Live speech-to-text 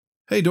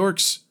Hey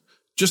dorks,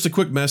 just a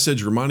quick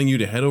message reminding you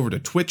to head over to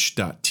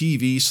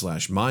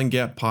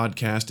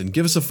twitch.tv/mindgappodcast and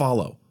give us a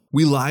follow.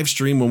 We live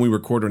stream when we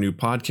record our new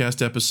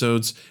podcast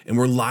episodes, and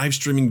we're live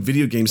streaming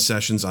video game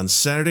sessions on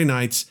Saturday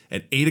nights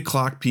at 8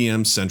 o'clock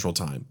p.m. Central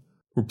Time.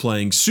 We're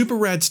playing super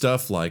rad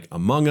stuff like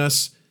Among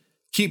Us,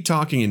 Keep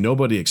Talking and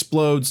Nobody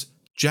Explodes,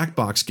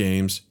 Jackbox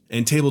games,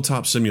 and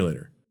Tabletop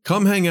Simulator.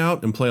 Come hang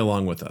out and play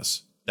along with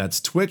us. That's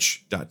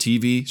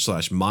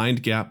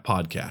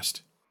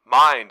twitch.tv/mindgappodcast.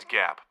 Mind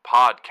Gap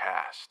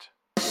Podcast.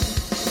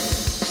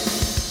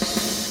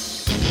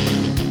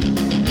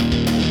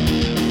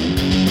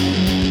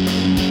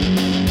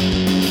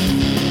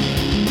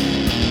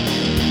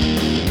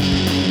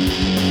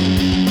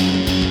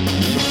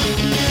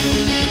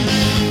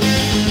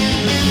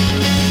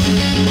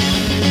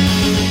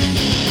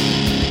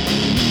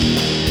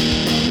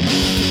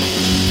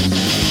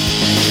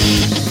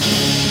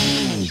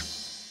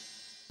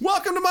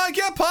 Welcome to Mind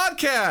Gap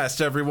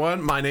Podcast,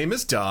 everyone. My name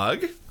is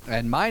Doug.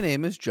 And my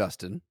name is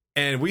Justin.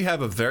 And we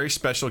have a very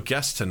special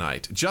guest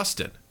tonight.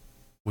 Justin,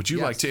 would you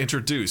like to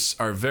introduce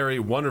our very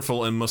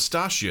wonderful and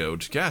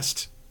mustachioed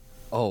guest?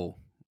 Oh,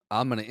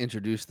 I'm going to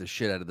introduce the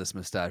shit out of this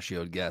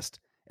mustachioed guest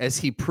as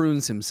he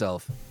prunes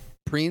himself.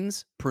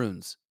 Prunes.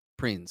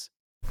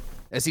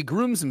 As he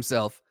grooms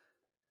himself,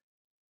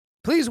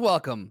 please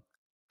welcome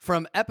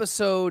from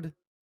episode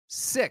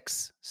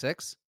 6.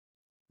 6?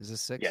 Is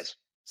this 6? Yes.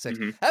 6.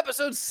 Mm-hmm.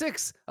 Episode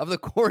 6 of the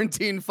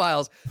Quarantine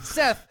Files.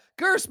 Seth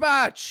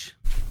Gersbach.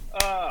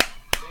 Thank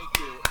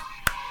you.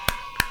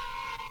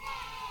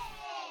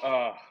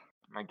 Oh,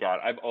 my God.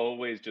 I've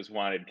always just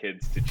wanted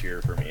kids to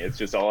cheer for me. It's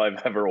just all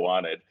I've ever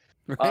wanted.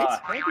 Right?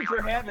 Thank you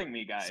for having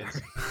me, guys.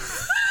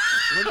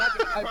 We're not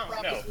gonna, I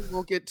promise we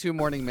won't get to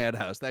Morning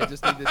Madhouse. I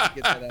just needed to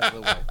get that out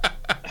of the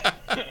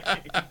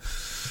way.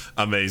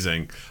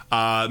 Amazing.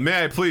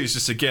 May I please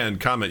just again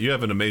comment? You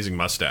have an amazing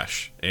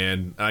mustache,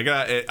 and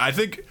I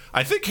think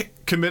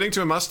committing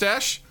to a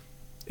mustache,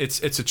 it's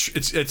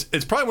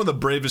probably one of the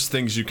bravest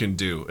things you can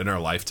do in our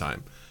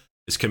lifetime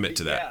is commit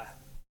to that. Yeah.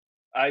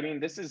 I mean,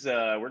 this is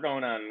we're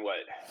going on what?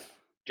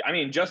 I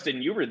mean,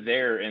 Justin, you were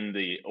there in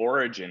the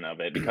origin of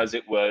it because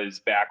it was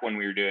back when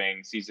we were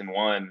doing season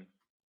 1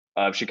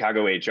 of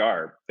Chicago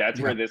HR. That's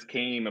where this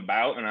came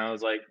about, and I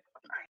was like,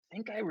 I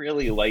think I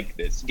really like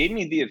this. It gave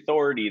me the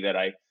authority that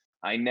I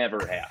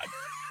never had.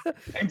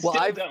 And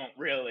don't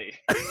really.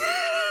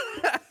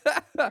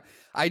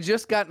 I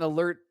just got an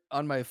alert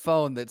on my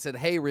phone that said,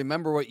 hey,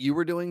 remember what you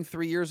were doing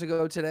 3 years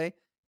ago today?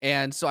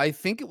 And so I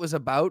think it was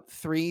about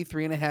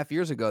 3.5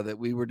 years ago that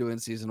we were doing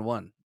season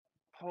 1.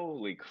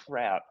 Holy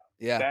crap.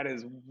 Yeah. That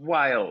is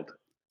wild.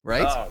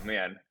 Right? Oh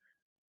man.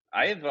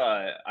 I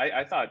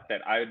thought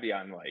that I would be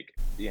on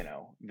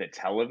the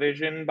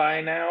television by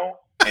now.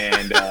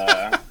 And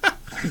I'm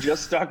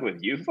just stuck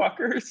with you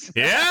fuckers.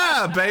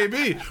 Yeah,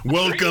 baby.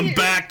 Welcome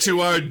back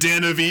to our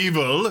den of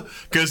evil.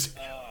 Because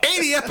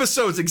 80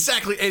 episodes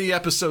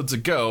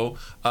ago,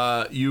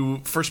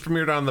 you first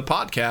premiered on the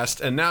podcast,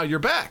 and now you're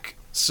back.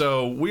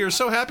 So we are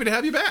so happy to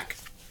have you back.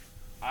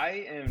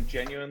 I am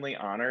genuinely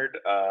honored.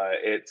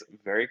 It's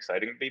very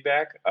exciting to be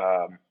back.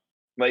 I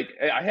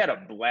had a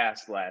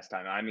blast last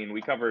time. I mean,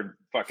 we covered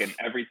fucking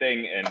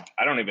everything, and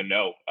I don't even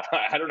know.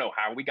 I don't know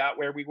how we got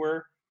where we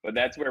were, but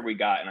that's where we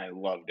got, and I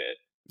loved it.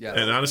 Yeah.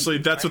 And honestly,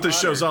 that's what this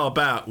show's all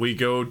about. We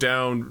go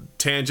down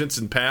tangents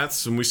and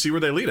paths, and we see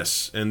where they lead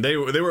us. And it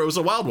was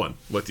a wild one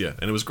with you,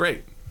 and it was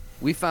great.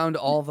 We found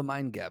all the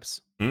mind gaps.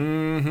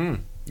 Mm-hmm.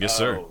 Yes,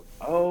 sir.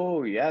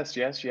 Oh, yes.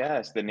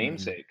 The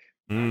namesake.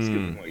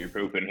 Scooping what you're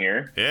pooping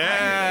here.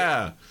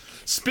 Yeah.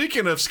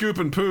 Speaking of scoop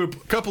and poop,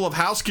 a couple of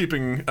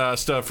housekeeping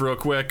stuff real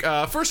quick.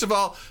 First of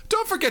all,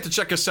 don't forget to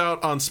check us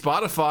out on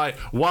Spotify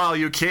while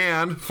you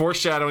can.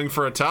 Foreshadowing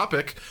for a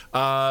topic.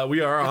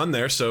 We are on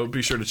there, so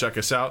be sure to check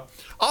us out.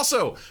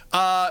 Also,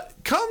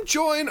 come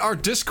join our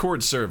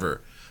Discord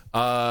server.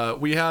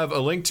 We have a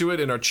link to it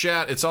in our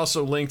chat. It's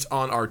also linked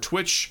on our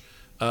Twitch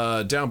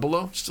down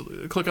below. Just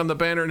click on the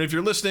banner, and if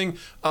you're listening,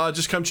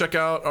 just come check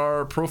out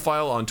our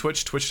profile on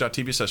Twitch,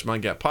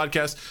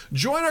 twitch.tv/mindgappodcast.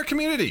 Join our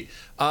community.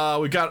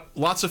 We've got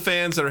lots of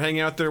fans that are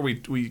hanging out there. We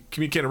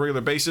communicate on a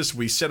regular basis.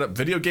 We set up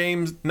video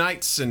game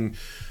nights and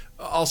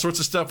all sorts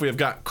of stuff. We have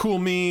got cool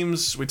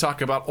memes. We talk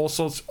about all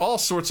sorts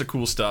of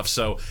cool stuff.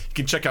 So you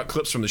can check out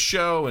clips from the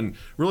show and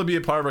really be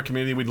a part of our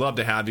community. We'd love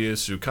to have you.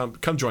 So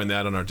come join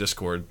that on our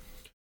Discord.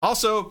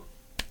 Also,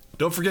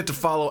 don't forget to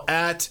follow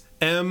at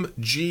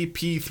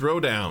MGP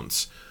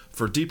Throwdowns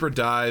for deeper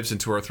dives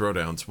into our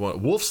throwdowns.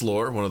 Wolf's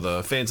Lore, one of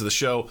the fans of the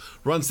show,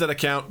 runs that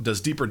account,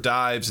 does deeper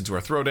dives into our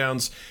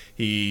throwdowns.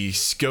 He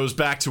goes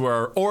back to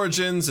our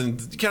origins and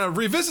kind of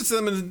revisits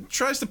them and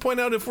tries to point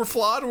out if we're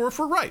flawed or if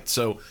we're right.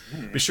 So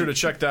be sure to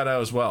check that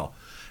out as well.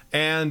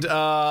 And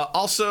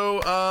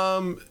also,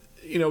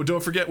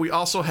 don't forget, we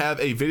also have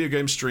a video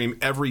game stream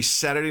every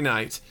Saturday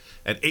night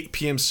at 8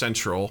 p.m.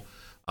 Central.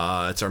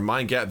 It's our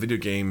Mind Gap video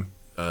game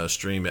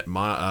stream at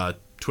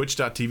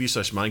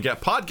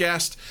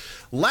twitch.tv/mindgappodcast.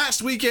 Last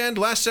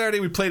Saturday,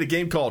 we played a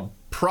game called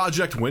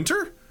Project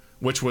Winter,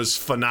 which was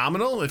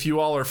phenomenal. If you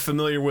all are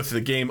familiar with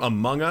the game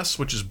Among Us,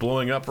 which is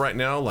blowing up right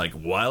now like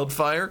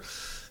wildfire,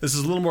 this is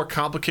a little more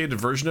complicated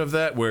version of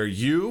that, where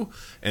you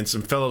and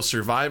some fellow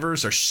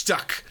survivors are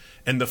stuck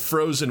in the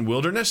frozen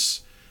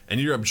wilderness, and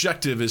your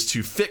objective is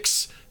to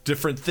fix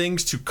different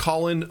things to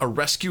call in a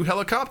rescue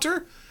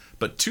helicopter,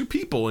 but 2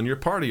 people in your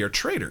party are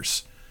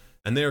traitors,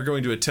 and they are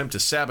going to attempt to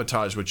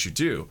sabotage what you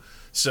do.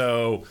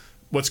 So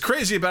what's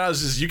crazy about it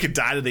is you could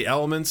die to the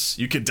elements,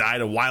 you could die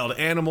to wild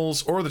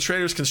animals, or the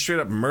traitors can straight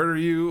up murder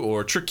you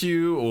or trick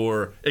you,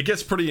 or it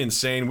gets pretty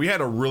insane. We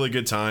had a really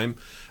good time.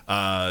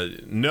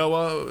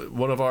 Noah,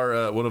 one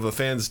of the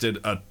fans, did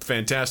a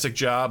fantastic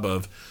job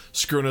of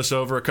screwing us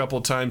over a couple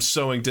of times,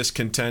 sowing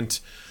discontent.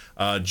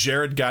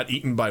 Jared got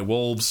eaten by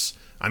wolves.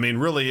 I mean,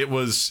 really, it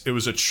was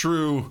a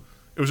true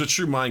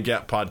Mind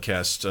Gap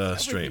podcast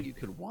stream. Everything you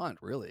could want,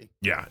 really.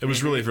 Yeah, it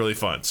was really, really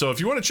fun. So if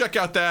you want to check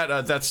out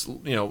that, that's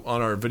on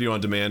our video on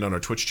demand on our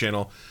Twitch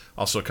channel.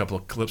 Also, a couple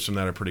of clips from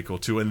that are pretty cool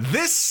too. And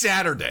this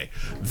Saturday,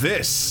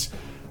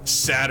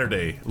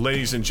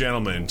 ladies and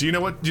gentlemen, do you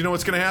know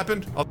what's going to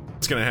happen?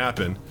 What's going to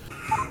happen?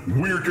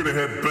 We're going to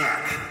head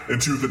back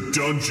into the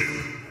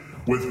dungeon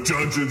with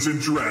Dungeons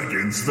and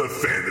Dragons, the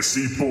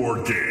fantasy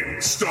board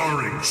game,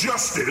 starring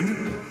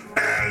Justin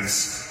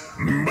as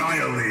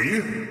Miley,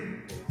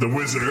 the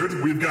wizard.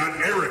 We've got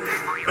Eric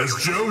as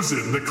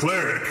Josen, the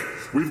cleric.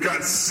 We've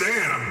got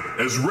Sam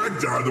as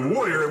Regdar, the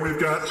warrior, and we've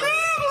got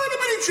little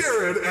bitty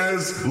Jared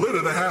as Lita,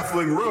 the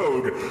halfling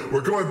rogue.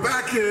 We're going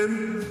back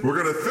in.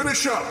 We're going to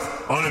finish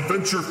up on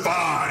Adventure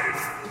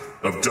 5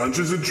 of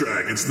Dungeons &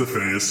 Dragons, the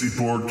fantasy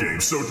board game.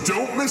 So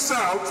don't miss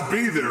out.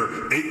 Be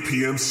there 8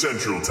 p.m.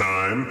 Central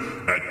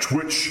Time at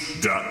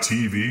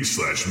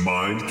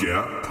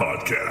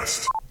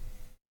twitch.tv/mindgappodcast.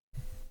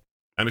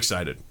 I'm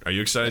excited. Are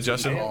you excited,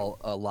 Justin? All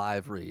a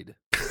live read.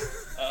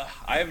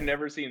 I have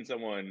never seen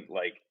someone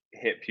like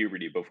hit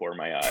puberty before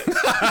my eyes.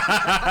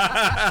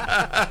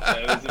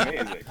 That was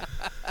amazing.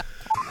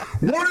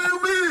 What do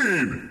you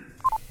mean?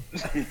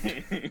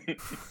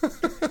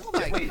 Oh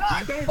my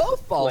God,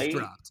 both balls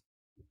dropped.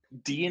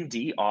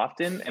 D&D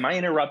often? Am I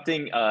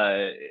interrupting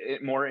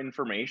more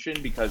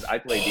information? Because I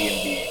play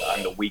D&D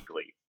on the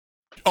weekly.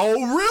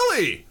 Oh,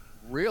 really?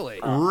 Really?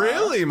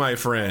 Really, my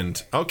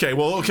friend? Okay,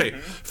 well, okay.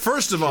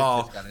 First of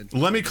all,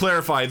 let me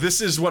clarify.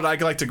 This is what I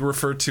like to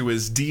refer to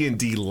as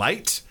D&D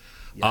Light.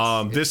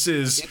 Yes,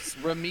 it's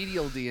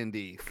remedial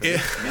D&D.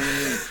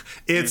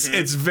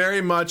 It's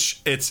very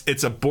much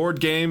it's a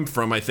board game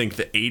from I think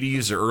the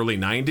 80s or early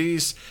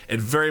 90s. It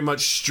very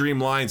much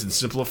streamlines and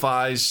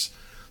simplifies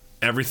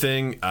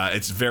everything.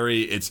 It's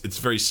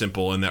very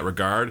simple in that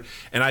regard,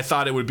 and I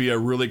thought it would be a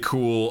really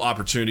cool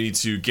opportunity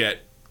to get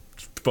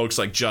folks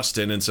like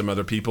Justin and some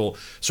other people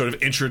sort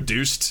of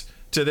introduced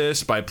to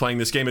this by playing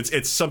this game.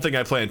 It's something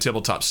I play in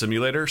Tabletop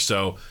Simulator,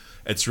 so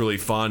it's really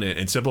fun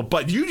and simple.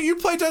 But you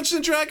play Dungeons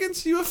and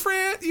Dragons? You a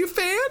fan? You a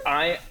fan?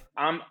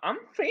 I'm a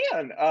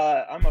fan.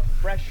 I'm a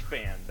fresh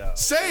fan though.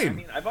 Same. I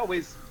mean, I've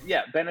always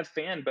been a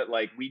fan, but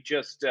like we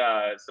just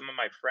some of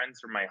my friends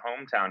from my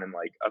hometown in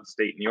like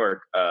upstate New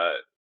York,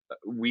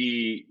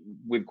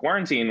 with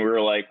quarantine we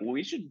were like, well,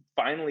 we should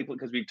finally play,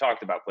 because we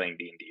talked about playing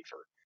D&D for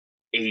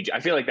age. I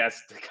feel like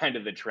that's kind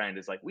of the trend.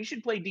 Is like we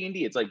should play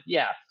D&D. It's like,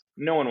 yeah,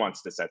 no one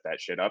wants to set that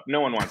shit up.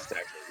 No one wants to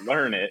actually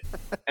learn it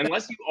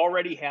unless you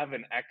already have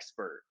an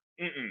expert.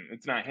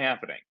 It's not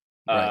happening.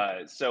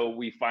 Right. So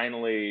we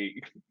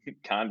finally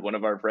conned one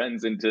of our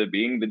friends into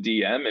being the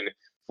DM and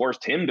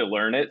forced him to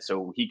learn it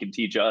so he could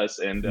teach us.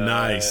 And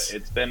nice.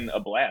 It's been a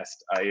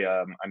blast.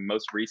 I'm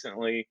most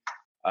recently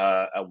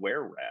a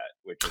were-rat,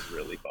 which is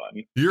really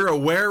fun. You're a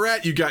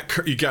were-rat? You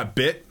got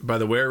bit by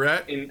the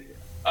were-rat?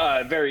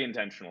 Very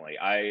intentionally.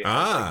 I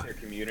like their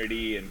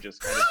community and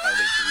just kind of how they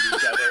treat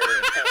each other.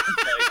 And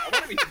I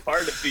want to be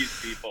part of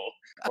these people,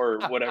 or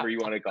whatever you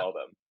want to call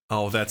them.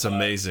 Oh, that's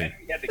amazing. And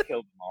we had to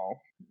kill them all,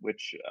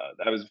 which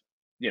that was,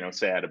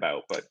 sad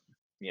about, but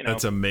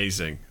that's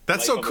amazing.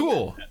 That's so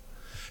cool.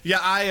 Yeah,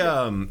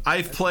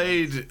 I've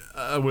played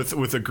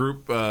with a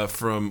group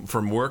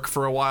from work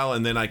for a while,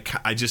 and then I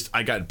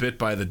got bit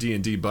by the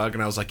D&D bug,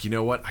 and I was like, you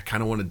know what? I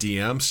kind of want to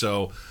DM,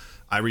 so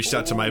I reached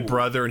out to my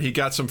brother, and he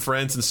got some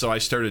friends, and so I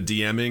started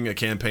DMing a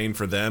campaign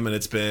for them, and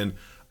it's been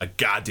a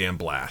goddamn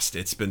blast.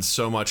 It's been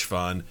so much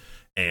fun,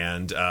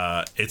 and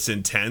it's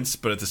intense,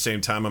 but at the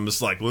same time, I'm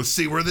just like, let's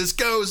see where this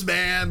goes,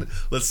 man.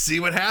 Let's see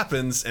what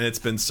happens, and it's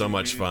been so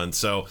much fun.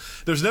 So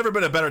there's never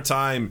been a better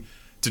time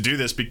to do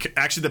this, because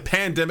actually the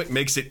pandemic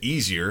makes it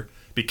easier,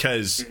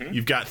 because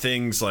you've got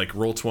things like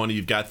Roll20,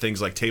 you've got things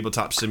like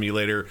Tabletop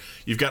Simulator,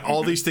 you've got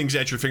all these things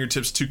at your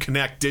fingertips to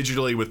connect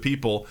digitally with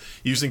people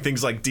using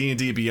things like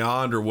D&D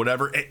Beyond or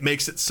whatever. It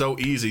makes it so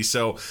easy.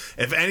 So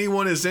if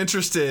anyone is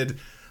interested,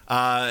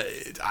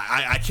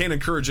 I can't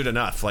encourage it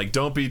enough. Like,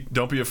 don't be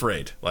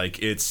afraid. Like,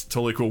 it's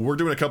totally cool. We're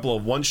doing a couple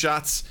of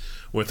one-shots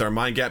with our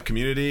Mind Gap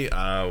community.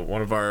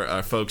 One of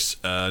our folks,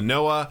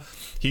 Noah,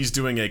 he's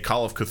doing a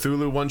Call of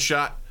Cthulhu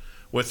one-shot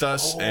with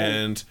us,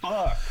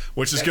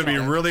 which is going to be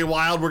really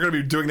wild. We're going to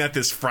be doing that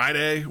this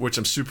Friday, which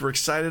I'm super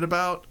excited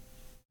about.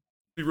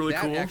 Be really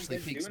that cool. actually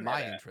piques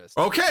my interest.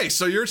 Okay,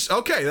 so you're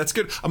okay. That's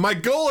good. My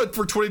goal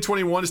for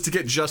 2021 is to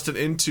get Justin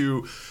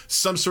into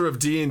some sort of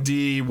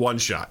D&D one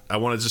shot. I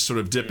want to just sort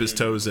of dip his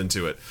toes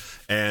into it,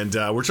 and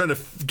we're trying to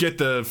get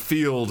the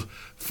feel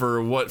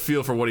for what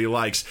he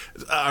likes.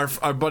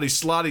 Our buddy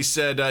Slotty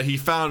said he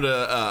found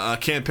a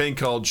campaign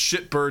called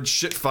Shitbird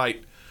Shit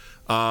Fight,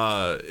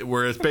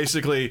 where it's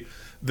basically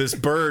this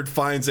bird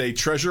finds a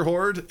treasure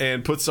hoard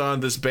and puts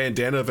on this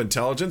bandana of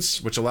intelligence,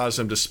 which allows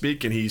him to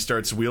speak, and he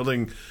starts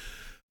wielding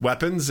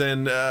weapons,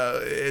 and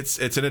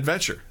it's an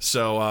adventure.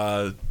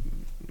 So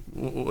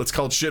it's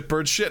called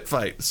Shitbird Shit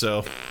Fight.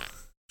 So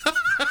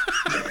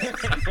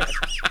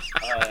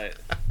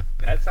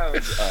that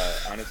sounds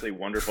honestly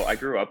wonderful. I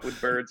grew up with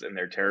birds, and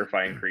they're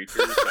terrifying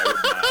creatures. So I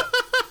would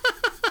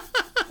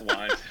not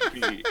want to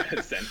be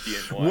a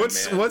sentient one.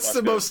 What's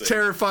the most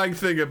terrifying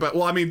thing about?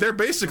 Well, I mean, they're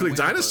basically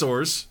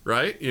dinosaurs,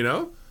 right? You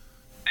know.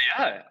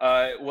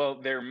 Yeah, well,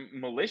 they're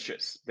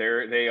malicious.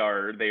 They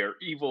are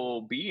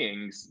evil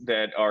beings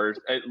that are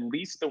at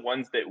least the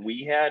ones that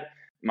we had.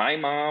 My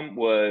mom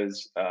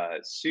was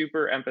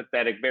super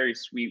empathetic, very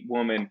sweet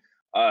woman.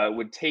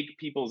 Would take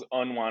people's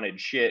unwanted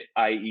shit,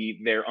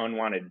 i.e., their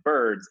unwanted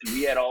birds, and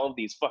we had all of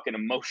these fucking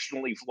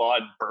emotionally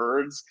flawed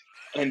birds,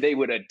 and they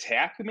would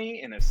attack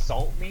me and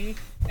assault me,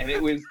 and it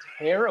was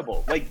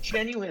terrible. Like,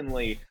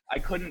 genuinely, I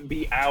couldn't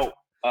be out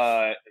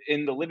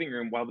in the living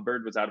room while the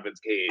bird was out of its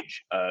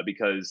cage,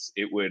 because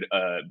it would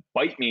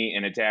bite me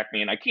and attack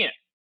me, and I can't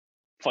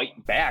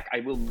fight back.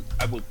 I will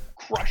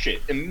crush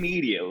it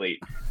immediately.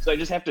 So I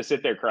just have to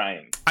sit there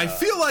crying. I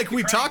feel like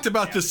we talked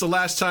about this the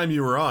last time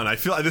you were on. I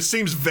feel like this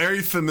seems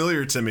very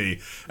familiar to me.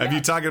 Have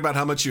you talking about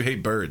how much you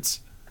hate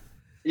birds?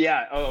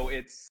 Yeah. Oh,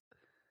 it's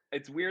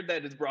weird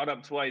that it's brought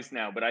up twice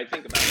now, but I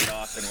think about it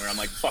often where I'm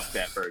like, fuck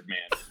that bird, man.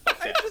 Fuck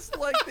that. I just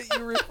like that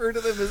you refer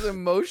to them as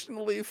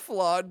emotionally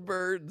flawed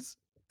birds.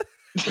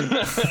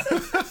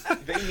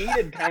 They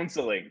needed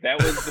counseling.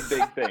 That was the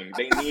big thing.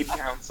 They need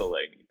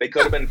counseling. They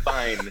could have been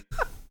fine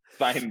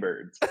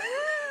birds.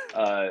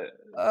 So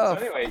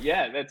anyway,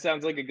 yeah, that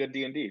sounds like a good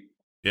D&D.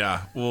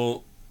 Yeah,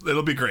 well,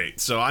 it'll be great.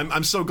 So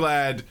I'm so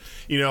glad,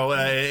 and you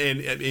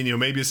know,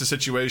 maybe it's a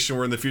situation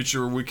where in the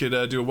future we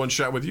could do a one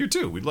shot with you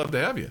too. We'd love to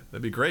have you.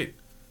 That'd be great.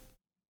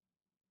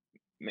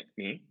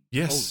 Me?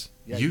 Yes,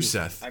 yeah, you, you.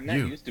 Seth. I'm not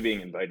used to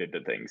being invited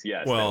to things.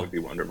 Yes, well, that would be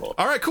wonderful.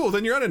 All right, cool.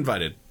 Then you're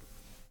uninvited.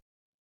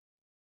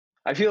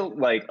 I feel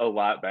like a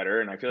lot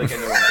better, and I feel like I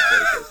know where my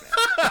place is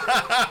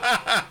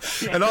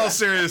now. In all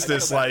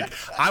seriousness, like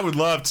I would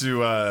love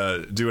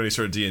to do any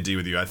sort of D&D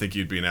with you. I think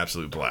you'd be an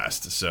absolute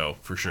blast. So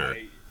for sure.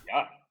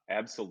 Yeah,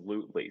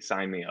 absolutely.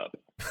 Sign me up.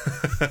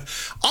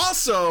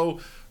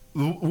 Also,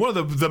 one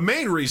of the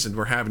main reason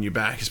we're having you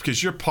back is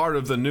because you're part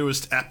of the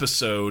newest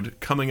episode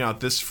coming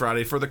out this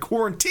Friday for the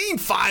Quarantine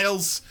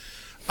Files.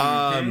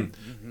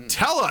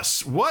 Tell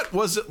us, what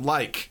was it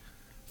like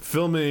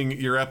filming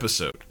your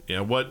episode? Yeah,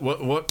 what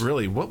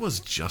was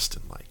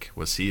Justin like?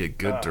 Was he a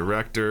good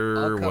director?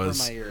 I'll cover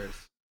my ears.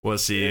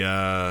 Was he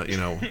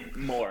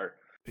more?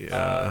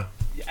 Yeah.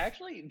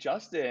 Actually,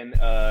 Justin,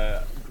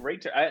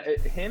 great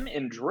him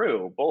and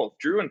Drew, both.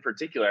 Drew in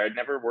particular, I'd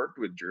never worked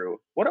with Drew.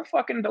 What a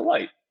fucking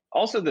delight.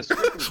 Also, the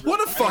script was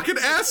what a fucking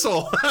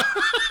asshole.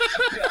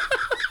 He's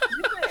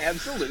an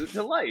absolute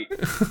delight.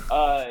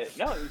 No, it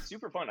was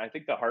super fun. I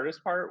think the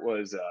hardest part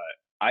was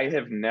I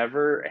have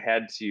never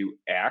had to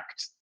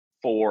act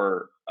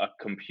for a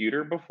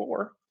computer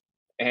before,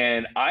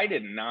 and I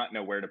did not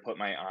know where to put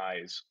my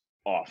eyes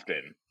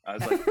often. I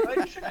was like,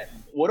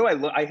 what do I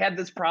look? I had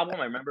this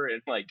problem. I remember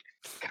in like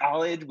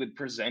college with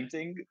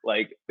presenting,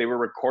 like they were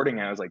recording,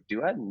 and I was like,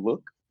 do I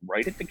look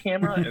right at the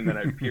camera? And then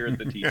I'd peer at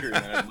the teacher, and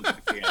then I'd look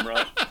at the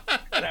camera.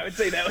 And I would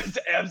say that was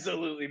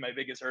absolutely my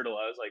biggest hurdle.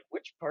 I was like,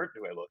 which part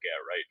do I look at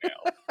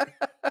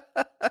right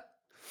now?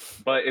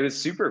 But it was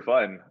super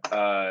fun.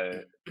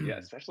 Yeah,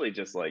 especially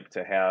just like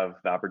to have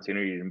the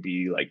opportunity to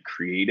be like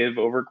creative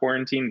over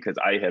quarantine, because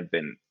I have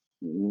been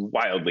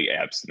wildly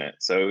abstinent.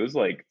 So it was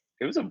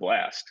a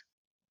blast.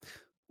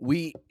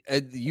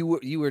 You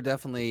were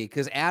definitely,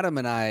 because Adam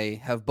and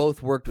I have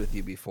both worked with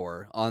you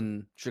before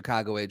on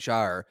Chicago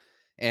HR,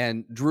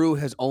 and Drew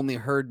has only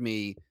heard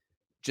me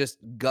just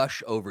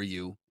gush over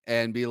you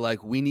and be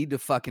like, we need to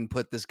fucking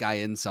put this guy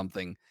in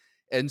something.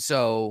 And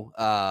so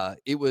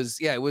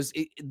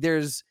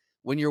there's,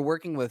 when you're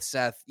working with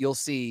Seth, you'll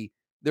see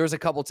there was a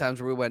couple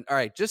times where we went, all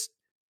right, just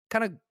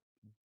kind of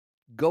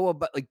go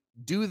about, like,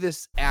 do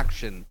this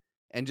action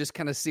and just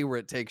kind of see where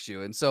it takes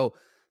you. And so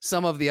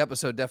some of the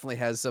episode definitely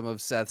has some of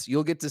Seth's.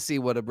 You'll get to see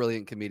what a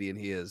brilliant comedian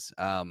he is.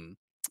 In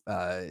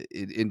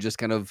just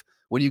kind of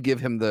when you give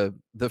him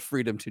the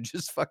freedom to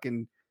just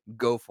fucking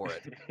go for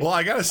it. Well,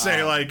 I gotta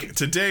say, like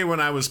today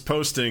when I was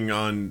posting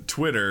on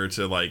Twitter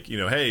to like,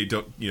 hey,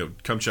 don't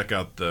come check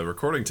out the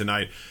recording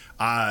tonight.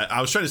 I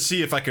was trying to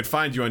see if I could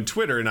find you on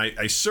Twitter, and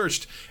I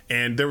searched,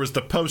 and there was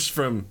the post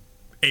from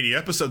 80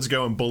 episodes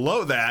ago, and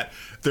below that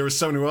there was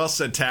someone who else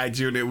had tagged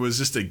you, and it was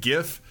just a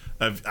GIF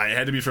I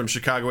had to be from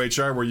Chicago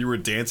HR, where you were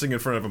dancing in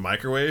front of a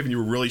microwave and you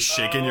were really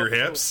shaking your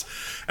hips.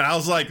 And I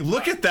was like,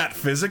 look at that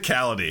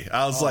physicality.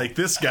 I was like,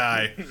 this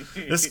guy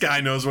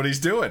knows what he's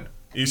doing.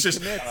 He's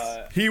just,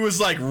 he was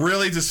like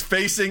really just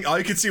facing, all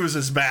you could see was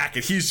his back,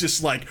 and he's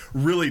just like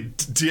really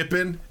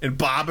dipping and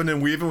bobbing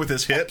and weaving with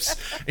his hips.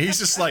 And he's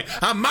just like,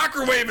 I'm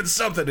microwaving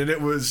something, and it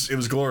was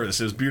glorious.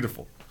 It was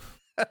beautiful.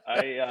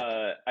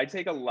 I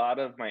take a lot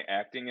of my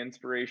acting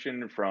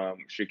inspiration from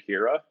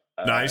Shakira.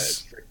 Nice.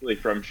 Strictly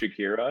from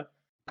Shakira,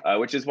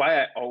 which is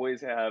why I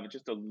always have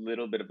just a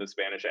little bit of a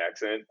Spanish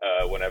accent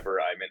whenever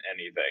I'm in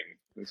anything.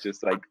 It's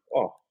just like,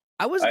 oh.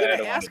 I was going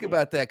to ask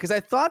about that because I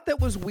thought that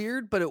was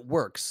weird, but it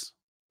works.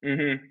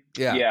 Mm-hmm.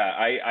 Yeah.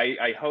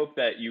 I hope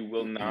that you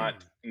will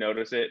not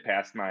notice it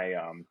past my,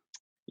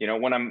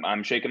 when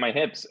I'm shaking my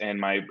hips and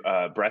my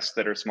breasts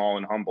that are small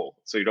and humble,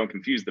 so you don't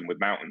confuse them with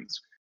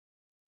mountains.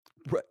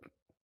 Right.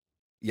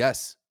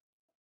 Yes.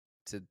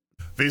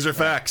 These are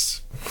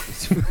facts.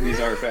 These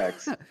are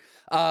facts. These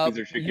are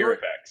Shakira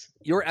facts.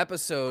 Your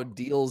episode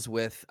deals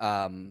with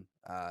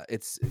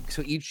it's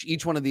so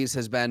each one of these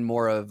has been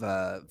more of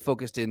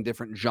focused in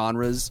different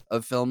genres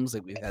of films.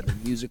 Like we've had the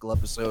musical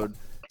episode,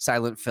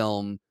 silent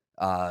film,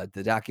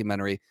 the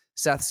documentary.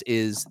 Seth's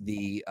is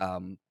the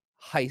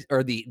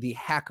the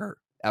hacker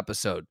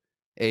episode,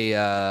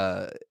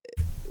 a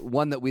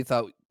one that we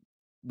thought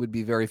would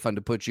be very fun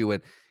to put you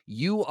in.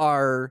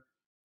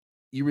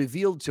 You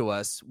revealed to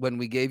us when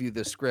we gave you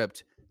the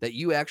script that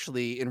you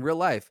actually in real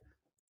life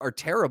are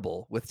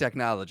terrible with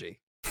technology.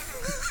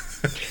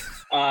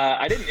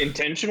 I didn't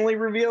intentionally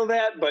reveal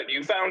that, but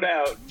you found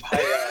out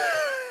by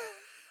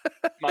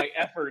my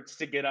efforts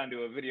to get onto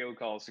a video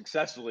call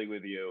successfully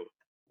with you,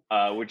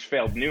 which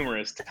failed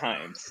numerous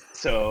times.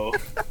 So,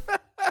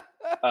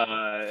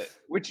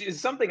 which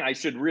is something I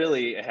should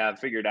really have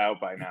figured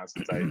out by now,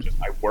 since I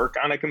work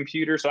on a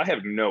computer, so I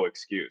have no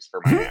excuse for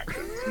my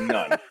actions.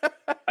 None.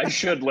 I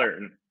should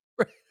learn.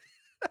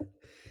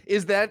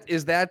 Is that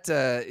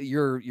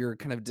your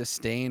kind of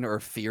disdain or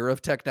fear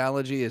of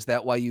technology? Is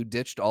that why you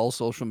ditched all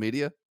social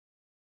media?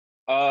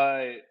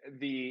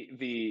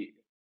 The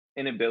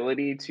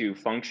inability to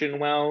function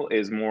well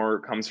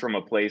comes from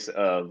a place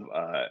of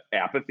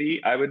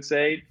apathy, I would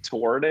say,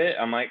 toward it.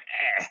 I'm like,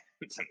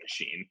 it's a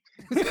machine.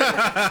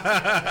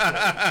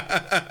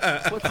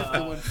 What's it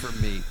doing for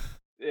me?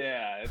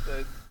 Yeah,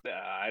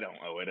 I don't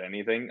owe it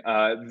anything.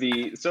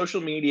 The social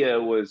media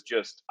was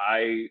just,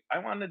 I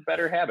wanted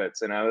better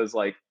habits, and I was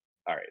like,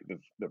 all right,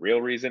 the real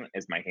reason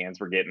is my hands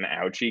were getting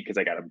ouchy because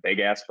I got a big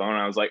ass phone.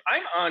 I was like,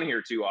 I'm on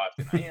here too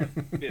often. I have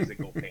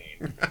physical pain,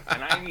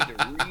 and I need to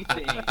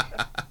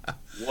rethink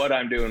what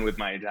I'm doing with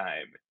my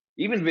time.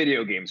 Even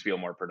video games feel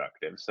more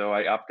productive, so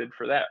I opted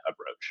for that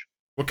approach.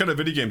 What kind of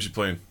video games you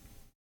playing?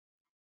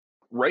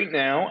 Right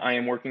now, I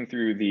am working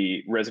through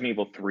the Resident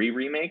Evil 3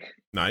 remake.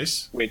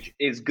 Nice. Which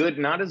is good,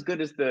 not as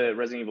good as the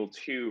Resident Evil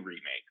 2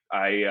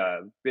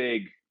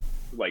 remake.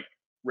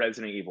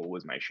 Resident Evil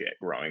was my shit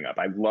growing up.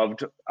 I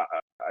loved,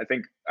 I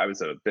think I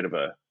was a bit of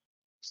a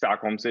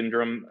Stockholm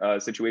Syndrome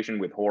situation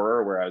with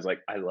horror, where I was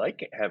like, I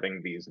like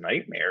having these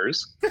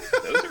nightmares.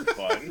 Those are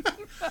fun.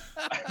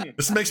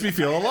 This makes me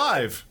feel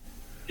alive.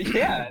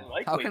 Yeah. I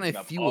like how can I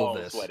fuel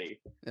this?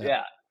 Sweaty.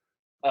 Yeah.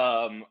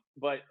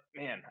 But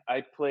man,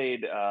 I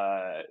played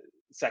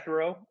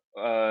Sekiro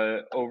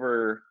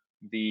over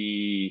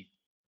the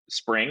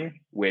spring,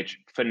 which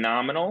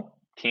phenomenal.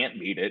 Can't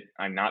beat it.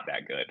 I'm not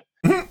that good.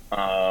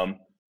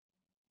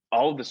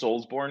 All of the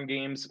Soulsborne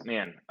games,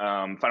 man.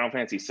 Final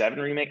Fantasy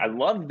VII remake. I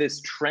love this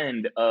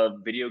trend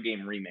of video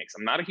game remakes.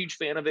 I'm not a huge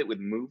fan of it with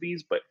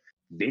movies, but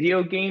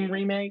video game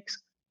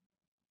remakes.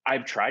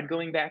 I've tried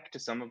going back to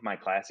some of my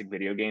classic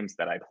video games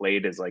that I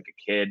played as like a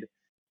kid.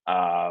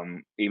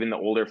 Even the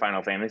older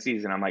Final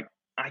Fantasies, and I'm like,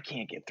 I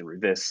can't get through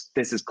this.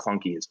 This is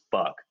clunky as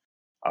fuck.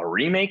 A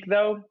remake,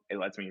 though, it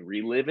lets me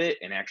relive it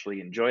and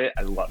actually enjoy it.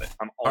 I love it.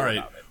 I'm all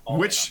about it.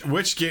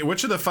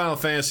 Which of the Final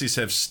Fantasies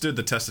have stood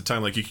the test of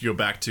time? Like you could go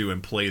back to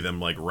and play them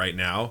like right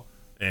now,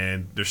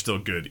 and they're still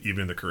good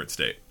even in the current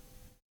state.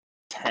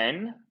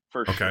 10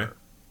 for sure.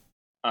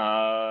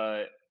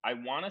 I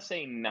want to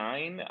say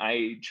 9.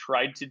 I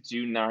tried to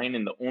do 9,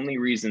 and the only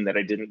reason that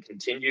I didn't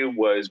continue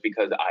was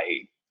because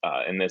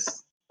in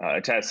this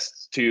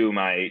attests to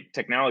my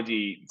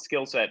technology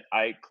skill set,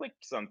 I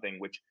clicked something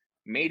which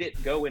made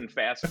it go in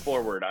fast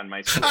forward on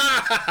my screen.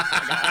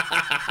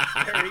 I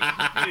got very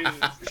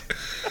confused,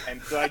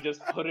 and so I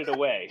just put it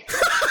away.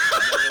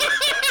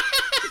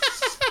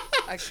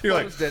 I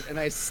closed it and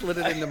I slid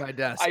it into my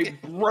desk. I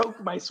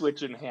broke my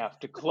Switch in half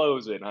to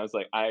close it, and I was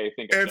like, I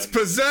think it's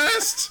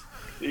possessed.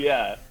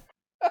 Yeah.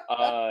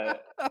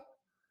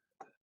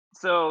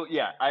 So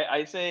yeah,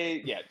 I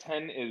say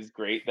 10 is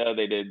great though.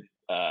 They did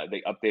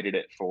they updated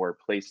it for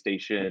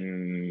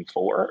PlayStation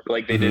 4.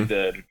 Like they did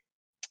the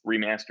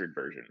remastered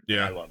version.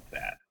 Yeah, I love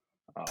that.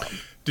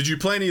 Did you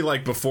play any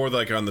like before,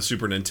 like on the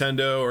Super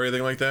Nintendo or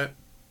anything like that?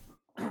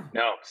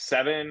 No,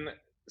 7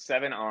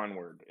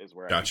 onward is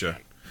where gotcha.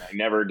 I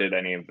never did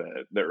any of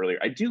the earlier.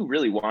 I do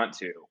really want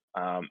to.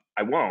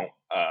 I won't.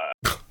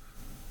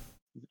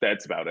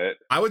 That's about it.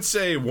 I would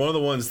say one of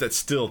the ones that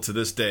still to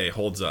this day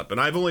holds up,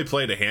 and I've only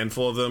played a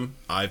handful of them.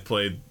 I've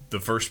played the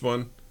first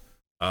one.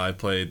 I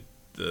played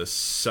the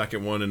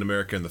second one in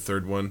America and the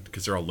third one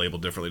because they're all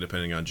labeled differently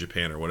depending on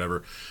Japan or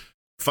whatever.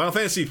 Final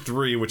Fantasy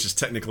 3, which is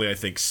technically I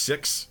think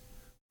 6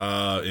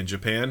 in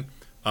Japan,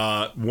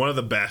 one of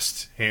the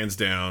best hands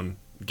down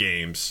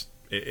games.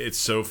 It's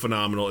so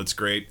phenomenal. It's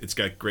great. It's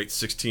got great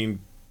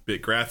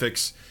 16-bit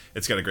graphics.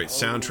 It's got a great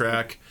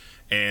soundtrack,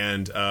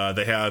 and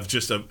they have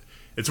just a.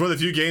 It's one of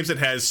the few games that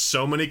has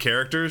so many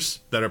characters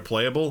that are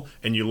playable,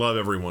 and you love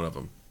every one of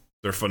them.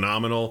 They're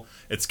phenomenal.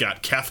 It's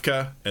got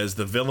Kefka as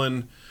the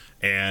villain,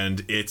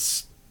 and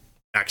it's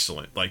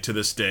excellent. Like, to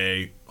this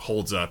day,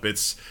 holds up.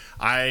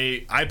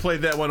 I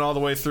played that one all the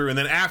way through, and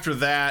then after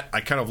that,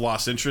 I kind of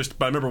lost interest.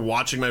 But I remember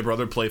watching my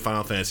brother play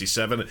Final Fantasy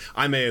VII.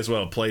 I may as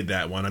well have played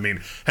that one. I mean,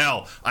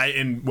 hell,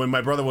 when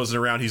my brother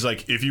wasn't around, he's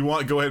like, if you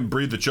want, go ahead and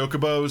breed the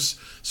Chocobos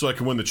so I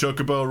can win the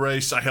Chocobo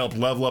race. I helped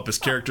level up his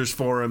characters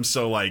for him.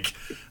 So, like,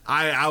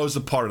 I was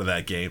a part of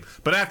that game.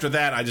 But after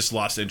that, I just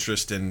lost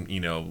interest in,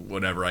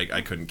 whatever.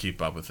 I couldn't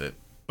keep up with it.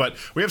 But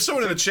we have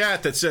someone in the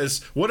chat that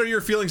says, what are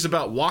your feelings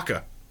about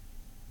Waka?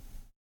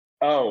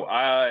 Oh,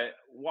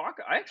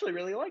 Waka. I actually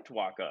really liked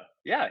Waka.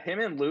 Yeah,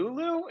 him and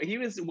Lulu.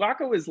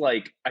 Waka was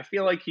like, I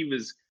feel like he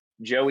was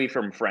Joey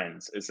from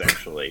Friends,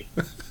 essentially.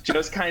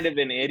 Just kind of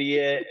an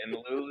idiot, and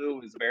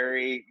Lulu was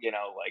very,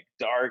 like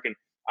dark. And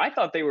I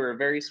thought they were a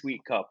very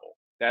sweet couple.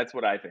 That's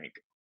what I think.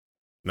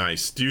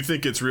 Nice. Do you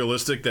think it's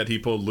realistic that he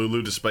pulled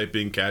Lulu despite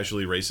being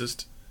casually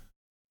racist?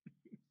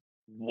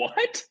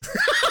 What?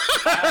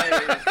 All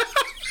right,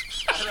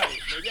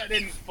 maybe I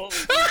didn't fully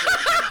think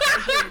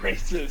casually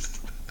racist.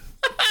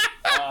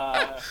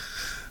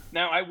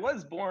 Now, I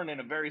was born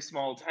in a very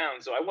small town,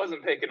 so I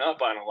wasn't picking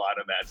up on a lot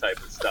of that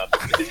type of stuff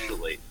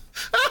initially.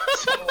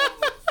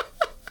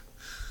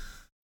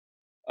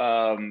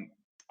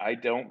 I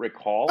don't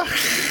recall. Wait,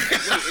 is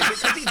it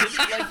because he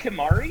didn't like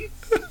Kimahri?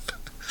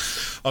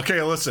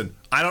 Okay, listen.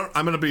 I'm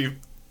going to be...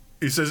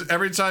 He says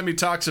every time he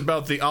talks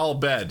about the Al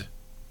Bhed.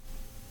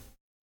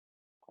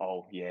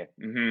 Oh, yeah.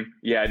 Mm-hmm.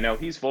 Yeah, no,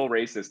 he's full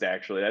racist,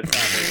 actually. That's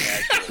not very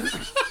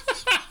accurate.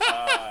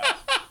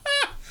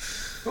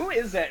 Who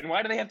is that, and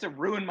why do they have to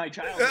ruin my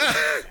childhood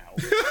right now?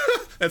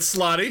 That's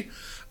Slotty.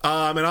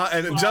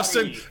 And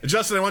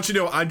Justin, I want you to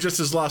know I'm just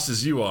as lost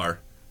as you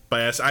are.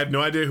 But I have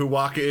no idea who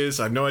Waka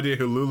is. I have no idea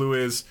who Lulu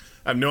is.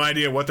 I have no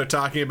idea what they're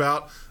talking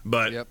about.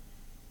 But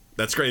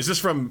That's great. Is this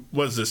from,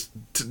 what is this,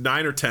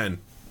 9 or 10?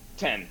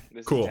 10.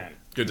 This cool. Is 10.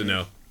 Good to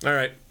know. All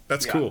right.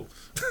 That's cool.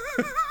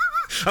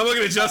 I'm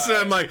looking at Justin.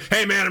 I'm like,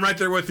 hey, man, I'm right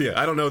there with you.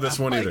 I don't know this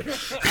one either.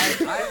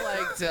 I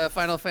liked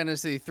Final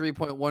Fantasy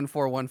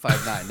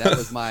 3.14159. That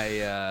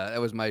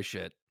was my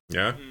shit.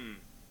 Yeah?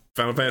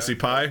 Final Fantasy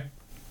Pi?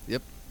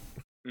 Yep.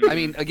 I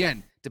mean,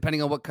 again,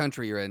 depending on what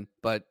country you're in,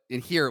 but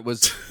in here it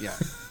was, yeah.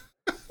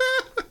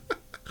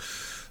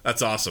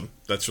 That's awesome.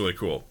 That's really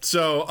cool.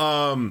 So,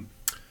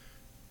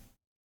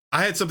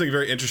 I had something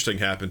very interesting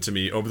happen to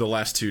me over the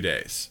last 2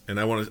 days, and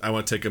I want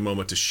to take a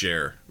moment to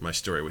share my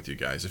story with you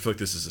guys. I feel like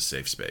this is a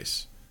safe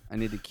space. I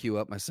need to queue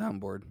up my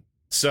soundboard.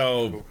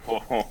 So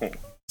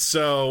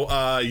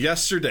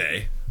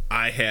yesterday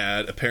I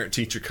had a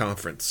parent-teacher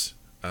conference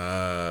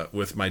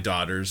with my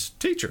daughter's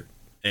teacher,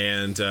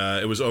 and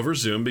it was over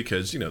Zoom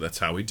because that's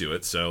how we do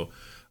it. So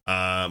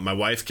my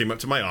wife came up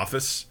to my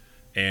office,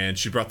 and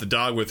she brought the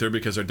dog with her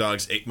because our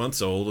dog's 8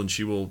 months old, and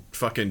she will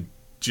fucking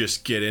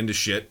just get into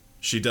shit.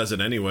 She does it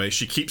anyway.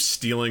 She keeps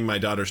stealing my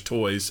daughter's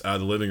toys out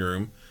of the living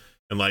room.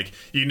 And,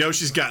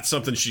 she's got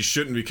something she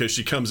shouldn't because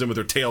she comes in with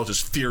her tail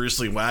just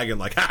furiously wagging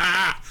like, ha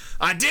ha,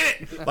 I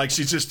did it! Like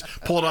she's just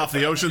pulled off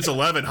the Ocean's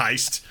 11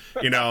 heist,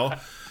 And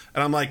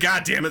I'm like,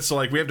 God damn it. So,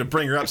 we have to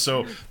bring her up.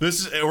 So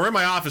we're in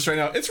my office right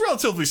now. It's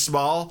relatively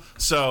small.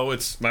 So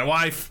it's my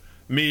wife,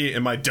 me,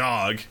 and my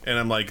dog. And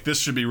I'm like, this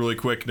should be really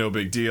quick, no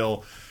big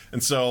deal.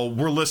 And so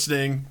we're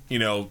listening,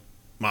 the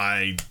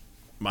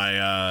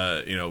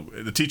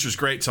teacher's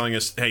great telling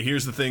us, hey,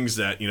 here's the things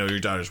that, your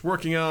daughter's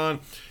working on,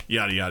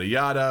 yada, yada,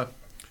 yada.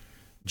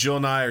 Jill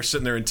and I are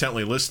sitting there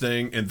intently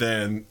listening, and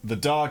then the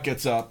dog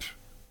gets up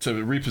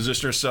to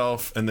reposition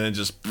herself and then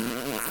just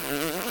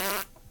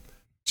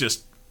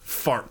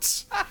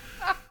farts.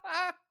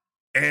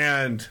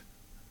 And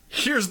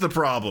here's the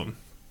problem.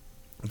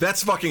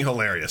 That's fucking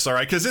hilarious, all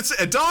right? Because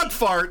a dog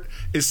fart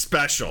is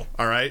special,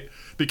 all right?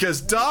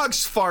 Because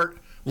dogs fart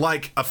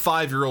like a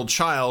 5-year-old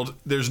child.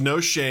 There's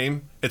no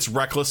shame. It's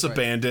reckless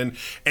abandon.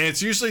 And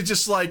it's usually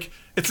just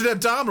it's an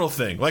abdominal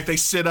thing. Like they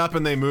sit up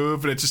and they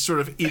move and it just sort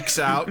of ekes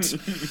out.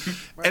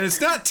 Right. And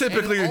it's not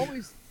typically...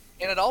 And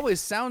it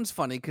always sounds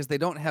funny because they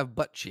don't have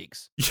butt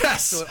cheeks.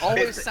 Yes. So it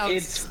always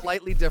sounds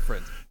slightly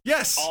different.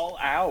 Yes. All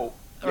out.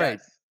 Right.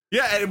 Yes.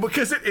 Yeah,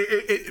 because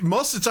it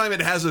most of the time it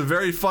has a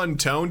very fun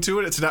tone to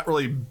it. It's not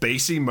really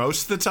bassy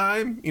most of the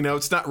time.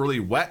 It's not really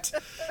wet.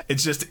 It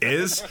just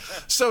is.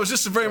 So it's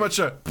just very much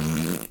a...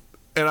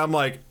 And I'm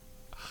like...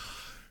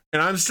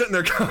 And I'm sitting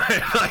there going...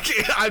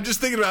 I'm just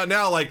thinking about it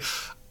now,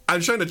 I'm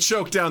trying to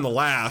choke down the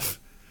laugh.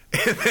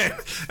 And then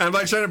I'm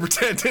like trying to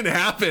pretend it didn't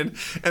happen.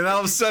 And all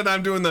of a sudden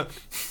I'm doing the...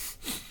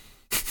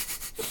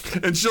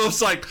 And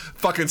Jill's like,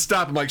 fucking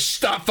stop. I'm like,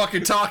 stop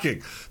fucking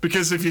talking.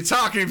 Because if you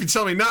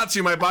tell me not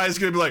to, my body's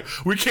going to be like,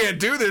 we can't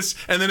do this.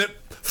 And then it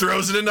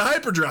throws it into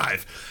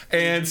hyperdrive.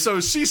 And so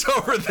she's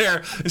over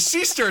there and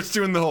she starts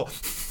doing the whole...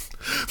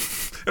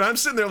 And I'm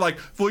sitting there like,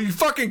 well, you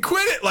fucking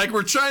quit it. Like,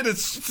 we're trying to...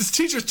 This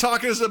teacher's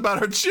talking to us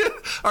about our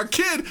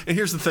kid. And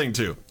here's the thing,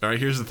 too. All right,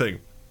 here's the thing.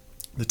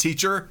 The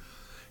teacher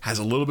has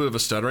a little bit of a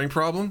stuttering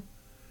problem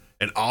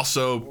and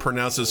also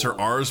pronounces her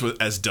R's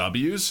as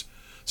W's.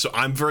 So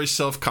I'm very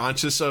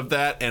self-conscious of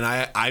that, and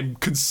I'm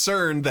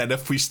concerned that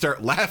if we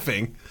start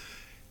laughing,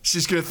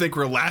 she's going to think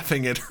we're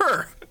laughing at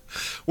her.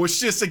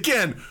 Which just,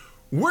 again,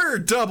 we're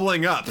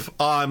doubling up.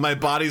 My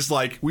body's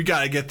like, we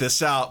got to get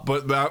this out,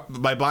 but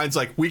my mind's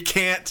like, we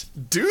can't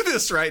do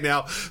this right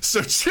now.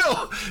 So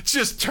Jill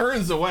just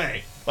turns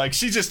away. Like,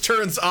 she just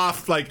turns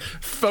off, like,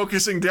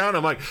 focusing down.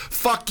 I'm like,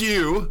 fuck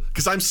you,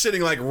 because I'm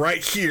sitting, like,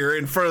 right here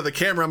in front of the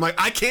camera. I'm like,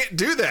 I can't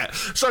do that.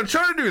 So I'm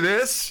trying to do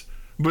this.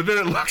 But then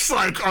it looks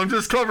like I'm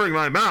just covering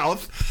my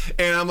mouth,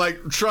 and I'm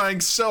like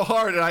trying so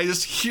hard, and I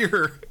just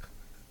hear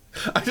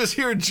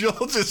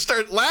Jill just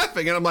start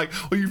laughing, and I'm like,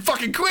 well, you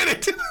fucking quit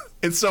it.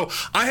 And so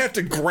I have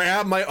to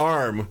grab my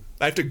arm.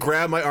 And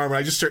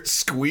I just start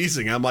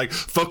squeezing. I'm like,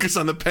 focus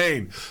on the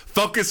pain.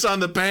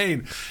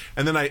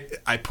 And then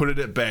I put it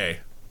at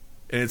bay,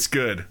 and it's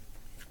good.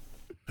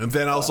 And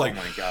then I was like,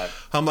 my God.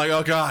 I'm like,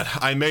 oh God,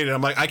 I made it.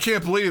 I'm like, I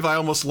can't believe I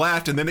almost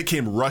laughed. And then it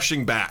came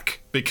rushing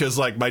back because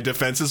like my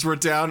defenses were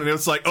down and it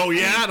was like, oh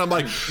yeah. And I'm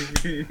like,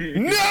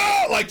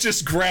 no, like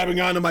just grabbing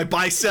onto my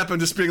bicep and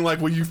just being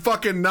like, will you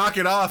fucking knock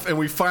it off? And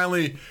we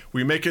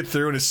make it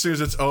through. And as soon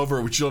as it's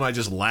over, Jill and I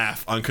just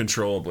laugh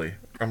uncontrollably.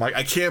 I'm like,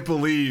 I can't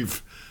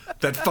believe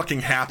that fucking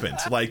happened.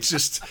 Like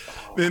just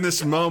in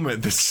this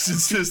moment,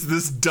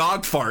 this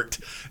dog fart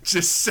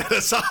just set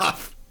us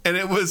off. And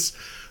it was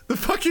the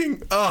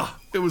fucking,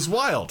 it was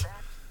wild.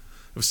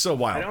 It was so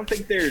wild. I don't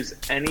think there's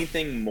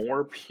anything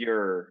more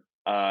pure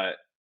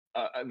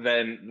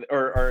than,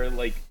 or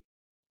like,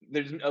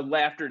 there's a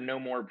laughter no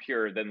more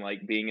pure than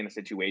like being in a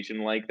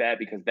situation like that,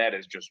 because that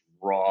is just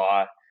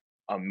raw,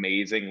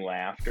 amazing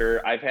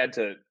laughter. I've had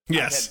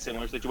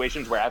similar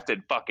situations where I have to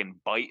fucking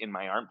bite in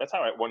my arm. That's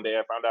how one day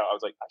I found out. I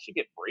was like, I should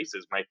get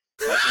braces. My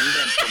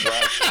indents are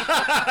black.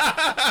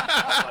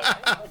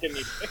 I fucking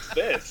need to fix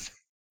this.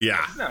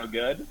 Yeah, it's not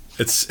good.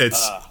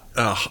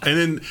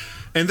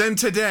 And then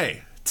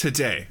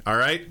today, all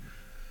right,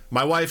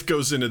 my wife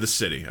goes into the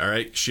city. All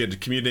right, she had to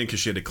commute in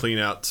because she had to clean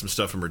out some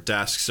stuff from her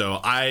desk.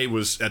 So I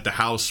was at the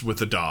house with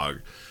the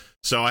dog.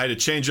 So I had to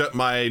change up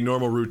my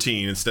normal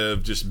routine instead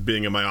of just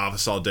being in my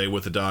office all day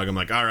with the dog. I'm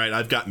like, all right,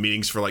 I've got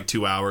meetings for like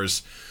 2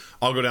 hours.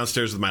 I'll go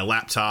downstairs with my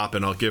laptop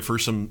and I'll give her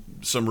some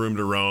room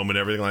to roam and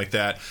everything like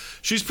that.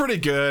 She's pretty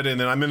good. And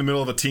then I'm in the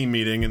middle of a team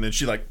meeting, and then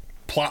she like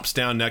plops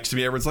down next to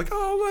me. Everyone's like,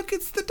 oh, look,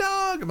 it's the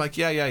dog. I'm like,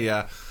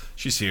 yeah.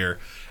 She's here.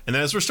 And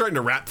then as we're starting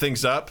to wrap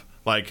things up,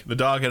 like the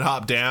dog had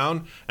hopped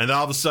down, and then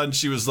all of a sudden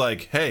she was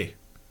like, hey,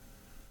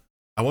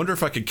 I wonder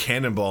if I could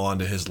cannonball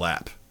onto his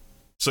lap.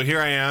 So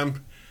here I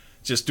am,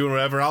 just doing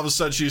whatever. And all of a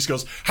sudden she just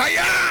goes,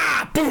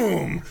 hi-ya!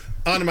 Boom!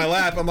 Onto my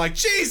lap. I'm like,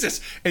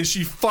 Jesus! And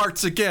she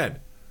farts again.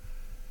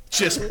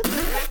 Just, and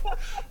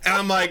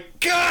I'm like,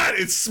 God,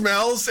 it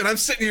smells. And I'm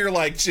sitting here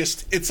like,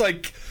 just, it's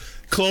like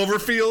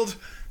Cloverfield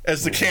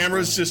as the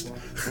camera's just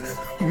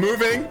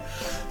moving.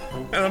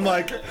 And I'm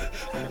like,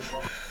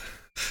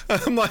 I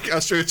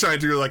was trying to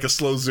do like a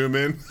slow zoom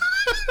in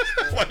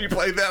while you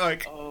played that,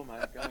 like, oh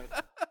my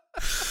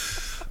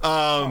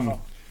God.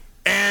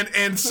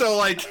 And so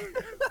like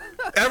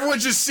everyone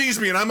just sees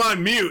me and I'm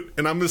on mute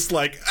and I'm just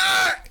like,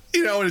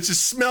 and it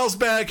just smells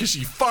bad because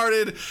she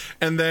farted.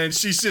 And then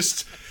she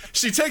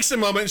takes a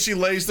moment and she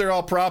lays there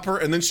all proper,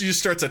 and then she just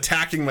starts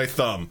attacking my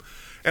thumb,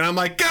 and I'm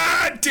like,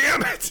 God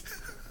damn it.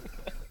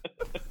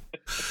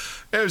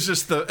 It was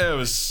just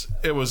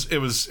it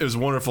was a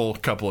wonderful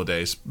couple of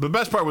days. The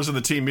best part was in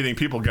the team meeting,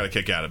 people got a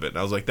kick out of it. And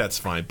I was like, that's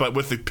fine. But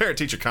with the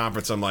parent-teacher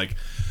conference, I'm like,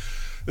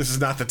 this is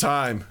not the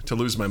time to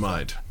lose my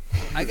mind.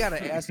 I got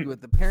to ask you,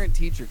 at the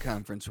parent-teacher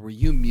conference, were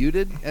you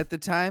muted at the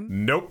time?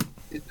 Nope.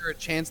 Is there a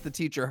chance the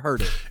teacher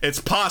heard it?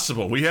 It's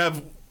possible.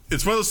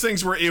 It's one of those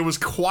things where it was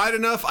quiet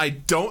enough. I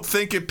don't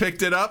think it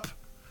picked it up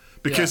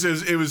because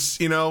it was,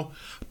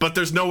 but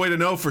there's no way to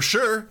know for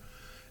sure.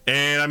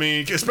 And I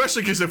mean,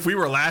 especially because if we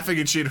were laughing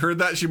and she had heard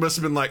that, she must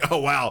have been like, oh,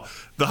 wow,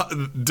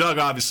 Doug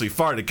obviously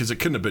farted, because it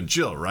couldn't have been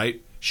Jill,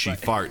 right? She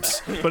farts.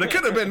 But it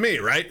couldn't have been me,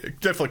 right? It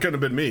definitely couldn't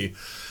have been me.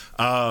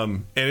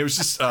 And it was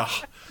just,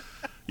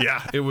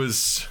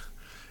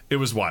 it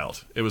was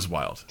wild. It was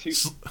wild.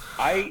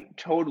 I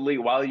totally,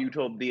 while you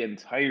told the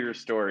entire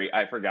story,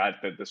 I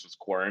forgot that this was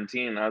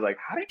quarantine. And I was like,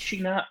 how did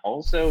she not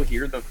also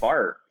hear the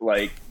fart?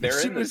 Like,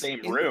 they're in the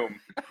same room.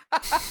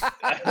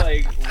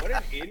 Like, what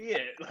an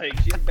idiot. Like,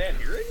 she had bad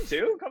hearing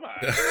too? Come on.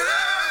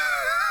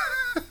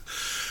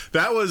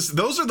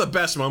 Those are the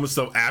best moments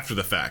though after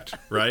the fact,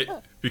 right?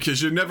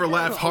 Because you never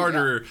laugh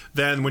harder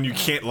than when you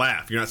can't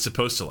laugh. You're not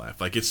supposed to laugh.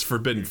 Like, it's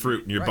forbidden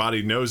fruit, and your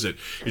body knows it.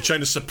 You're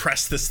trying to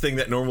suppress this thing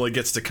that normally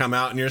gets to come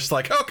out, and you're just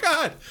like, oh,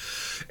 God.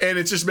 And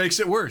it just makes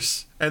it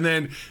worse. And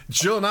then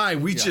Jill and I,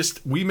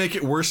 we make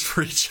it worse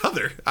for each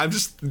other. I'm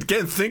just,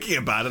 again, thinking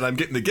about it, I'm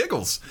getting the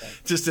giggles.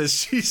 Just as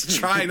she's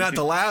trying not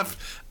to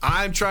laugh,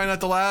 I'm trying not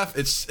to laugh.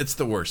 It's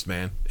the worst,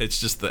 man.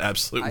 It's just the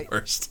absolute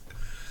worst.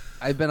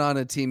 I've been on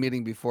a team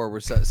meeting before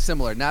where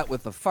similar, not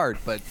with a fart,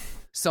 but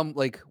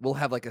we'll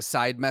have like a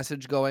side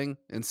message going,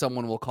 and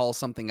someone will call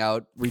something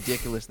out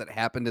ridiculous that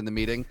happened in the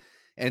meeting,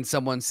 and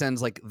someone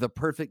sends like the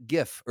perfect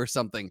GIF or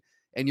something,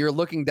 and you're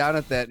looking down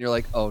at that and you're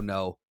like, oh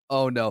no.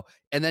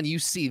 And then you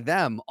see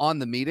them on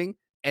the meeting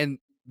and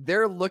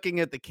they're looking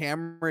at the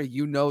camera,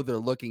 they're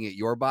looking at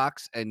your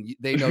box, and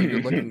they know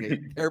you're looking at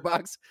their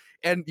box,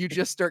 and you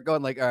just start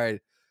going like, all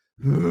right,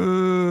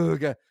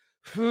 okay.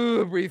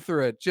 Breathe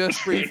through it.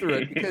 Just breathe through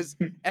it, because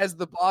as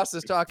the boss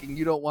is talking,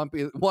 you don't want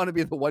to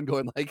be the one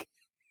going like.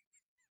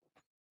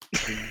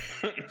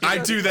 I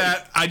do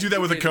that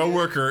with a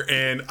coworker,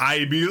 and I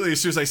immediately, as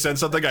soon as I send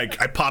something, I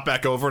pop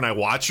back over and I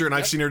watch her, and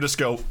I've seen her just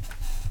go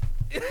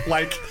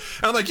like,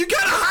 and I'm like, you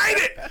gotta hide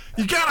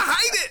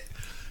it,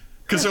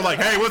 because they're like,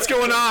 hey, what's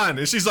going on?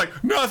 And she's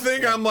like,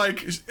 nothing. I'm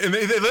like, and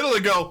they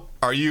literally go,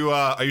 are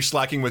you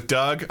slacking with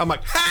Doug? I'm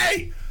like,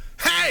 hey,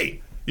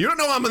 you don't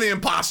know I'm the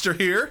imposter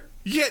here.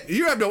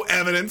 You have no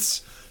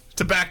evidence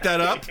to back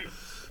that up.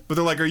 But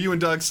they're like, are you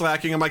and Doug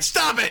slacking? I'm like,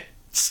 stop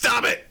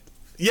it.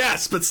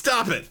 Yes, but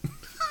stop it.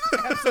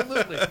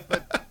 Absolutely.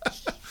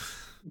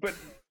 But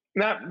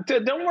not.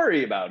 Don't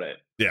worry about it.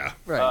 Yeah.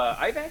 Right.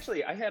 I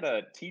had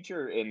a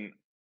teacher in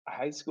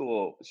high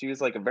school. She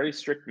was like a very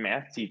strict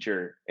math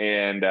teacher,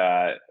 and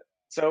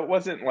so it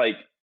wasn't like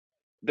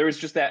there was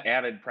just that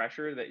added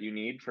pressure that you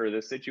need for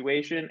this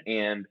situation.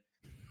 And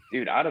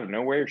dude, out of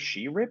nowhere,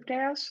 she ripped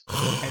ass,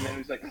 and then it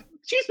was like,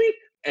 excuse me,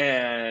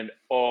 and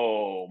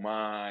oh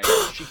my,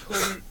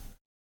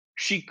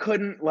 she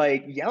couldn't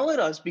like yell at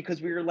us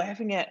because we were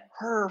laughing at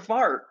her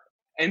fart.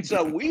 And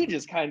so we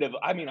just kind of,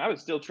 I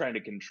was still trying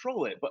to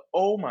control it, but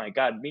oh my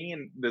God, me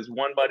and this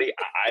one buddy,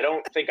 I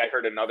don't think I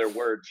heard another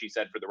word she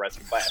said for the rest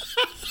of class.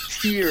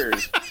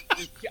 Tears.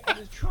 I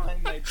was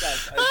trying my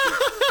best.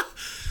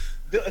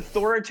 The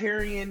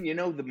authoritarian,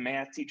 the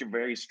math teacher,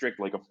 very strict,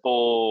 like a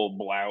full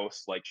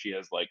blouse, like she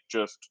has like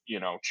just,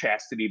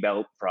 chastity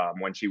belt from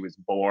when she was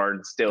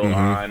born still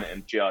on,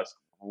 and just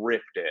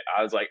ripped it.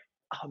 I was like,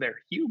 oh, they're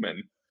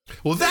human.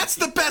 Well, that's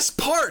the best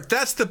part.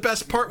 That's the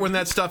best part when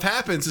that stuff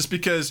happens, is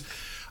because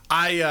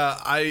I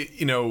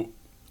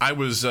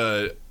was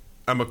a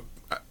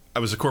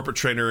corporate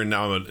trainer, and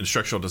now I'm an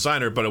instructional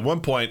designer. But at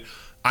one point,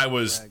 I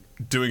was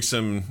doing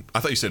some. I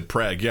thought you said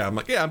preg. Yeah, I'm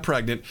like, yeah, I'm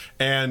pregnant,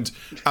 and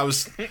I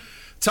was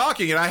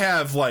talking, and I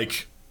have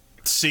like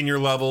senior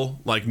level,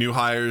 like new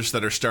hires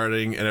that are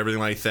starting and everything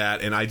like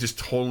that, and I just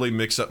totally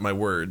mix up my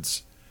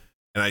words,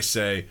 and I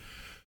say,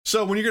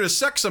 so when you're gonna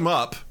sex them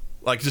up.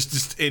 Like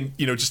just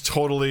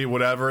totally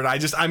whatever, and I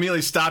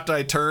immediately stopped.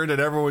 I turned,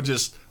 and everyone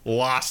just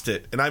lost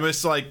it. And I'm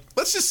just like,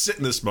 let's just sit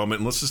in this moment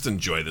and let's just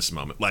enjoy this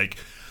moment. Like,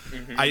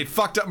 I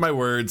fucked up my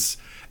words,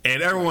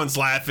 and everyone's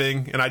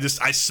laughing, and I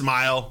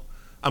smile.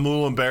 I'm a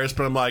little embarrassed,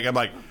 but I'm like,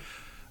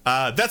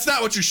 that's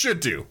not what you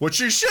should do. What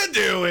you should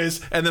do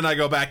is, and then I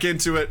go back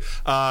into it.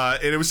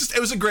 And it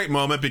was a great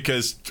moment,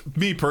 because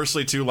me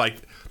personally too, like,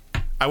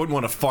 I wouldn't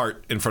want to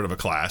fart in front of a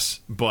class,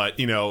 but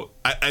I know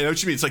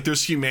what you mean. It's like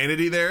there's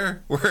humanity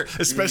there, where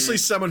especially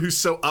someone who's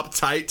so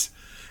uptight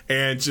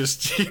and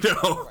just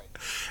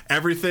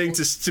everything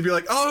to be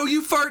like, oh,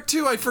 you fart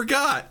too, I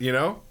forgot.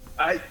 Yeah.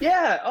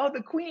 Oh,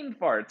 the queen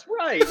farts.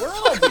 Right. We're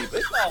all people.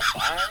 It's all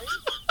fine.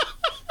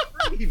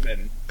 We're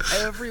even.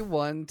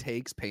 Everyone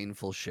takes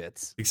painful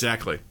shits.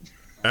 Exactly.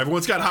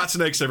 Everyone's got hot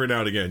snakes every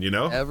now and again.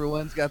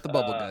 Everyone's got the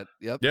bubble gut.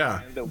 Yep.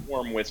 Yeah. And the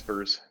warm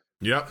whispers.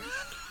 Yep.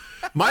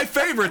 My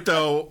favorite,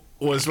 though,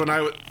 was when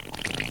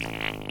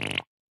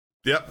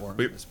Yep.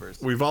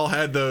 We've all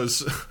had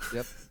those.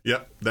 Yep.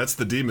 Yep. That's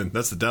the demon.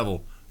 That's the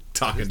devil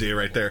talking to you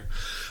right there.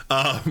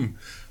 I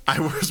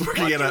was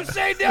working What you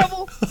say,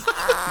 devil?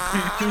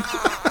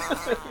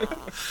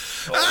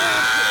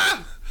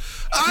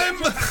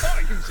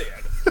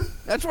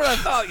 That's what I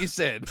thought you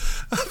said.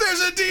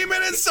 There's a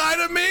demon inside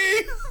of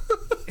me.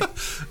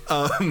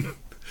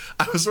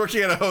 I was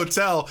working at a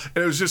hotel,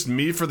 and it was just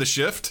me for the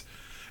shift.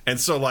 And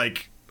so,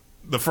 like,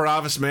 the front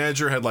office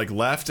manager had like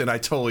left, and I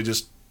totally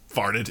just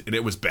farted, and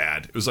it was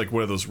bad. It was like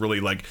one of those really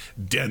like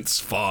dense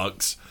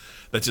fogs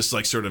that just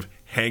like sort of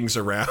hangs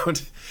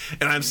around.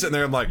 And I'm sitting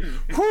there, I'm like,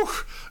 whew,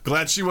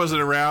 glad she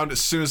wasn't around. As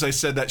soon as I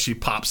said that, she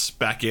pops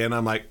back in.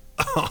 I'm like,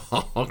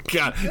 oh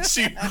God.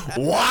 She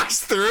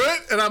walks through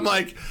it, and I'm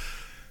like,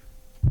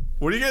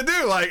 what are you gonna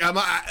do? Like,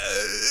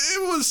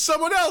 it was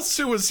someone else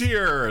who was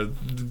here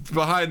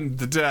behind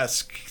the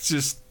desk.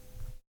 Just.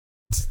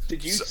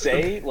 Did you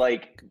say,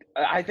 like,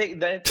 I think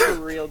that's the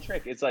real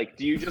trick. It's like,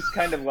 do you just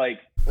kind of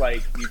like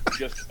you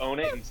just own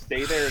it and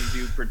stay there and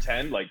do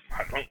pretend like,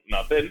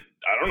 nothing?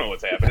 I don't know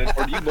what's happening.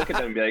 Or do you look at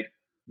them and be like,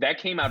 That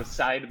came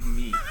outside of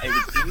me. It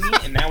was in me,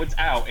 and now it's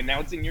out, and now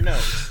it's in your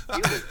nose. I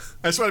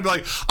just want to be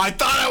like, I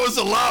thought I was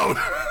alone.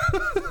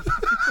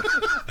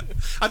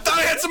 I thought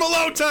I had some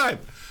alone time.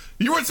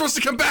 You weren't supposed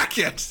to come back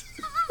yet.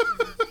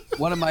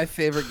 One of my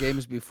favorite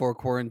games before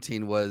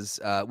quarantine was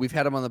we've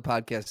had him on the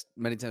podcast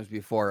many times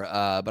before,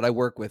 but I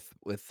work with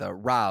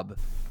Rob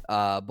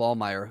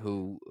Ballmeyer,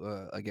 who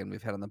again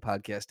we've had on the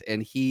podcast,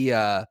 and he's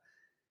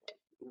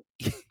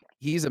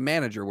a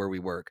manager where we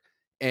work.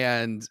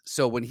 And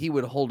so when he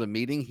would hold a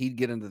meeting, he'd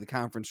get into the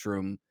conference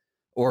room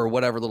or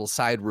whatever little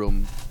side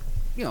room,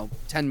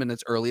 10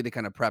 minutes early to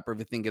kind of prep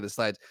everything, get his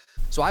slides.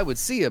 So I would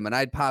see him and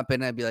I'd pop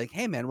in and I'd be like,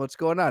 hey man, what's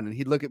going on? And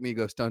he'd look at me and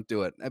goes, don't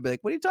do it. I'd be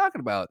like, what are you talking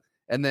about?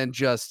 And then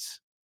just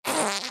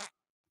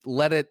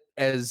let it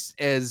as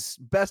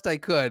best I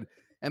could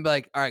and be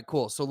like, all right,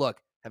 cool. So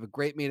look, have a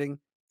great meeting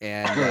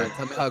and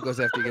tell me how it goes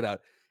after you get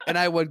out. And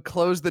I would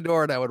close the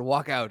door and I would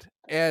walk out.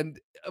 And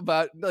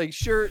about like,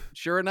 sure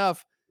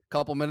enough,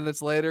 couple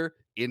minutes later,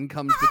 in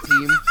comes the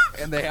team,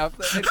 and they have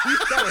to. And he's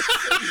got to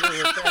sit here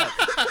with that.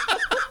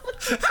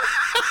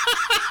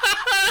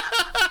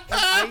 And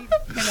I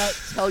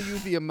cannot tell you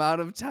the amount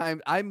of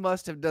time I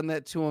must have done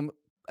that to him.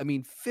 I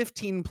mean,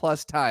 15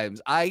 plus times.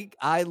 I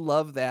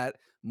love that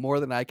more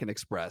than I can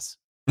express.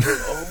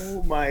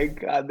 Oh my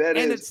God, that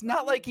and is it's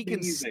not like he can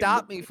amazing.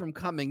 stop me from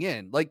coming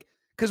in, like.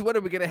 Because what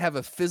are we going to have,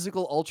 a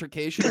physical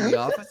altercation in the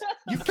office?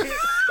 You can't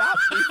stop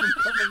me from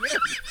coming in.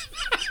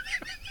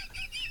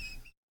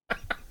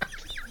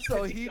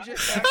 So he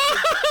just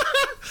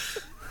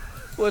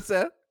What's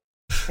that?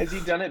 Has he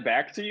done it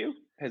back to you?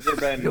 Has there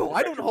been? No,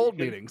 I don't hold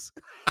meetings.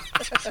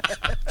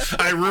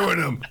 I ruin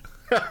them.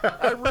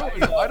 I ruin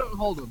them. I don't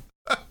hold them.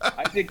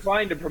 I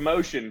declined a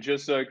promotion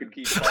just so I could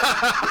keep.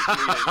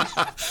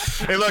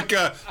 Hey, look,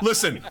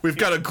 listen, we've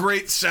got a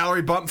great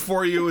salary bump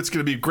for you. It's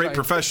going to be great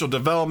professional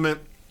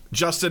development.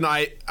 Justin,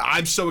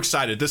 I'm so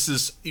excited.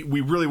 We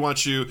really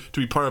want you to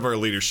be part of our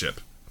leadership.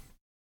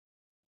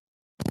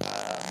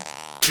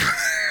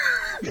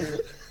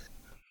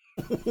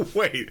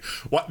 Wait,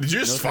 what? Did you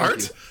just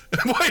fart?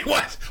 Wait,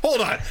 what?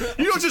 Hold on. Did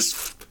you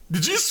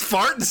just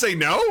fart and say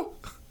no?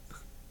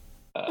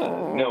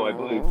 No, I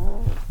believe.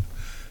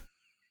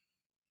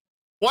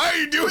 Why are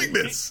you doing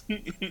this?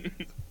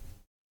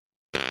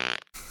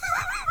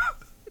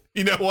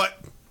 You know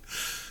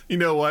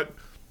what?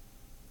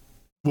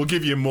 We'll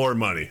give you more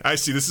money. I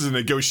see. This is a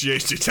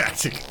negotiation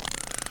tactic.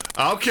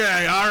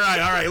 Okay, all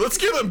right. Let's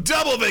give him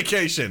double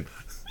vacation.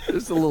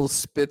 There's a little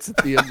spits at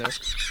the end there.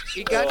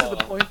 It got to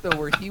the point though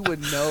where he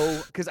would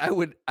know, because I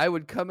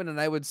would come in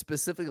and I would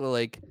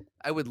specifically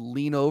I would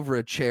lean over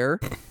a chair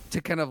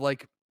to kind of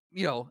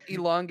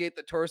elongate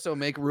the torso,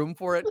 make room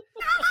for it.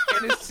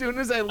 And as soon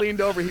as I leaned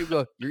over, he would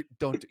go,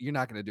 "You're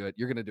not going to do it.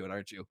 You're going to do it,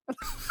 aren't you?"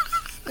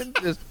 And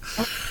just.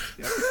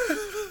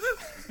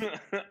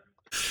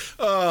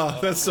 Oh,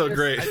 that's so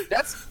great.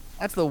 That's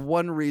the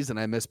one reason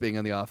I miss being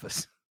in the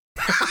office.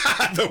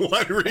 The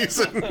one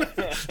reason.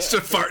 Just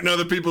to fart in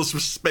other people's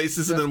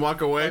spaces and then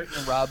walk away.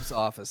 In Rob's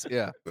office,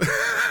 yeah.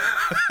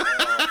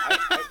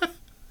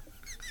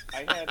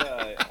 I had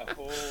a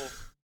whole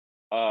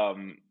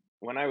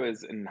when I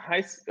was in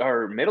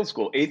middle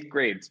school, 8th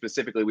grade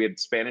specifically, we had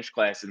Spanish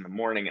class in the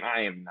morning, and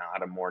I am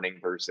not a morning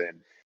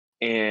person.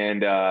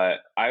 And I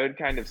would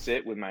kind of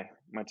sit with my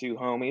two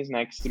homies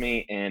next to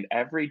me, and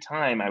every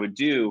time I would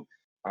do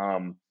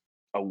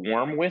a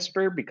warm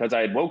whisper, because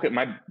I had woken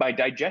my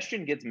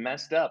digestion gets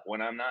messed up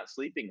when I'm not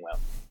sleeping well,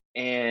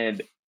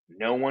 and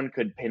no one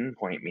could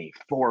pinpoint me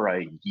for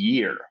a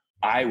year.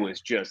 I was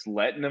just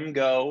letting them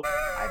go.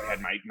 I've had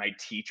my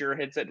teacher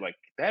had said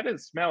that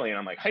is smelly, and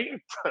I'm like, I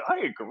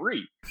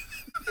agree.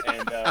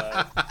 And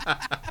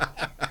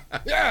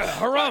yeah,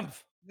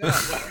 harumph. Yeah.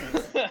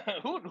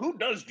 Who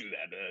does do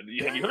that?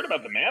 Have you heard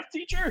about the math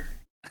teacher?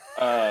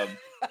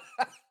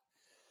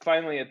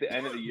 Finally, at the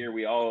end of the year,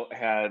 we all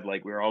had we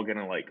were all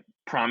gonna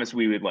promise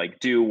we would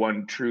do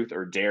one truth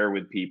or dare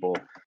with people,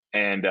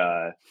 and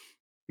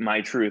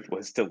my truth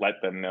was to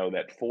let them know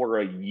that for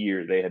a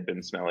year they had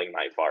been smelling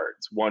my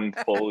farts, one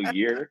full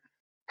year.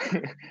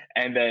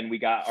 And then we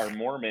got our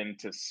Mormon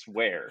to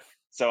swear.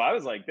 So I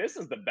was like, this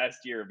is the best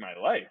year of my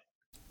life.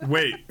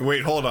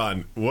 Wait, hold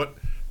on. What?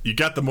 You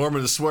got the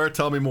Mormon to swear?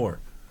 Tell me more.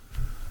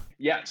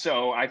 Yeah,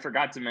 so I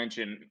forgot to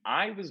mention,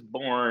 I was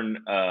born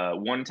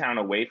one town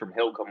away from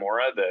Hill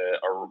Cumorah, the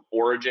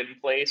origin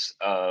place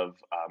of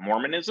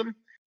Mormonism.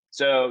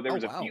 So there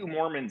was a few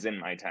Mormons in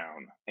my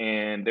town,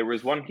 and there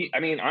was one.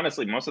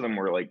 Honestly, most of them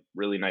were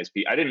really nice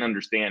people. I didn't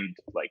understand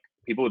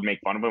people would make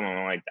fun of them, and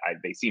I'm like,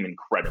 they seem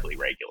incredibly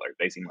regular.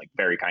 They seem like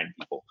very kind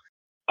people.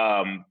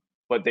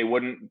 But he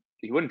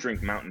wouldn't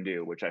drink Mountain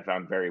Dew, which I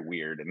found very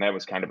weird, and that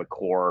was kind of a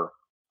core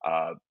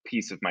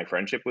piece of my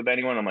friendship with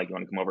anyone. I'm like, you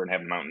want to come over and have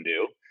a Mountain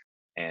Dew?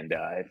 And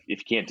if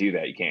you can't do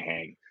that, you can't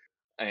hang.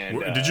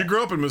 And did you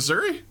grow up in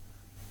Missouri?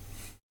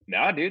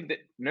 Nah, dude.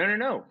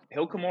 No.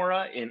 Hill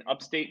Cumorah in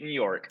upstate New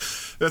York.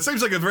 That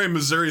seems like a very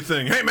Missouri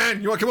thing. Hey,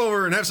 man, you want to come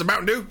over and have some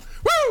Mountain Dew?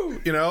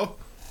 Woo!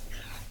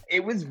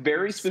 It was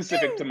very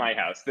specific to my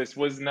house. This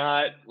was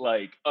not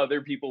like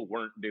other people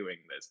weren't doing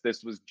this.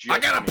 This was just I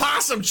got a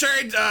possum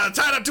tied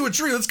up to a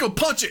tree. Let's go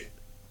punch it.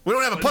 We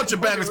don't have a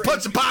punching bag. Let's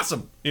punch the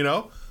possum. You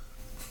know?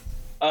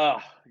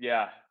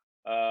 Yeah.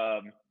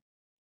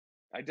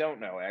 I don't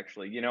know,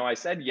 actually. You know, I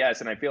said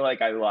yes, and I feel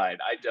like I lied.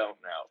 I don't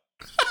know.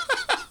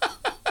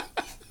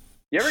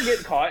 You ever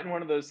get caught in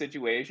one of those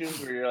situations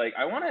where you're like,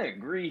 I want to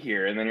agree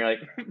here, and then you're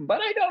like,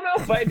 but I don't know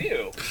if I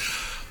do.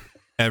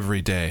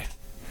 Every day.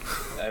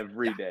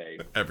 Every day.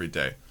 Every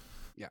day.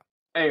 Yeah.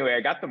 Anyway, I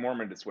got the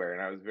Mormon to swear,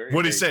 and I was very.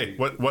 What did he very say?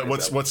 pleased What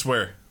with myself.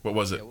 swear? What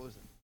was it? Yeah, what was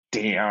it?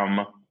 Damn. It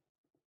was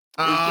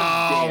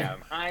Oh, just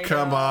damn. I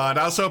come know. on.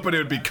 I was hoping it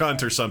would be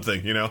cunt or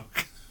something, you know?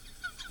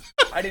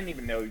 I didn't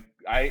even know.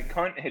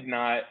 Cunt had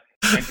not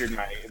entered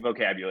my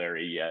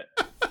vocabulary yet.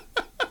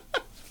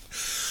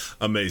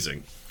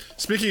 Amazing.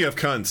 Speaking of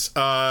cunts,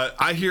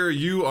 I hear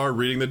you are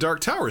reading the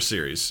Dark Tower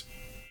series.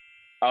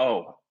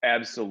 Oh,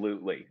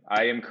 absolutely.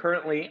 I am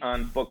currently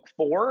on book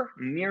 4,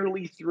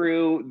 nearly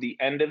through the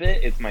end of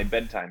it. It's my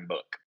bedtime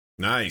book.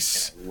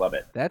 Nice. I love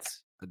it.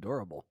 That's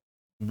adorable.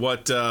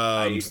 What,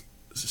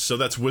 so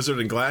that's Wizard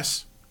and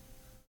Glass?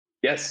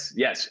 Yes.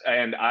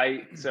 And I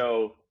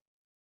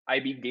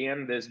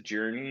began this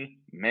journey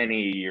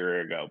many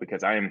years ago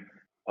because I'm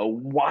a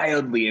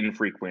wildly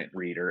infrequent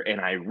reader,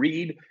 and I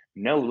read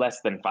no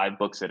less than 5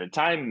 books at a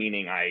time,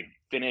 meaning I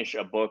finish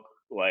a book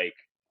like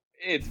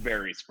it's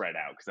very spread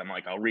out because I'm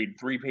like, I'll read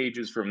 3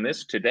 pages from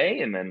this today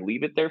and then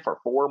leave it there for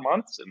 4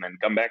 months and then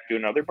come back to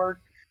another book.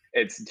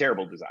 It's a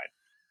terrible design.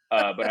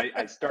 But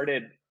I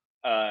started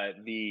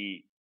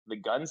the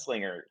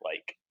Gunslinger,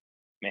 like,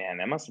 man,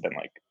 that must have been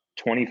like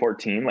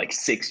 2014, like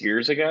 6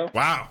 years ago.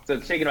 Wow. So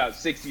it's taken about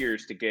 6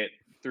 years to get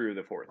through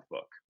the 4th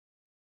book.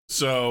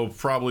 So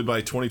probably by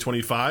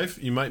 2025,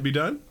 you might be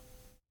done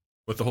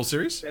with the whole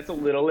series? That's a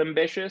little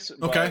ambitious.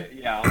 But Okay.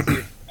 Yeah,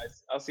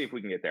 I'll see if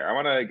we can get there. I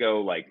want to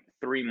go like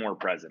 3 more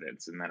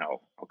presidents, and then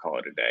I'll call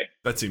it a day.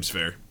 That seems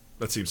fair.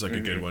 That seems like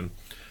a good one.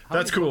 How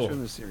That's many books cool. are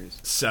in the series?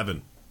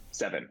 7.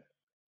 7.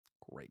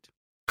 Great.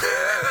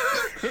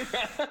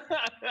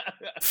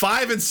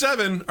 5 and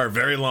 7 are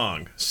very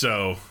long,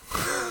 so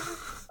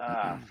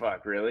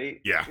Fuck,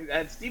 really? Yeah.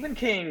 That Stephen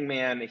King,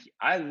 man,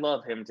 I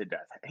love him to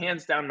death.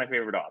 Hands down my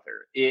favorite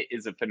author. It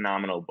is a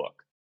phenomenal book.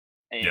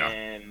 And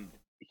Yeah.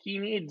 he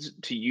needs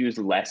to use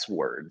less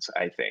words,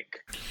 I think.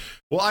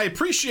 Well, I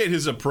appreciate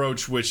his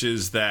approach, which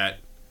is that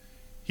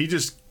he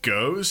just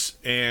goes,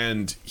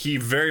 and he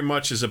very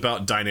much is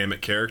about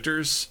dynamic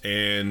characters,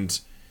 and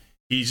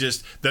he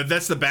just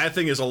that's the bad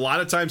thing is a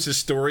lot of times his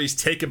stories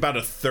take about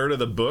a third of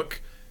the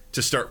book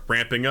to start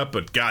ramping up,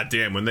 but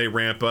goddamn, when they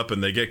ramp up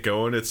and they get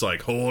going, it's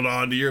like, hold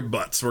on to your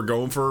butts, we're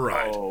going for a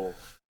ride.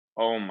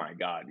 Oh my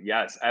God.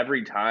 Yes,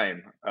 every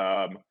time.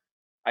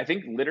 I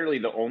think literally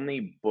the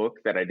only book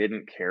that I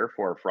didn't care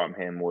for from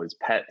him was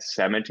Pet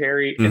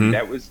Sematary. Mhm. And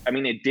that was, I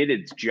mean, it did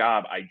its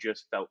job. I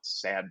just felt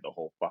sad the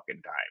whole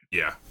fucking time.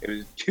 Yeah, It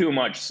was too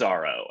much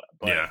sorrow.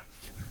 But, yeah,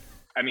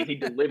 I mean, he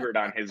delivered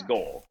on his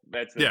goal.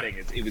 That's the Yeah. thing.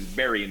 It was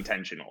very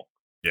intentional.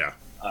 yeah.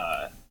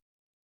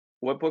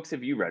 What books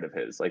have you read of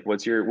his? Like,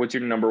 what's your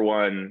number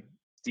one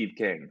Steve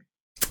King?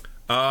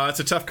 It's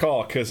a tough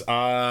call because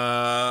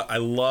I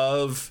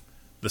love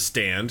The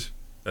Stand.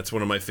 That's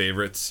one of my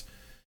favorites.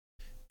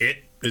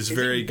 It is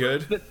very it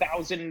good. The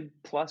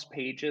 1,000+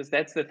 pages.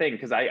 That's the thing,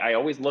 because I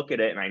always look at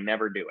it and I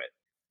never do it.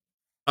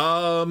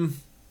 So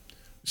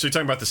you're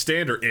talking about The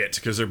Stand or It?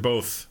 Because they're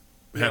both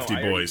hefty No,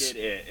 I already boys. did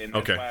it, and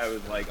that's Okay. why I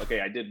was like,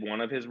 okay, I did one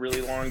of his really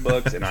long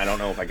books, and I don't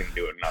know if I can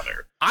do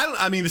another.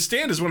 I mean, The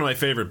Stand is one of my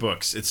favorite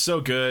books. It's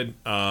so good.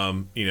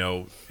 You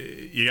know,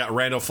 you got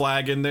Randall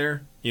Flagg in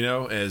there, you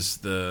know, as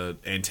the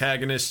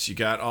antagonist. You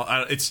got all.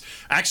 It's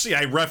actually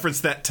I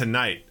referenced that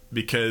tonight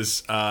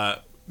because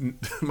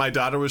my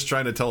daughter was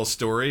trying to tell a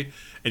story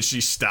and she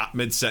stopped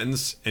mid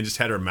sentence and just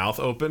had her mouth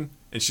open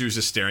and she was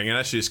just staring at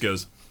us. She just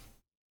goes,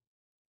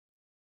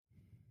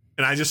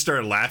 and I just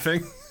started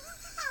laughing.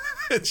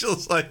 And she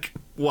was like,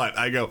 "What?"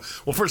 I go,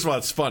 "Well, first of all,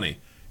 it's funny.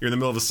 You're in the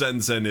middle of a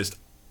sentence and just."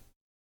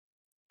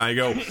 I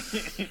go,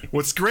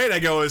 what's great, I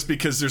go, is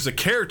because there's a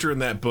character in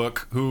that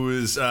book who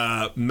is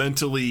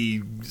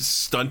mentally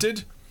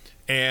stunted,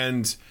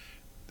 and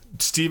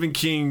Stephen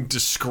King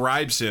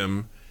describes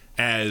him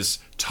as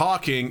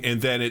talking,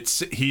 and then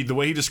the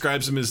way he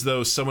describes him is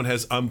though someone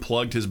has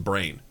unplugged his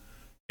brain,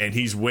 and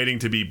he's waiting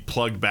to be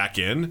plugged back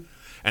in,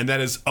 and that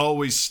has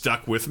always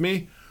stuck with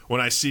me when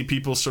I see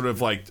people sort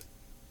of like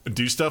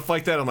do stuff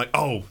like that. I'm like,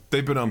 oh,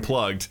 they've been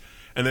unplugged.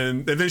 And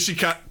then she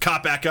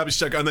caught back up.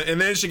 And then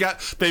they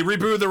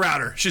rebooted the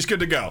router. She's good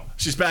to go.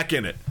 She's back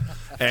in it.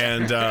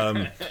 And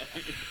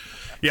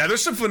yeah,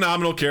 there's some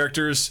phenomenal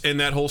characters in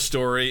that whole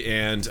story.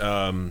 And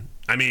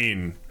I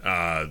mean,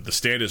 The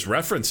Stand is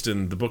referenced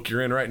in the book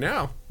you're in right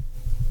now.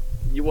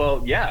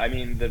 Well, yeah, I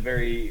mean, the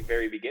very,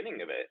 very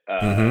beginning of it.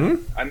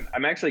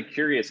 I'm actually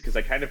curious because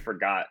I kind of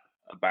forgot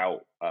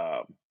about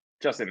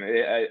Justin.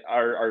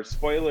 Are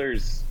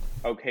spoilers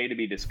okay to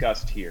be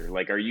discussed here?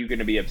 Like, are you going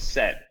to be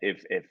upset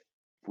if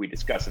we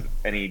discuss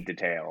any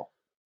detail?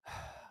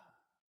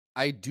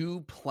 I do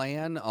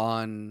plan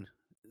on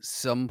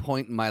some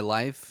point in my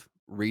life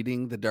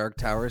reading the Dark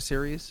Tower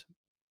series.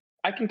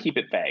 I can keep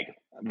it vague,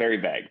 very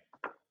vague.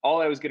 All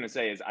I was going to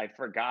say is I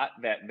forgot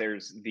that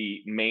there's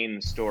the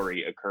main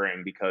story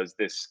occurring because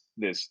this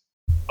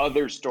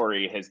other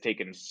story has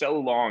taken so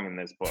long in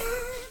this book.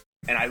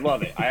 And I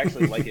love it. I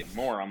actually like it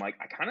more. I'm like,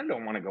 I kind of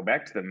don't want to go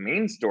back to the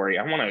main story.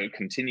 I want to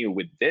continue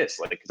with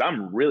this, like, because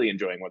I'm really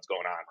enjoying what's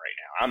going on right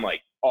now. I'm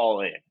like all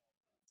in.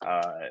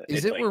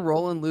 Is it like, where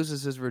Roland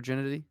loses his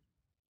virginity?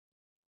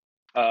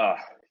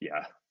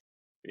 Yeah,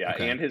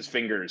 Okay. and his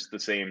fingers the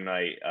same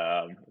night.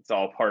 It's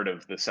all part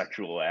of the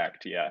sexual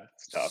act. Yeah,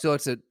 it's tough. So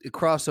it's a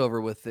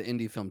crossover with the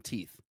indie film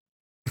Teeth.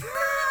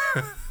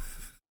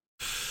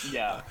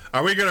 Yeah.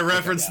 Are we going to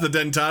reference the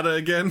dentata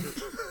again?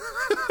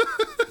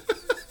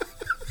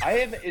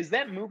 Is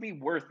that movie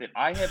worth it?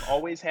 I have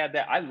always had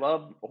that. I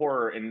love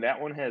horror, and that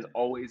one has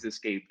always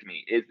escaped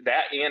me.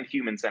 That and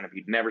Human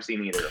Centipede. Never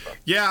seen either of them.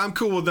 Yeah, I'm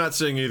cool with not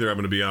seeing either. I'm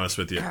going to be honest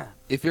with you.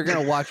 If you're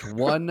gonna watch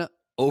one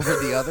over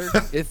the other,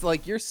 if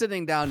like you're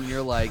sitting down and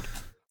you're like,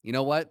 you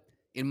know what,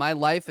 in my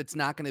life it's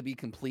not going to be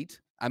complete.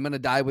 I'm going to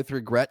die with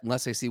regret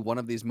unless I see one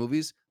of these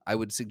movies. I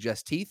would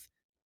suggest Teeth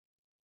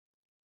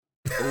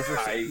over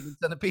Human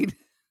Centipede.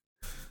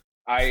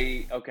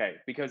 Okay,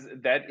 because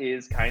that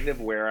is kind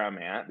of where I'm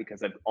at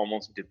because I've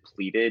almost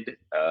depleted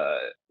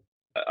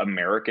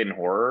American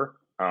horror.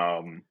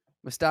 I'm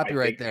gonna stop you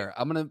right there.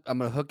 I'm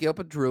gonna hook you up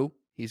with Drew.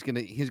 He's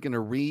gonna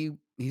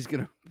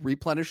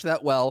replenish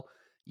that well.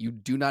 You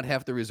do not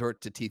have to resort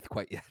to Teeth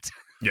quite yet.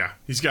 Yeah,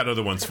 he's got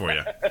other ones for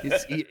you.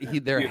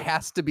 There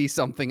has to be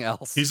something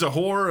else. He's a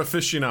horror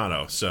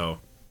aficionado, so.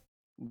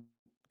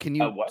 Can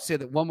you say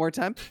that one more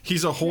time?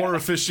 He's a horror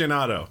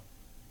aficionado.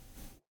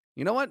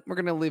 You know what? We're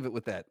going to leave it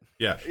with that.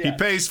 Yeah, he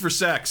pays for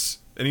sex,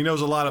 and he knows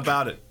a lot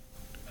about it.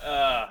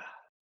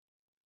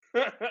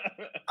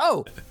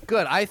 Oh,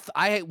 good.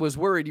 I was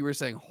worried you were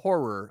saying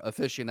horror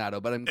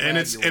aficionado, but I'm glad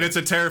it's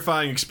a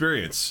terrifying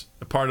experience,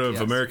 a part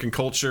of American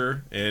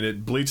culture, and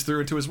it bleeds through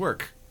into his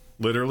work,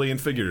 literally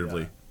and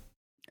figuratively.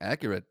 Yeah.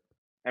 Accurate.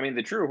 I mean,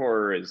 the true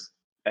horror is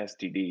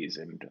STDs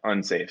and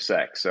unsafe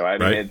sex, so I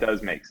mean, it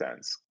does make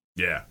sense.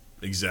 Yeah.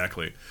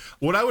 Exactly.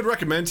 What I would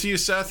recommend to you,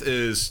 Seth,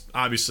 is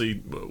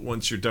obviously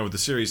once you're done with the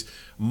series,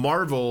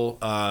 Marvel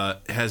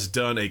has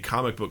done a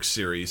comic book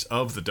series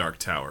of the Dark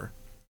Tower,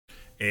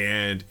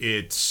 and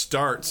it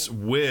starts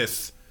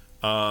with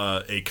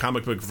a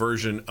comic book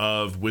version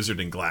of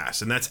Wizard and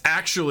Glass, and that's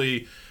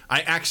actually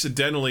I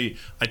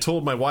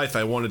told my wife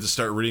I wanted to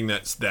start reading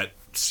that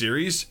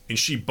series, and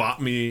she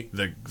bought me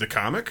the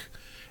comic,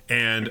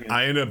 and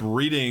I ended up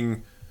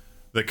reading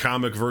the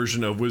comic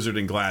version of Wizard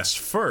and Glass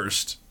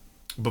first,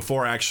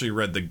 before I actually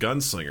read The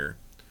Gunslinger.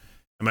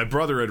 And my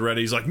brother had read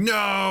it. He's like,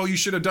 no, you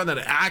should have done that.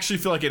 I actually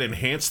feel like it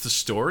enhanced the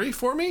story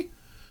for me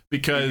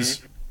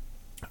because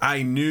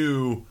I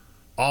knew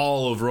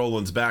all of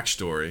Roland's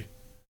backstory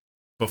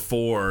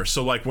before.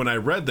 So like when I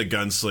read The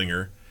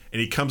Gunslinger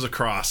and he comes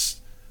across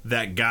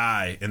that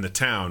guy in the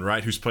town,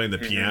 right, who's playing the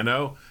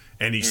piano,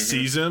 and he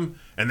sees him,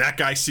 and that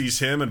guy sees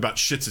him and about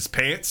shits his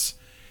pants,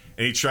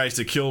 and he tries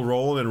to kill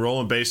Roland, and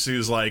Roland basically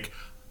is like,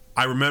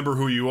 I remember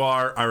who you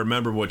are. I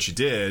remember what you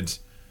did.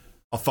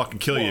 I'll fucking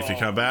kill you if you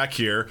come back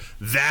here.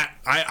 That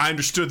I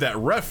understood that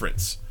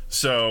reference.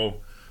 So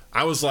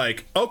I was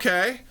like,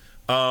 okay,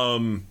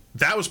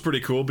 that was pretty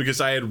cool because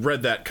I had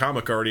read that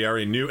comic already. I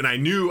already knew, and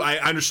I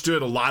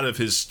understood a lot of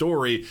his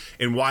story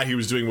and why he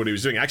was doing what he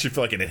was doing. I actually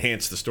feel like it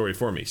enhanced the story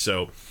for me.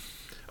 So,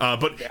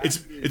 but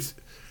it's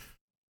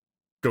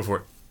go for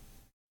it.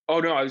 Oh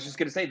no, I was just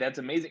gonna say that's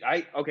amazing.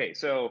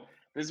 So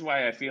this is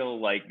why I feel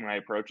like my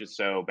approach is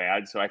so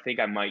bad. So I think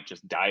I might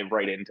just dive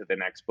right into the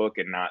next book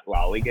and not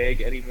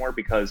lollygag anymore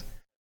because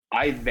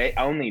I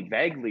only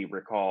vaguely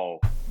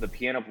recall the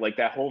piano, like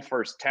that whole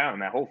first town,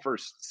 that whole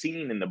first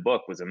scene in the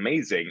book was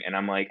amazing. And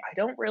I'm like, I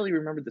don't really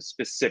remember the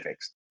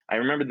specifics. I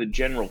remember the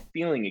general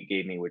feeling it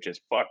gave me, which is,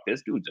 fuck,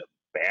 this dude's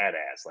a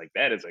badass. Like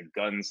that is a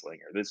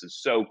gunslinger. This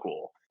is so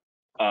cool.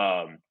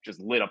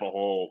 Just lit up a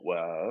whole,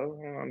 well,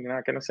 I'm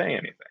not going to say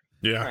anything.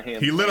 Yeah,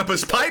 he lit up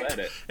his pipe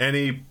and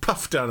he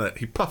puffed on it.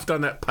 He puffed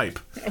on that pipe.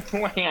 I'm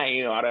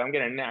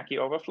gonna knock you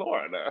over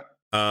Florida.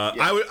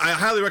 I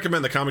highly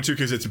recommend the comic too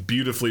because it's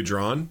beautifully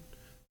drawn.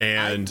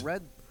 And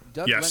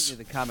Doug lent me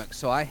the comic,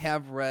 so I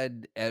have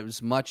read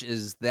as much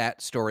as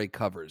that story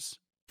covers.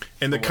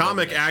 And the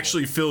comic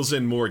actually fills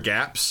in more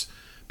gaps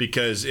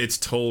because it's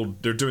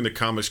told they're doing the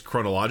comics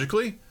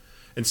chronologically.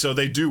 And so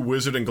they do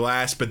Wizard and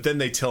Glass, but then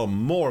they tell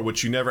more,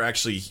 which you never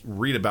actually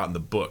read about in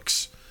the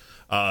books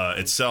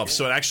itself.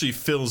 So it actually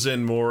fills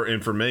in more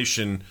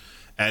information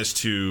as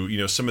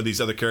to, some of these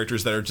other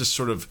characters that are just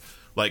sort of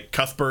like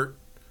Cuthbert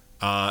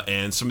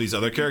and some of these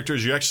other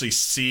characters. You actually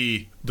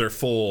see their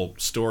full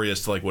story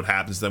as to like what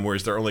happens to them,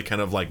 whereas they're only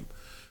kind of like,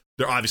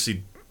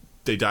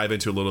 they dive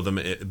into a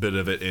bit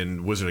of it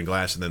in Wizard and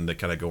Glass, and then they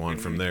kind of go on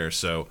from there.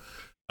 So,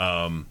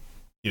 I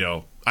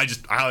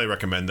highly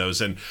recommend those.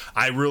 And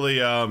I really,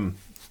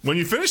 when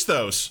you finish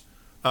those,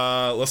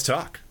 let's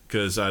talk,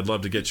 because I'd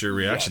love to get your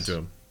reaction to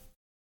them.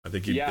 I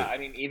think Yeah, I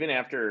mean, even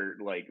after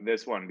like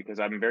this one, because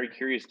I'm very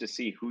curious to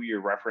see who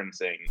you're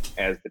referencing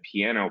as the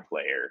piano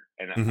player,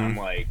 and I'm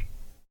like,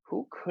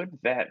 who could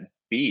that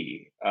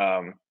be?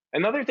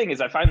 Another thing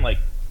is, I find like,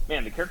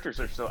 man, the characters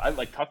are so. I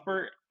like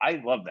Cuthbert.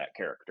 I love that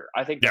character.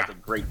 I think that's a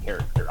great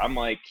character. I'm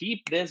like,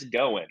 keep this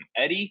going.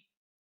 Eddie,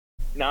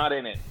 not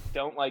in it.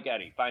 Don't like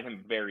Eddie. Find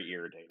him very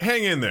irritating.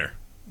 Hang in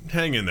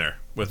there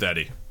with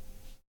Eddie.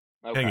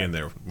 Okay. Hang in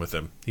there with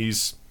him.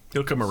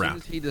 He'll come around.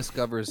 As soon as he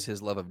discovers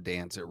his love of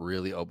dance, it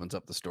really opens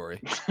up the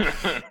story.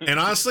 And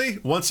honestly,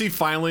 once he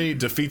finally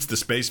defeats the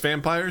space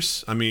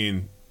vampires, I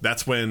mean,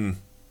 that's when,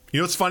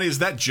 what's funny is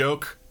that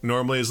joke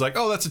normally is like,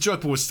 oh, that's a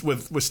joke, but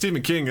with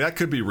Stephen King, that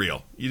could be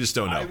real. You just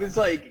don't know. I was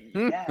like,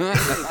 yeah,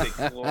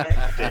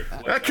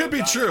 that could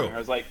be true. I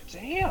was like,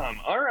 damn,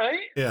 all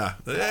right. Yeah,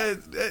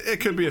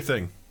 it could be a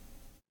thing.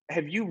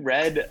 Have you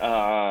read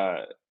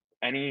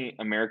any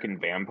American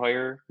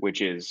Vampire,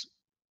 which is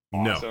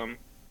awesome?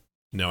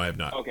 No, I have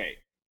not. Okay.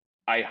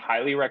 I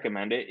highly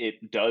recommend it.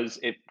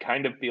 It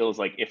kind of feels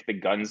like if the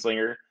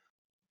Gunslinger,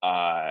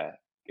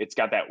 it's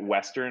got that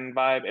Western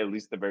vibe, at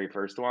least the very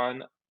first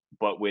one,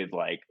 but with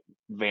like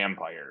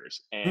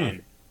vampires.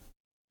 And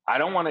I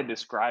don't want to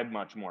describe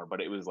much more, but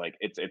it was like,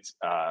 it's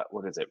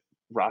what is it?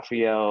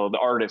 Raphael, the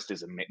artist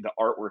the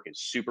artwork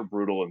is super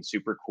brutal and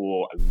super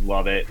cool. I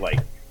love it. Like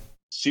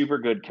super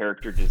good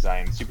character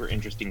design, super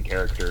interesting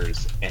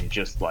characters, and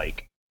just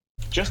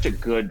a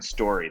good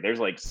story. There's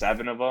like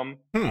 7 of them.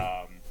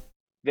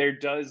 They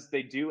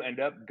do end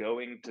up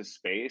going to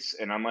space,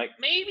 and I'm like,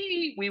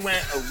 maybe we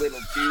went a little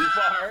too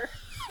far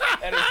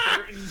at a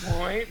certain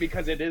point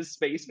because it is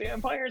space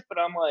vampires, but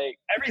I'm like,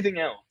 everything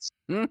else.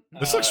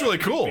 This looks really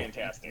cool.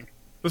 Fantastic.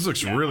 This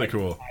looks really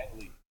cool.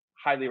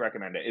 Highly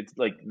recommend it. It's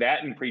like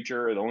that and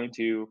Preacher are the only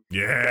 2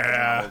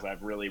 novels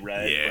I've really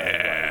read.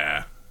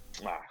 Yeah.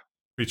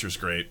 Preacher's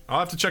great. I'll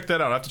have to check that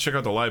out. I'll have to check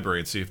out the library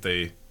and see if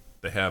they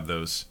have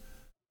those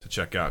to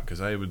check out,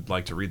 because I would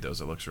like to read those.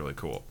 It looks really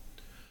cool.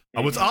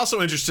 What's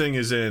also interesting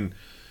is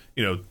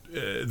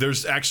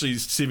there's actually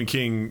Stephen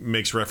King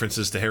makes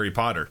references to Harry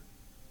Potter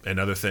and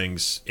other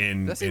things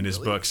in his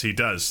books. He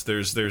does.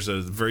 There's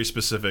a very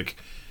specific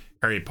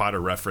Harry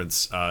Potter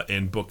reference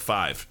in book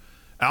 5.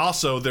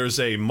 Also, there's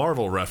a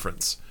Marvel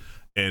reference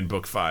in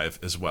book 5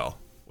 as well,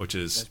 which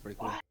is pretty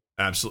cool.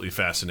 Absolutely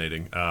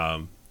fascinating.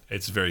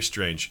 It's very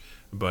strange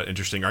but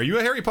interesting. Are you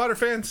a Harry Potter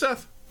fan,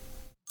 Seth?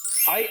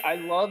 I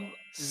love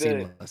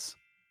Seamless.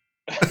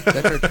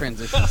 That's our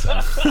transition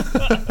song.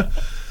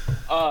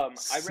 I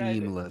read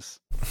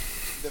Seamless.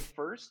 the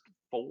first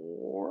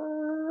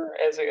 4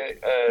 as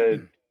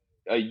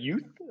a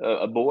youth,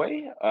 a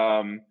boy,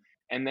 and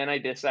then I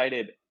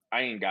decided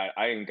I ain't got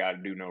to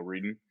do no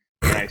reading,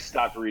 and I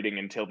stopped reading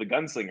until The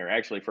Gunslinger,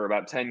 actually, for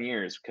about 10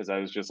 years, because I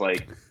was just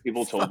like,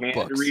 people told me I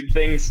had to read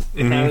things,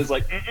 and I was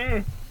like,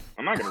 I'm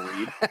not gonna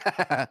read.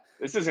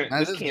 This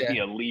can't be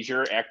a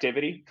leisure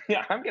activity.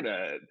 Yeah, I'm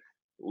gonna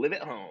live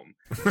at home.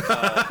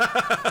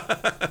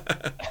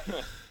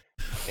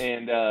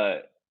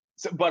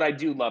 But I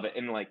do love it,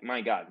 and like,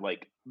 my God,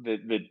 like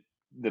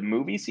the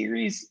movie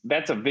series,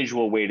 that's a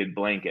visual weighted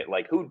blanket.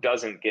 Like, who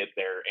doesn't get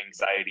their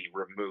anxiety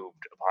removed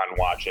upon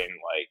watching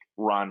like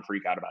Ron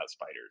freak out about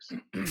spiders?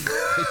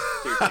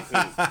 Seriously,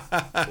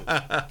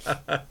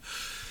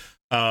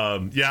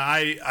 who? Yeah,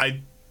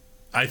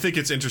 I think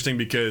it's interesting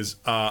because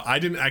I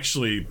didn't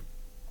actually.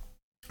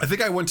 I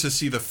think I went to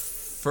see the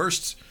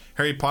first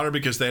Harry Potter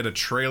because they had a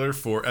trailer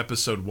for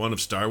episode 1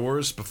 of Star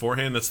Wars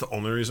beforehand. That's the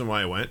only reason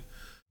why I went.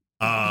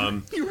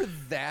 You were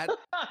that.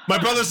 My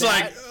brother was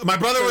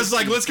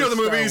like, let's go to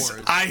the movies.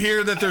 I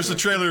hear that there's a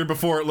trailer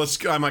before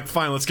it. I'm like,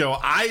 fine, let's go.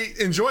 I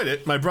enjoyed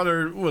it. My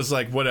brother was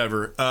like,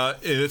 whatever.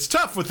 It's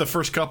tough with the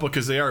first couple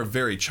because they are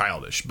very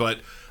childish, but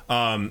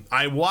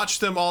I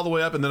watched them all the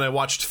way up, and then I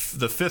watched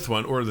the 5th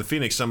one, Order of the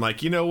Phoenix. I'm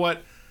like, you know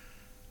what?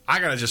 I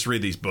gotta just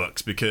read these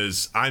books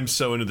because I'm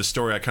so into the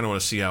story. I kind of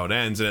want to see how it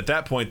ends. And at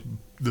that point,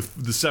 the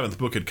 7th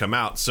book had come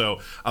out, so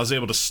I was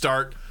able to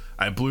start.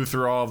 I blew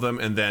through all of them,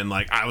 and then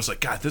I was like,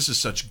 God, this is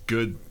such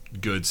good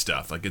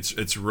stuff. Like,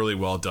 it's really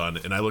well done,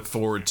 and I look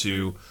forward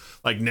to,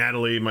 like,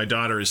 Natalie, my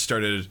daughter, has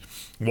started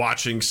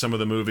watching some of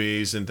the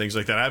movies and things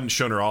like that. I haven't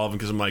shown her all of them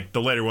because I'm like,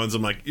 the later ones,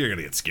 I'm like, you're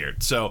gonna get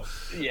scared. So,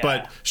 yeah.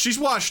 But she's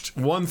watched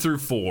 1 through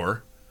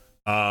 4,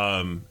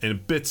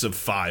 and bits of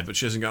 5, but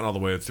she hasn't gotten all the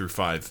way through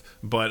 5.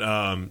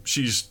 But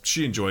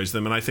she enjoys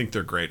them, and I think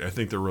they're great. I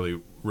think they're really,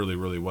 really,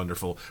 really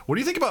wonderful. What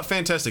do you think about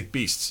Fantastic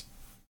Beasts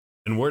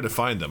and where to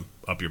find them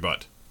up your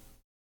butt?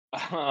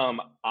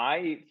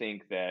 I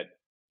think that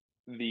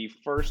the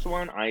first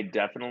one I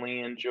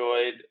definitely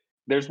enjoyed.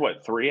 There's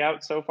 3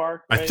 out so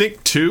far? Right? I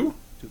think 2.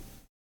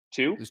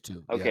 2? There's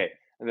 2. Okay.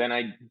 Yeah. Then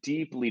I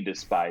deeply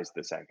despised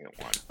the second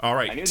one. All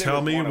right.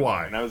 Tell me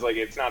why. And I was like,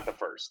 it's not the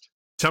first.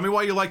 Tell me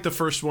why you like the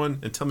first one,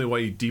 and tell me why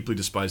you deeply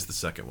despise the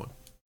second one.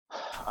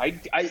 I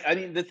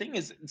mean, the thing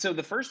is, so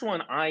the first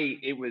one,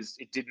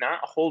 it did not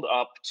hold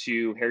up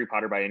to Harry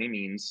Potter by any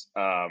means,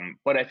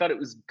 but I thought it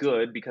was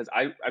good because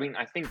I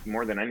think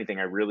more than anything,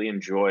 I really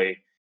enjoy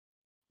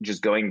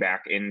just going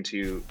back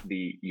into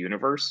the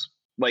universe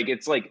Like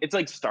it's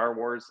like Star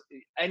Wars.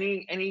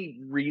 Any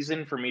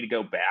reason for me to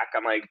go back,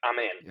 I'm like, I'm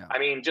in. Yeah. I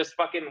mean, just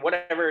fucking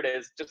whatever it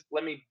is, just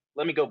let me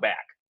go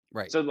back.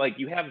 Right. So like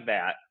you have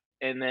that,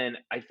 and then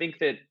I think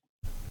that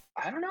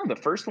I don't know,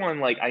 the first one,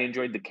 like I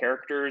enjoyed the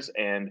characters,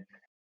 and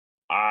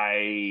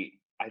I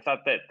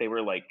thought that they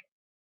were like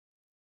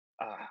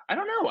I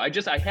don't know.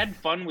 I had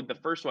fun with the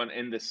first one,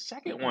 and the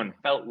second one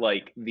felt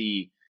like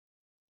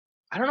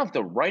I don't know if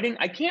the writing,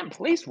 I can't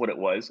place what it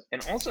was.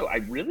 And also, I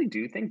really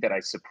do think that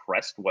I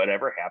suppressed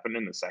whatever happened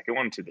in the second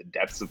one to the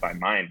depths of my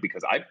mind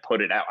because I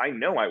put it out. I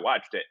know I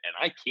watched it and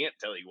I can't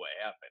tell you what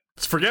happened.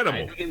 It's forgettable.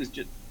 I think it was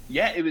just,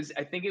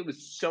 I think it was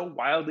so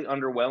wildly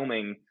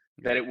underwhelming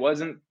that it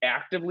wasn't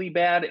actively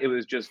bad. It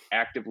was just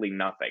actively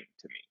nothing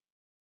to me.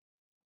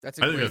 I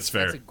think that's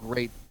fair. That's a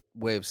great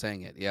way of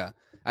saying it. Yeah.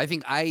 I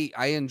think I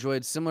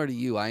enjoyed, similar to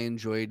you, I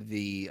enjoyed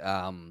the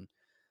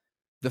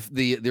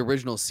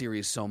original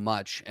series so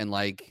much, and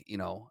like, you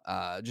know,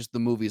 just the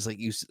movies, like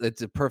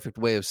it's a perfect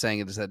way of saying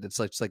it, is that it's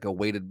like a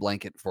weighted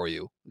blanket for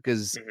you,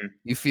 because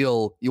you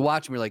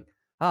watch them, you're like,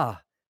 I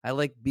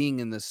like being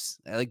in this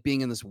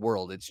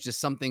world. It's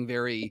just something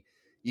very,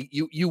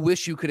 you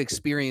wish you could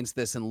experience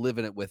this and live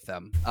in it with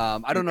them.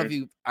 I don't know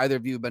if either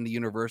of you have been to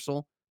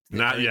Universal.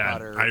 Not Harry yet.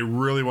 Potter. I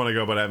really want to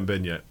go, but I haven't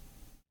been yet.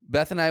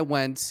 Beth and I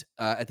went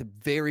at the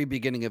very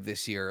beginning of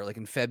this year, like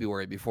in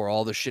February, before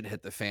all the shit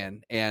hit the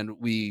fan, and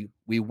we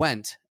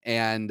went,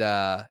 and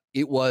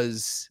it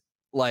was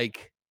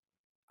like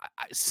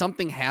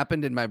something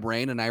happened in my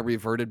brain, and I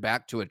reverted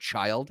back to a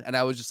child, and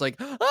I was just like,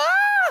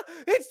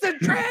 it's the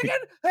dragon,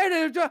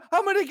 and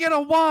I'm gonna get a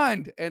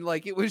wand, and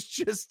like it was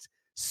just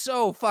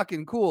so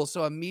fucking cool.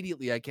 So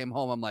immediately I came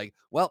home, I'm like,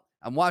 well,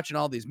 I'm watching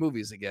all these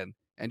movies again,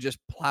 and just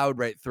plowed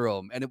right through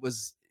them, and it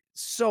was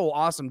so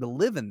awesome to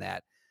live in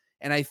that.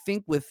 And I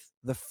think with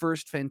the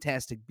first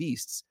Fantastic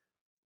Beasts,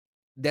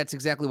 that's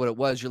exactly what it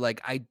was. You're like,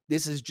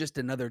 this is just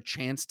another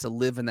chance to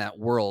live in that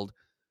world.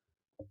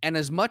 And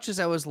as much as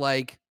I was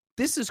like,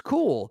 this is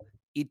cool,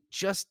 it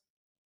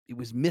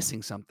was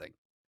missing something.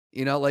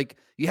 You know, like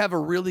you have a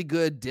really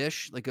good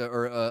dish, like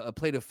a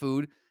plate of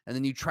food, and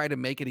then you try to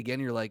make it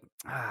again. You're like,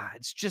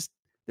 it's just,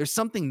 there's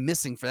something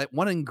missing for that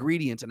one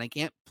ingredient, and I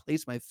can't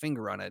place my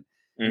finger on it.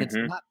 And it's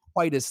not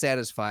quite as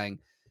satisfying.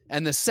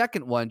 And the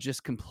second one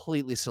just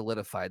completely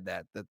solidified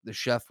that the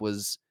chef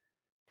was,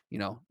 you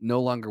know,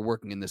 no longer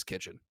working in this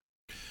kitchen.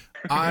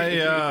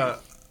 I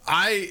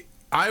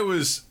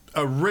was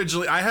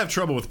originally, I have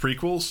trouble with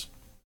prequels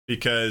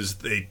because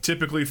they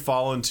typically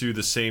fall into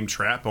the same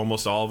trap,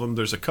 almost all of them.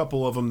 There's a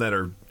couple of them that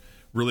are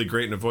really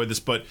great and avoid this,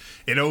 but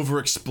it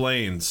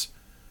over-explains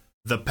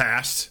the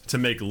past to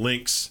make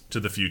links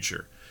to the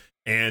future.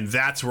 And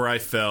that's where I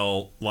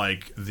felt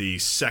like the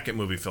second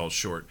movie fell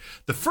short.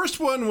 The first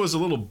one was a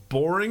little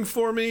boring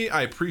for me.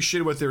 I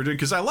appreciated what they were doing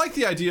because I like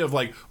the idea of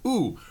like,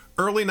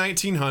 early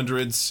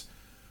 1900s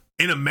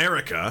in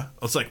America.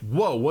 It's like,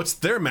 whoa, what's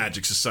their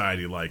magic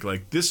society like?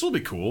 Like, this will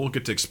be cool. We'll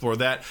get to explore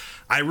that.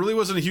 I really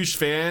wasn't a huge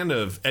fan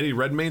of Eddie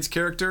Redmayne's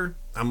character.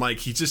 I'm like,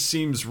 he just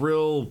seems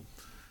real,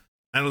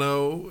 I don't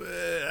know.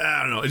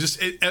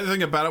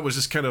 Everything about it was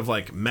just kind of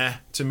like meh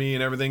to me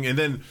and everything. And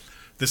then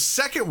the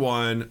second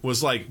one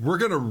was like, we're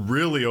going to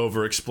really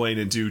over-explain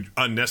and do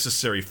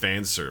unnecessary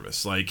fan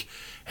service. Like,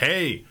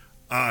 hey,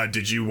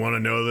 did you want to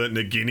know that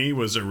Nagini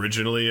was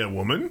originally a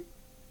woman?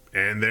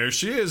 And there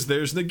she is.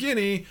 There's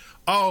Nagini.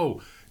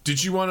 Oh,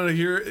 did you want to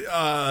hear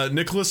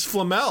Nicholas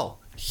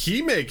Flamel?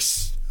 He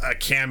makes a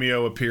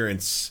cameo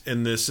appearance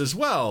in this as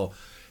well.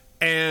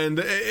 And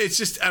it's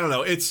just, I don't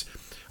know.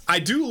 I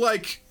do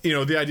like, you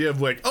know, the idea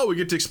of like, we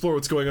get to explore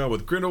what's going on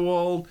with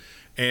Grindelwald.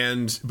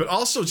 But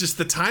also just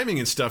the timing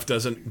and stuff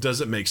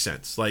doesn't make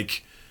sense.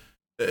 Like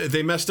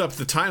they messed up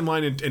the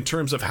timeline in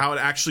terms of how it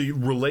actually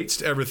relates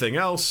to everything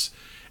else.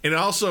 And it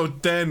also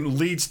then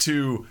leads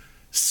to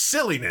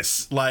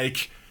silliness.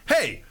 Like,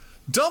 hey,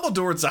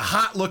 Dumbledore's a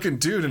hot looking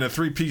dude in a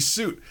 3-piece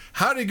suit.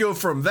 How did he go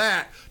from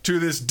that to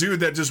this dude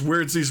that just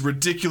wears these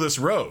ridiculous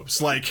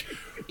robes? Like,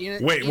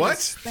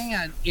 what?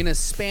 In a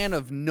span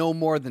of no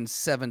more than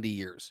 70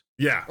 years.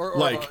 Yeah.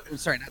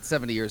 Sorry, not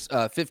 70 years,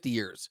 50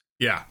 years.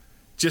 Yeah.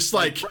 Just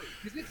like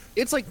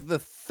it's like the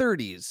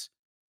 30s,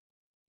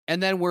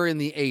 and then we're in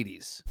the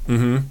 80s.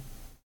 Mm-hmm.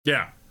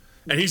 Yeah,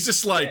 and he's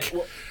just like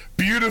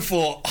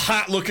beautiful,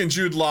 hot-looking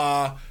Jude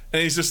Law,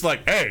 and he's just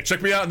like, "Hey,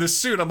 check me out in this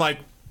suit." I'm like,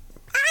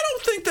 I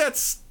don't think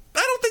that's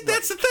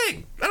the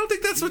thing. I don't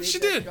think that's what she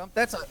did.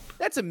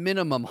 That's a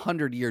minimum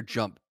 100-year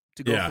jump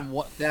to go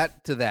from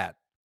that to that.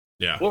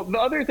 Yeah. Well, the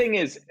other thing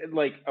is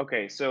like,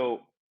 okay,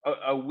 so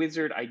a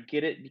wizard, I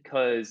get it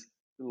because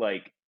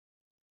like.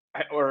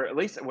 Or at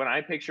least when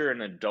I picture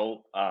an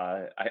adult,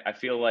 I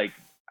feel like,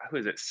 who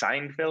is it?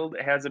 Seinfeld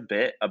has a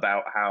bit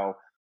about how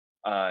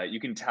you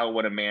can tell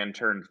when a man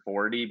turned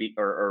 40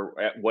 or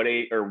at what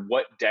age or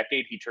what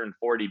decade he turned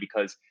 40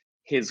 because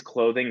his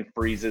clothing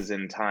freezes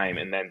in time,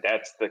 and then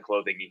that's the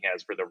clothing he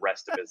has for the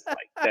rest of his life.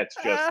 That's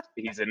just,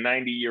 he's a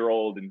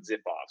 90-year-old in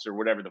zip-offs or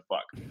whatever the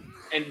fuck.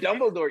 And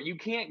Dumbledore, you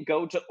can't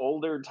go to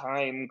older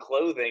time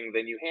clothing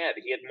than you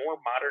had. He had more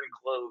modern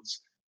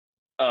clothes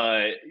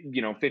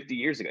 50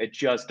 years ago. It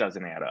just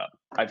doesn't add up.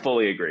 I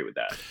fully agree with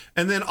that.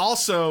 And then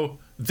also,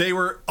 they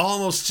were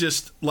almost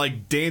just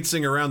like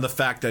dancing around the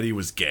fact that he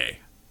was gay.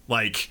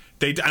 Like,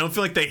 I don't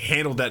feel like they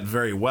handled that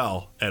very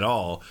well at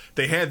all.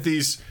 They had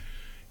these,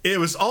 it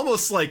was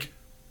almost like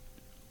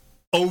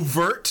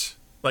overt,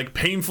 like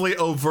painfully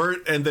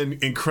overt, and then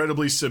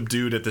incredibly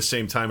subdued at the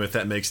same time, if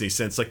that makes any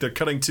sense. Like, they're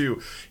cutting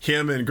to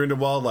him and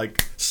Grindelwald,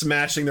 like,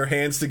 smashing their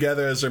hands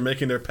together as they're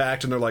making their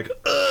pact, and they're like,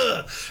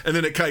 ugh! And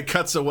then it kind of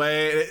cuts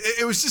away.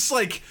 It was just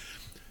like,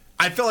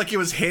 I felt like it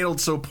was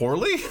handled so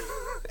poorly.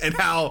 And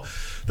how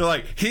they're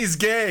like, he's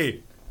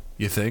gay,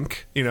 you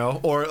think?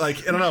 Or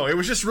like, I don't know. It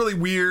was just really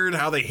weird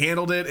how they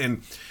handled it.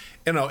 And,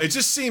 it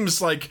just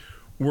seems like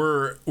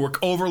we're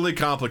overly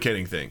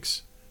complicating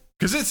things.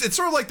 Because it's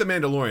sort of like The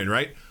Mandalorian,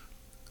 right?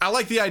 I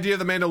like the idea of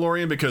The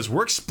Mandalorian because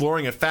we're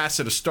exploring a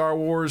facet of Star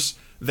Wars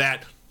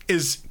that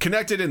is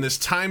connected in this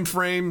time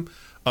frame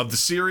of the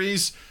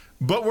series,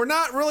 but we're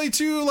not really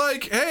too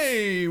like,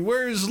 hey,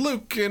 where's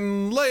Luke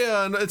and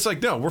Leia? And it's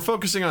like, no, we're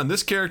focusing on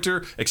this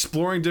character,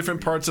 exploring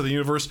different parts of the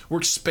universe. We're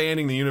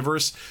expanding the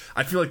universe.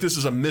 I feel like this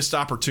is a missed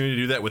opportunity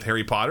to do that with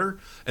Harry Potter,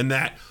 and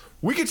that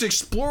we get to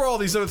explore all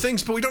these other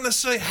things, but we don't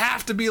necessarily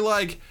have to be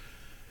like,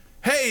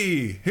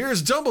 hey,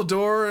 here's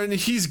Dumbledore, and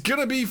he's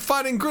gonna be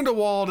fighting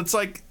Grindelwald. It's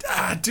like,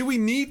 do we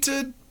need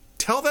to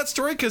tell that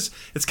story? Because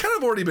it's kind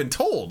of already been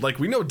told. Like,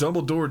 we know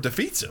Dumbledore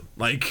defeats him.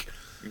 Like,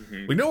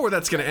 we know where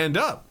that's gonna end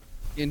up.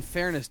 In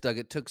fairness, Doug,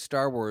 it took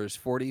Star Wars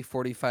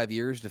 45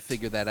 years to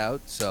figure that out,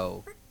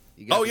 so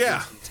you got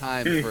some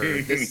time for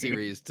this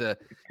series to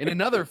in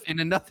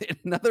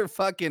another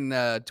fucking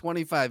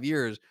 25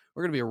 years,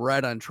 we're gonna be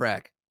right on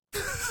track.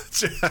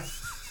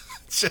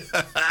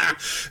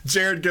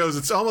 Jared goes,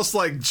 it's almost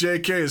like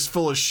JK is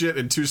full of shit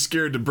and too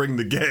scared to bring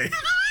the gay.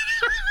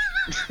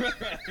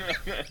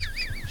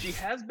 She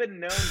has been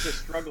known to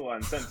struggle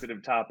on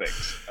sensitive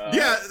topics.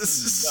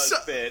 Does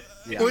fit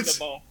in the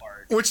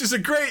ballpark. Which is a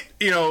great,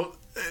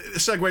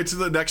 segue to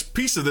the next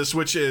piece of this,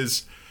 which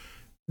is,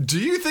 do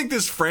you think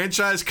this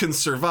franchise can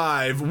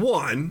survive,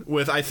 one,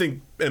 with, I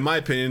think, in my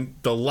opinion,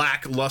 the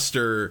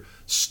lackluster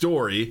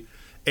story,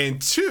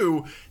 and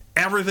two,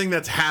 everything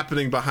that's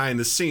happening behind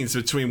the scenes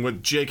between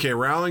what J.K.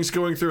 Rowling's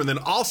going through, and then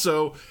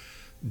also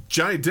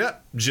Johnny Depp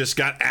just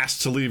got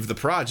asked to leave the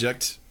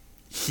project.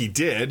 He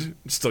did.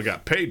 Still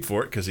got paid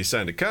for it because he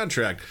signed a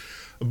contract.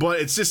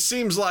 But it just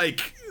seems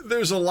like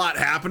there's a lot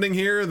happening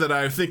here that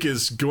I think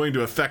is going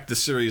to affect the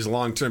series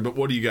long term. But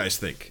what do you guys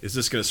think? Is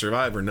this going to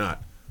survive or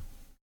not?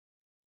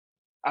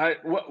 I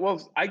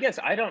guess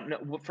I don't know.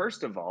 Well,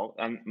 first of all,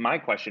 my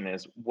question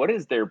is, what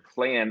is their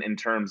plan in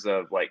terms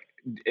of, like,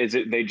 is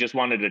it they just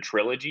wanted a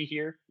trilogy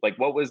here? Like,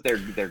 what was their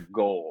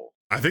goal?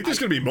 I think there's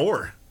going to be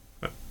more.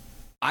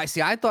 I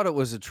thought it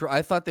was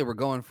I thought they were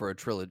going for a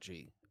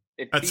trilogy.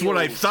 That's what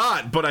I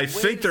thought, but I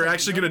think they're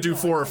actually going to do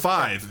 4 or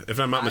 5, if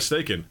I'm not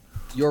mistaken.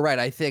 You're right.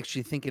 I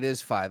actually think it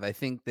is 5. I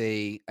think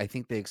they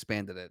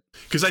expanded it.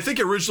 Because I think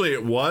originally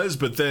it was,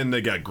 but then they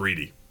got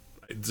greedy.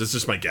 This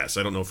is my guess.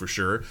 I don't know for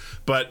sure.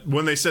 But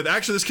when they said,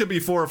 actually, this could be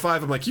 4 or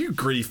 5, I'm like, you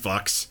greedy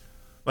fucks.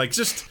 Like,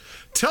 just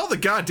tell the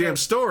goddamn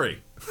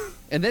story.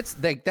 And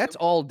that's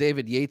all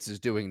David Yates is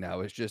doing now.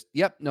 Is just,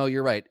 yep, no,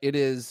 you're right. It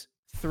is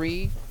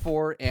 3,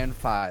 4, and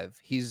 5.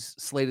 He's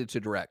slated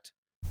to direct.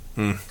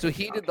 So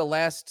he did the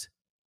last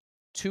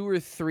 2 or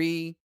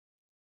 3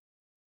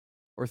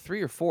 or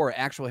 4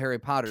 actual Harry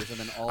Potters, and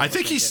then all. I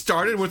think he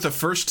started with the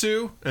first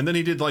 2, and then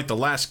he did like the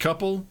last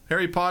couple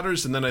Harry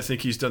Potters, and then I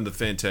think he's done the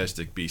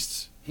Fantastic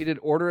Beasts. He did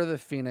Order of the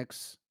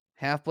Phoenix,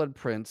 Half-Blood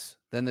Prince,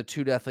 then the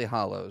 2 Deathly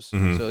Hallows.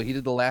 So he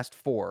did the last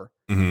 4.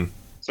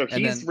 So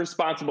he's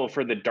responsible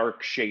for the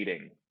dark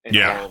shading in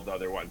all of the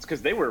other ones,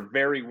 because they were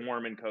very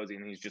warm and cozy,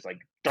 and he's just like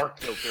dark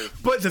filter.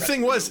 But the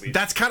thing was,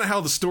 that's kind of how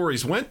the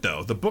stories went,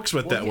 though. The books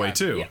went that way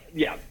too.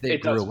 Yeah, they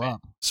grew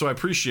up. So I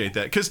appreciate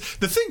that, because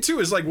the thing too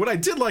is, like, what I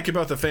did like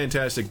about the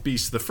Fantastic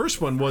Beasts, the first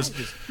one was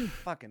just too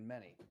fucking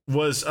many.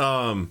 Was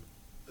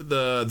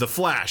the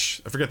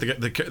Flash? I forget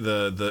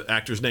the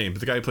actor's name, but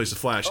the guy who plays the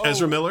Flash,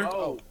 Ezra Miller.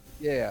 Oh,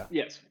 yeah.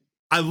 Yes.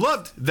 I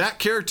loved that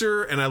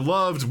character, and I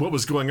loved what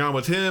was going on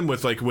with him,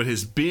 with like what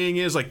his being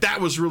is. Like, that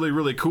was really,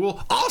 really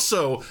cool.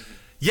 Also,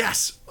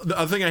 yes, the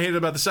other thing I hated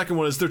about the second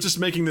one is they're just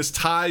making this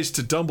ties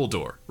to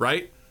Dumbledore,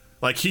 right?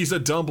 Like, he's a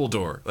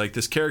Dumbledore. Like,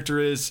 this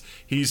character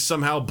he's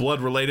somehow blood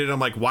related.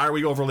 I'm like, why are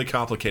we overly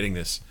complicating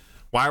this?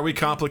 Why are we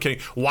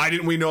complicating? Why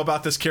didn't we know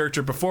about this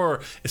character before?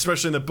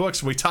 Especially in the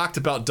books, we talked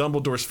about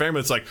Dumbledore's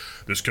family. It's like,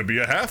 this could be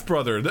a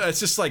half-brother. It's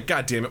just like,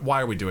 God damn it,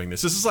 why are we doing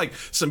this? This is like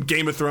some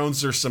Game of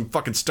Thrones or some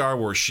fucking Star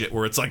Wars shit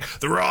where it's like,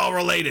 they're all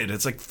related.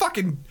 It's like,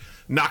 fucking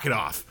knock it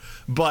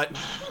off. But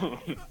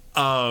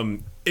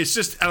it's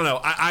just, I don't know.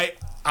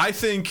 I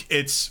think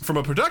it's, from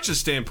a production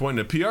standpoint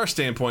and a PR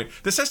standpoint,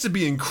 this has to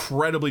be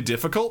incredibly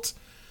difficult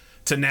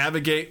to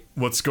navigate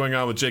what's going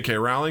on with J.K.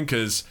 Rowling,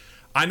 because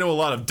I know a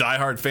lot of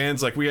diehard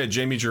fans. Like, we had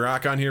Jamie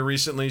Jirac on here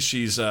recently.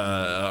 She's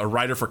a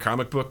writer for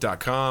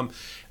comicbook.com.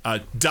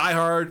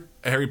 Diehard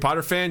Harry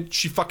Potter fan.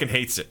 She fucking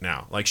hates it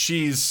now. Like,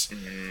 she's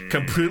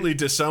completely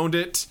disowned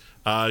it.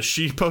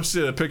 She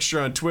posted a picture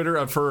on Twitter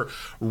of her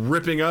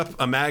ripping up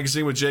a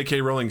magazine with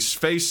J.K. Rowling's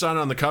face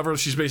on the cover.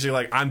 She's basically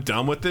like, I'm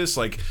done with this.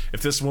 Like,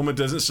 if this woman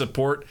doesn't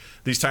support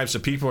these types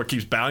of people or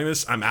keeps battling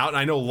this, I'm out. And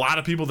I know a lot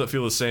of people that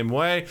feel the same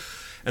way.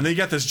 And then you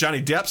got this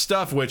Johnny Depp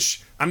stuff,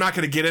 which I'm not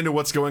going to get into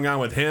what's going on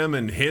with him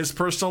and his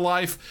personal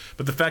life,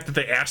 but the fact that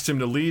they asked him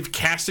to leave,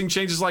 casting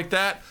changes like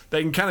that,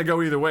 they can kind of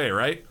go either way,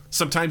 right?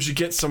 Sometimes you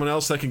get someone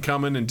else that can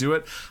come in and do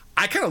it.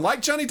 I kind of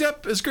like Johnny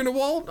Depp as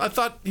Grindelwald. I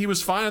thought he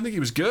was fine. I think he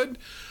was good.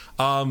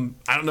 I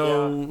don't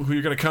know who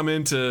you're going to come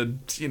in to,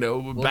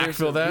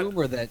 backfill that. There's a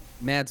rumor that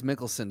Mads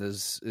Mikkelsen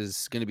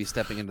is going to be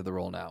stepping into the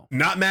role now.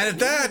 Not mad at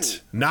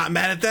that. Not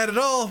mad at that at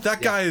all.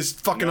 That guy is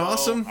fucking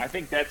awesome. I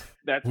think that's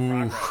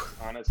progress,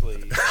 honestly.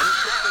 And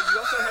you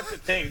also have to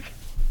think.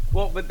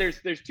 Well, but there's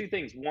two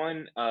things.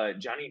 One,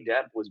 Johnny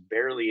Depp was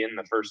barely in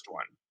the first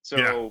one,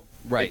 so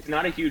it's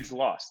not a huge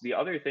loss. The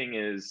other thing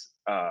is,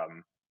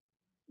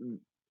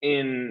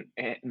 in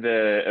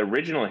the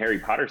original Harry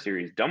Potter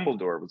series,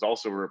 Dumbledore was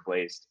also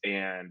replaced,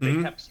 and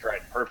they kept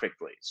stride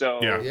perfectly. So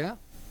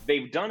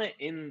they've done it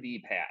in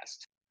the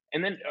past.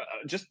 And then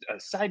just a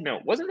side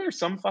note, wasn't there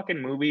some fucking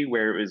movie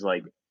where it was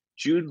like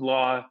Jude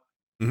Law,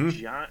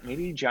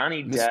 maybe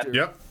Johnny Depp?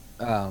 Yep.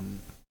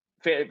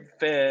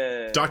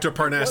 Dr.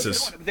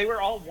 Parnassus. They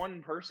were all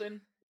one person?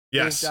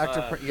 Yes.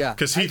 Yeah.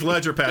 Because Heath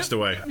Ledger passed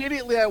away.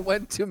 Immediately I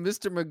went to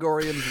Mr.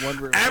 Megorium's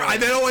Wonder. I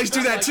always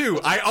do that too.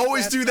 I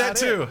always do that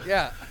too.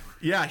 Yeah.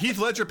 Yeah, Heath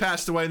Ledger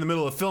passed away in the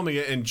middle of filming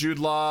it, and Jude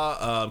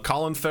Law,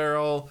 Colin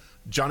Farrell,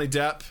 Johnny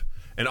Depp,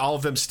 and all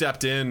of them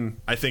stepped in,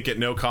 I think, at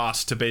no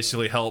cost to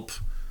basically help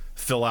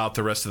fill out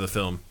the rest of the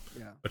film,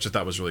 which I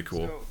thought was really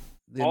cool. So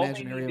the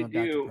Imaginarium of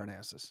Dr.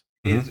 Parnassus.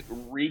 Is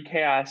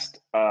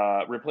recast,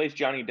 replace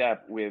Johnny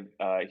Depp with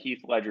Heath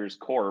Ledger's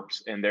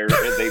corpse, and they've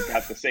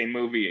got the same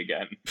movie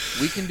again.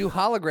 We can do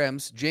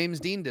holograms.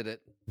 James Dean did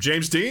it.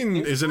 James Dean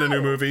is in a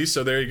new movie,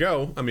 so there you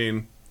go. I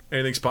mean,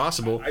 anything's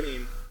possible. I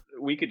mean,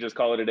 we could just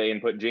call it a day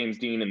and put James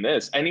Dean in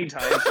this.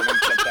 Anytime someone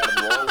steps out of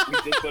role,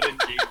 we just put in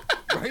James.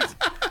 Right?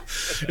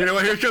 You know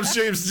what? Here comes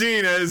James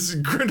Dean as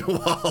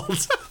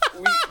Grindelwald.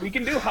 we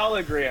can do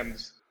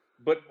holograms,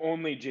 but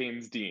only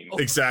James Dean.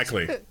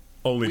 Exactly.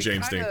 Only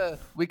James Dean.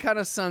 We kind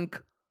of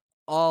sunk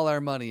all our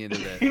money into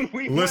that.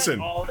 Listen,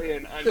 went all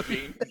in on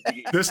James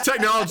Dean. This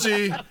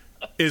technology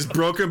is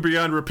broken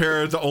beyond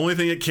repair. The only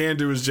thing it can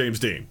do is James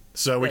Dean.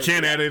 So we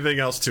can't add anything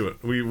else to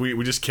it.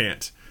 We just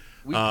can't.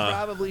 We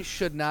probably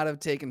should not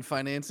have taken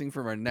financing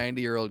from our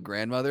 90-year-old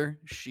grandmother.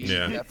 She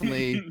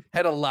definitely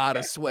had a lot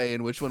of sway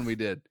in which one we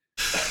did.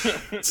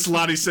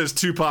 Slotty says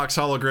Tupac's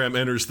hologram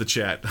enters the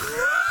chat.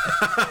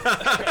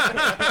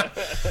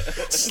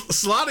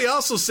 Slotty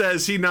also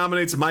says he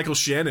nominates Michael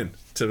Shannon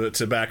to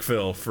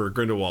backfill for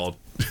Grindelwald.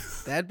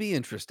 That'd be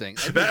interesting.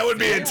 That would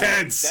be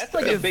intense. That's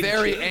like a big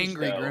very change,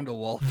 angry though.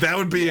 Grindelwald. That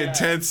would be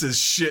intense as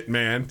shit,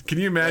 man. Can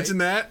you imagine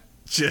that?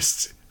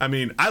 I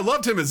mean, I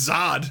loved him as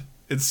Zod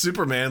in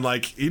Superman.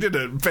 Like, he did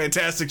a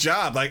fantastic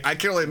job. Like, I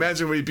can only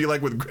imagine what he'd be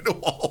like with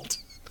Grindelwald.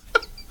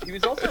 He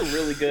was also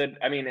really good.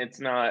 I mean, it's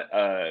not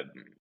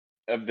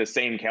of the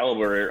same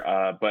caliber,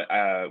 but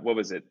what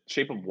was it?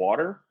 Shape of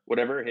Water?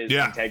 Whatever his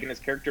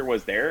antagonist character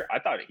was there. I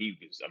thought he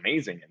was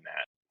amazing in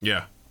that.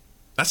 Yeah.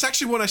 That's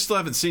actually one I still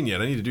haven't seen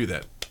yet. I need to do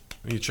that.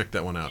 I need to check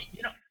that one out.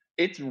 You know,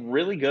 it's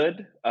really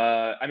good.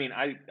 I mean,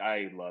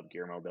 I love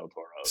Guillermo del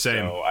Toro.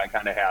 Same. So I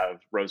kind of have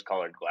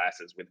rose-colored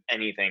glasses with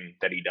anything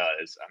that he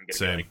does. I'm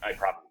gonna be like, I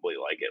probably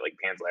like it. Like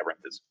Pan's Labyrinth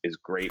is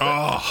great.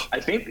 Oh, I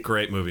think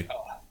great movie.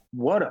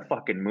 What a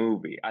fucking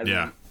movie!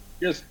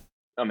 Just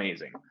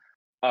amazing.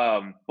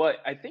 But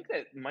I think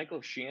that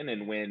Michael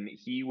Shannon, when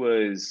he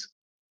was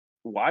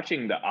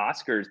watching the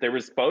Oscars, there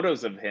was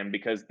photos of him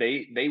because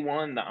they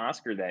won the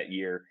Oscar that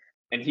year,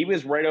 and he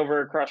was right over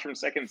across from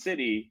Second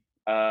City,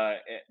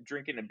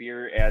 drinking a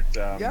beer at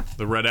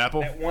the Red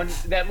Apple,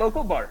 that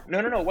local bar. No,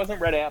 it wasn't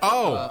Red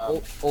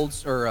Apple.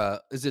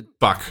 Is it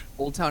Buck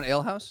Old Town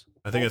Ale House?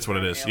 I think that's what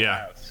it is.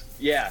 Yeah.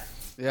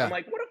 I'm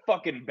like, what a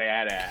fucking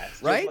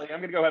badass, right? Just like,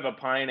 I'm gonna go have a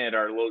pint at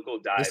our local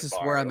dive bar. This is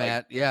where I'm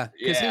at. Yeah,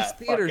 because his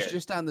theater's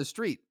just on the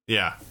street.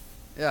 Yeah.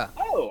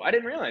 Oh, I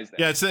didn't realize that.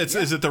 Yeah, it's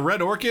is it the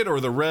Red Orchid or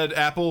the Red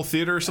Apple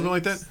Theater or something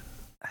like that?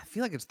 I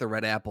feel like it's the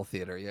Red Apple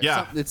Theater.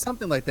 Yeah. It's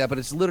something like that, but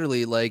it's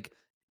literally like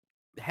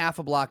half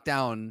a block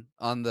down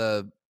on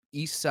the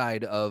east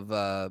side of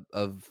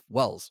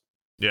Wells.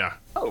 Yeah.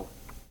 Oh,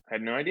 I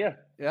had no idea.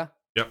 Yeah.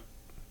 Yep.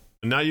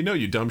 And now you know,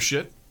 you dumb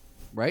shit.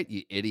 Right,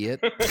 you idiot.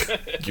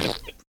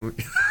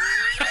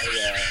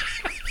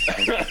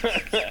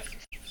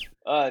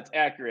 It's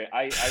accurate.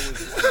 I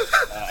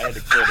had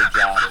to quit a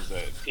job as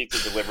a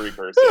pizza delivery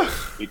person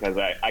because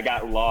I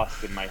got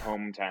lost in my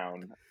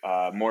hometown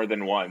more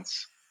than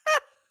once.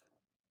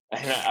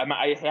 And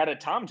I had a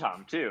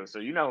TomTom too, so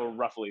you know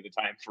roughly the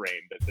time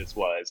frame that this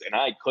was, and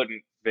I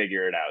couldn't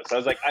figure it out. So I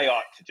was like, I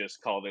ought to just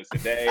call this a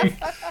day.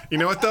 You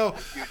know what though?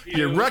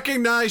 You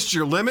recognized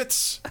your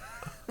limits.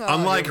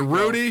 Unlike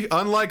Rudy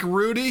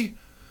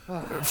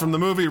from the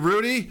movie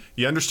Rudy,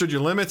 you understood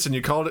your limits and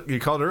you called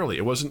it early.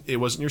 It wasn't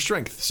your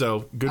strength.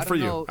 So good for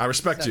you. I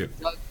respect you.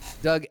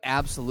 Doug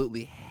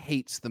absolutely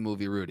hates the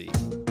movie Rudy.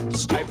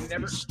 Stuff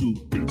never- is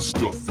stupid.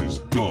 Stuff is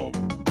dumb.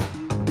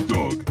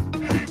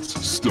 Doug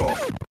hates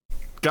stuff.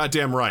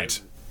 Goddamn right.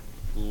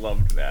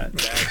 Loved that.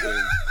 That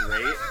is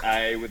great.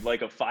 I would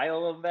like a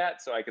file of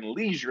that so I can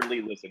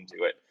leisurely listen to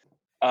it.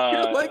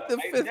 You're like the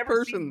I've fifth never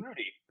person. seen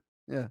Rudy.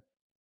 Yeah.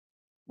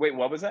 Wait,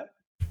 what was that?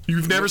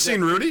 You've never seen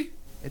Rudy?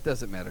 It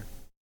doesn't matter.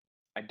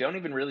 I don't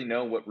even really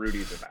know what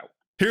Rudy's about.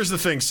 Here's the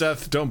thing,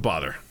 Seth. Don't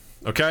bother.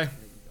 Okay?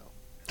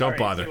 Don't All right,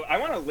 bother. So I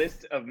want a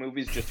list of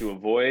movies just to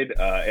avoid,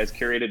 as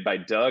curated by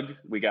Doug.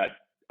 We got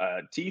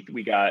Teeth.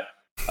 We got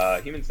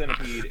Human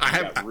Centipede. And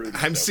I we got Rudy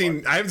haven't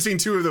so far. seen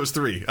 2 of those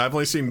 3. I've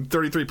only seen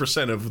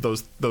 33% of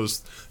those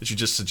that you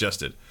just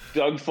suggested.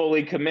 Doug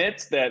fully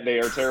commits that they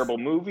are terrible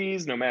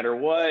movies, no matter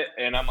what,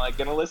 and I'm like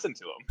gonna listen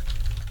to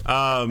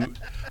them.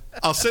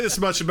 I'll say this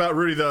much about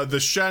Rudy though: the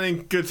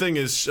shining good thing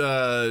is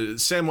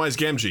Samwise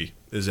Gamgee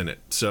is in it,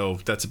 so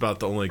that's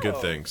about the only good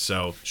thing.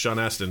 So Sean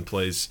Astin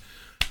plays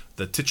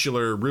the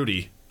titular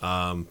Rudy,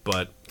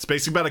 but it's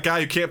basically about a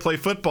guy who can't play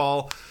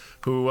football,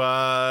 who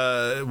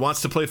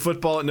wants to play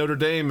football at Notre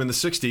Dame in the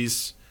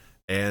 '60s,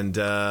 and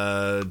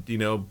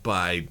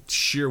by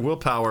sheer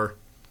willpower,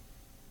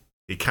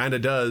 he kind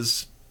of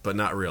does, but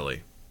not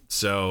really.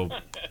 So.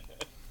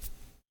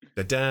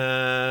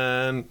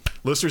 Da-dun.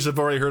 Listeners have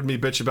already heard me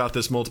bitch about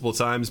this multiple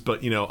times,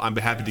 but I'm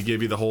happy to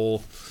give you the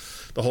whole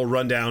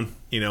rundown,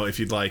 if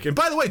you'd like. And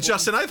by the way,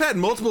 Justin, I've had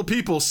multiple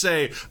people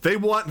say they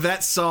want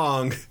that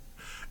song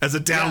as a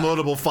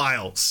downloadable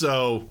file.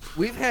 So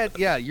We've had,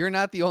 you're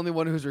not the only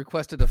one who's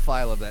requested a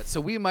file of that.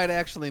 So we might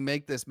actually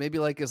make this maybe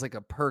as like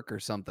a perk or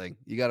something.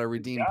 You got to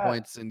redeem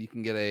points and you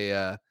can get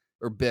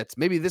or bits.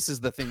 Maybe this is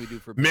the thing we do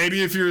for bits.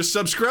 maybe if you're a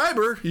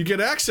subscriber, you get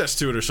access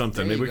to it or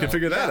something. There Maybe you we can go.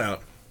 figure that Yeah.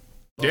 out.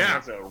 Yeah,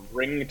 That's a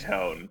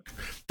ringtone.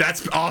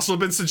 that's also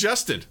been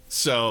suggested.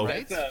 So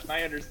Right? That's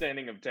my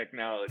understanding of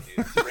technology.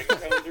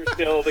 Ringtones are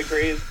still the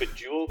craze, but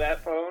Jewel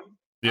that phone.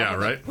 yeah, I'm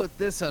gonna right. Put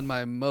this on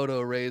my Moto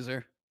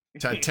Razor.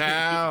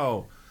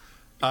 Ta-tow.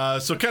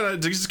 So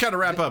just kind of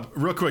wrap up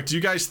real quick. Do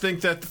you guys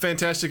think that the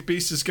Fantastic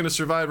Beast is going to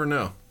survive or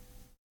no?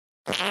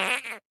 I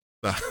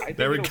think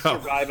There we it'll go.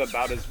 survive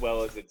about as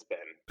well as it's been.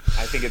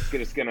 I think it's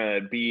just going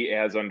to be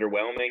as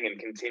underwhelming and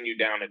continue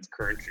down its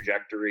current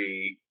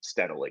trajectory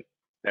steadily.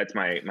 That's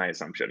my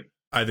assumption.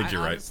 I think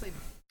you're right.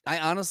 I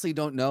honestly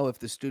don't know if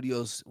the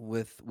studios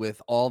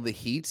with all the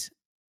heat,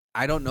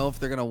 I don't know if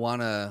they're gonna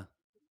want to.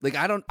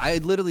 I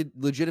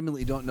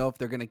legitimately don't know if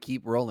they're gonna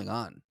keep rolling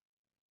on.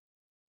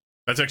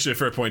 That's actually a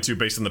fair point too,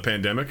 based on the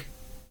pandemic.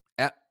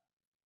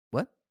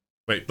 What?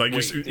 Wait,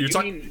 You're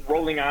talking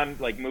rolling on,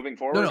 like moving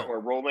forward, No. or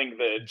rolling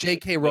the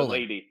J.K. the Rowling.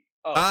 lady?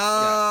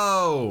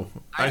 Oh,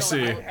 I don't see.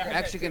 know. They're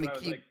actually gonna I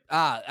was keep. like-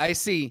 I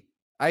see.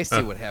 I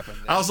see what happened.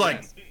 I was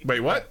like, Yes. wait,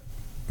 what?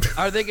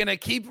 Are they gonna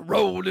keep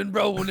rolling?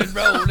 Come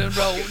on.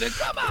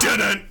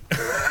 Didn't.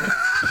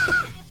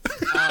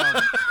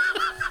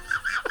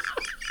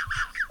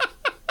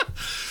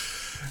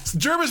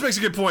 Jervis makes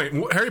a good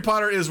point. Harry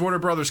Potter is Warner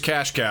Brothers'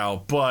 cash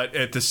cow, but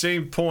at the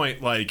same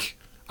point, like,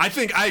 I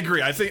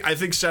agree. I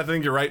think Seth, I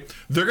think you're right.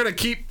 They're gonna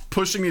keep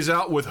pushing these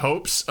out with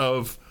hopes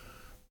of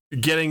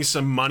getting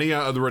some money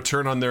out of the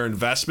return on their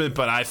investment,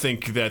 but I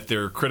think that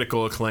their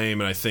critical acclaim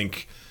and I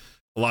think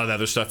a lot of the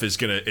other stuff is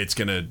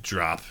gonna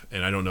drop,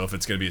 and I don't know if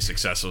it's gonna be as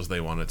successful as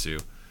they want it to.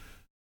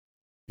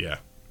 Yeah,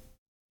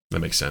 that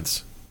makes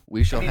sense.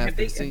 We shall have have to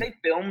they see.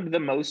 filmed the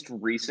most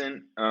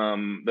recent,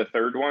 the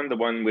third one, the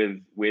one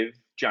with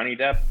Johnny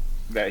Depp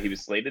that he was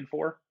slated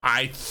for?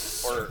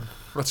 That's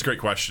a great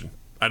question.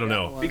 I don't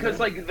know. Because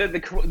like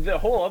the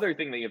whole other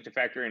thing that you have to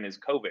factor in is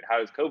COVID.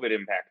 How is COVID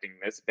impacting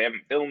this? If they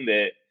haven't filmed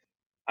it,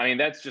 I mean,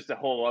 that's just a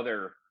whole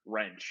other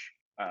wrench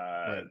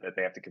that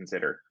they have to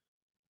consider.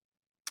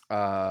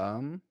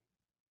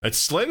 It's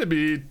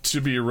slated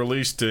to be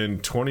released in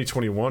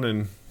 2021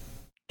 and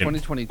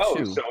 2022.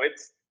 Oh, so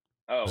it's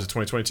is it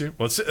 2022?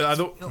 Well,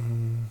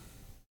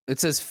 It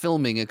says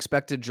filming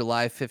expected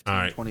July 15, All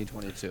right.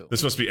 2022.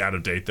 this must be out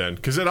of date then,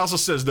 because it also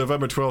says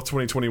November 12th,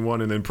 2021,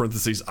 and then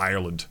parentheses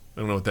Ireland. I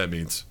don't know what that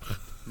means.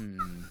 Maybe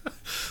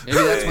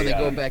that's when they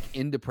go back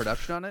into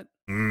production on it.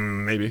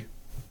 Maybe.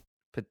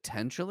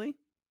 Potentially.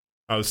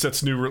 Oh,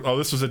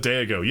 this was a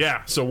day ago.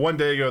 Yeah, so one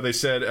day ago they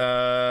said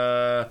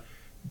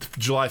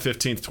July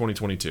 15th,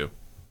 2022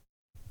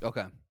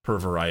 Okay. per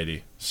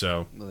Variety.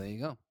 So Well, there you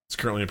go. it's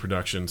currently in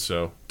production,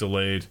 so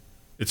delayed.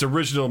 Its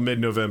original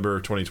mid-November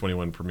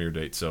 2021 premiere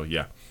date. So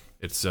yeah,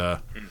 it's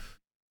on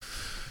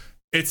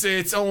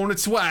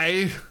its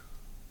way.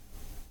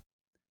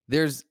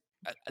 There's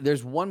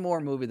one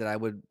more movie that I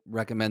would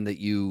recommend that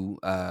you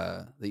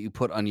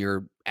put on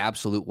your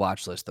absolute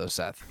watch list, though,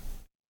 Seth.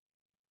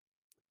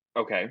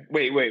 Okay.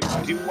 Wait.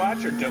 Do you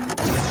watch or don't?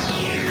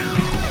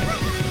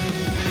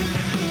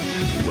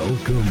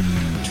 Welcome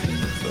to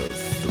the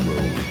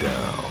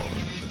Throwdown.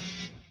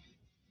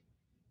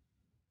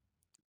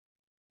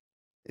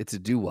 It's a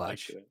do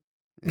watch. Like,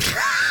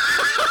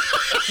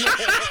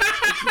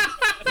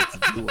 It's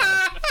a do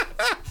watch.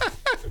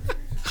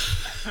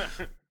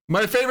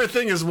 My favorite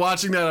thing is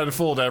watching that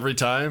unfold every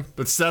time,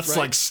 but Seth's Right.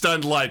 like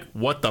stunned, like,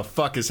 what the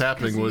fuck is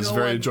happening? You Was know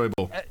very what?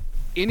 enjoyable.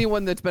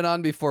 Anyone that's been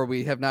on before,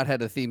 we have not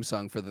had a theme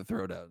song for the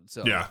Throwdown.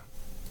 So Yeah.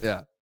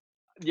 yeah.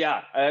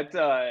 Yeah,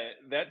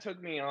 that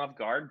took me off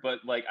guard, but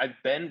like I've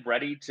been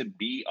ready to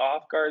be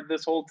off guard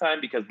this whole time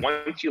because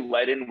once you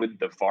let in with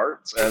the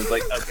farts, I was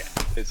like, okay,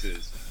 this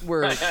is.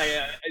 We're I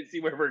see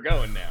where we're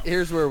going now.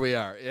 here's where we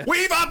are. Yeah.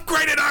 We've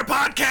upgraded our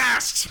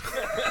podcast!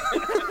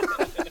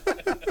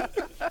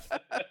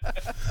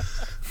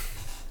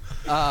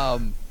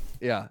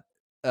 Yeah.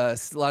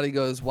 Slotty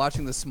goes,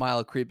 watching the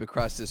smile creep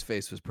across his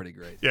face was pretty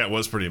great. Yeah, it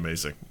was pretty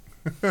amazing.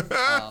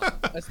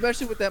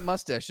 Especially with that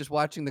mustache, just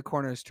watching the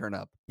corners turn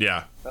up.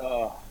 Yeah.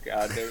 Oh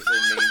God, they're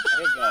I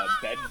have a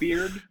bed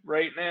beard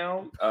right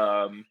now.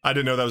 I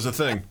didn't know that was a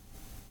thing.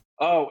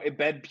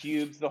 Bed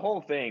pubes, the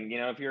whole thing. You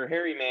know, if you're a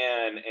hairy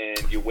man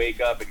and you wake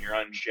up and you're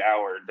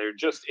unshowered, they're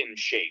just in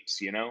shapes.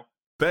 You know.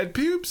 Bed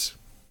pubes?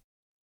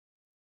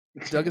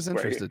 Doug is Right.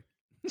 interested.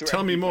 That's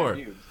Tell right, me bed more.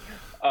 pubes.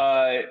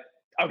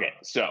 Okay,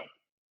 so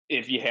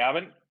if you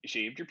haven't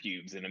shaved your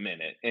pubes in a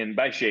minute, and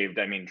by shaved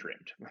I mean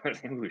trimmed,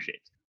 who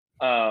shaves?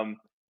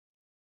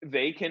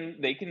 They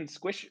can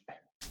squish.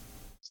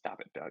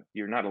 Stop it, Doug.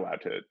 You're not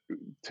allowed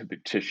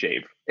to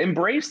shave.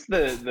 Embrace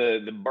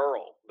the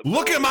burl.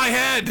 Look at my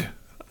head!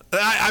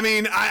 I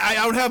mean, I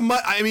don't have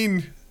much. I mean,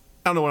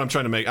 I don't know what I'm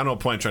trying to make. I don't know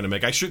what point I'm trying to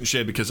make. I shouldn't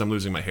shave because I'm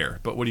losing my hair.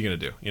 But what are you going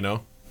to do, you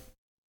know?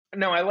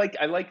 No, I like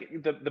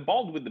the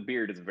bald with the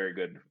beard is a very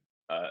good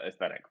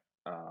aesthetic.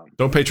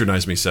 Don't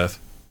patronize me, Seth.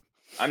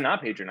 I'm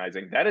not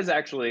patronizing. That is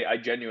actually, I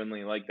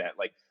genuinely like that.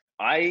 Like,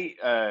 I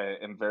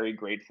am very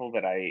grateful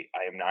that I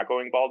am not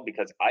going bald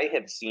because I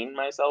have seen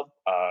myself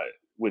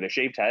with a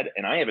shaved head,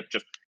 and I have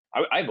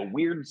I have a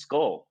weird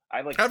skull.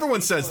 I like. Everyone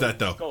says that,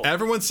 though. skull.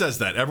 Everyone says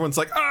that. Everyone's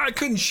like, I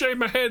couldn't shave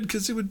my head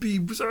because it would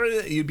be.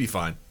 Sorry. You'd be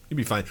fine. You'd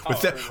be fine.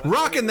 With that,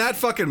 rocking that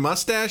fucking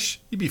mustache,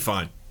 you'd be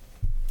fine.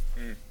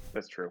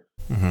 That's true.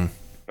 Mm-hmm.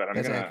 But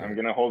That's I'm accurate.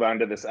 gonna hold on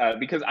to this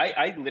because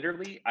I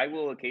literally I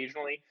will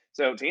occasionally.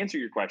 So to answer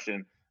your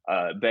question,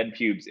 bed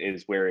pubes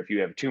is where if you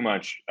have too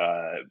much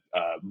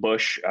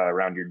bush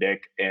around your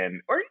dick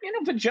or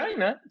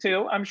vagina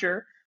too, I'm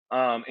sure,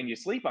 and you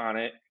sleep on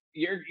it,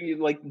 you're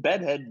like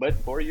bedhead, but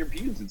for your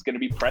pubes, it's going to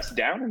be pressed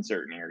down in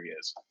certain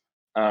areas.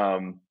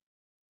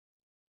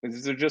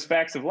 These are just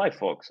facts of life,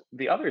 folks.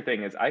 The other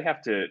thing is I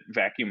have to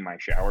vacuum my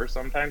shower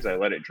sometimes. I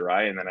let it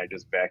dry and then I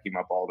just vacuum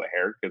up all the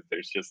hair because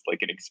there's just like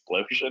an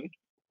explosion.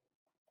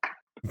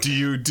 Do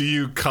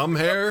you cum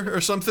hair or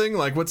something?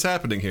 Like, what's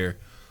happening here?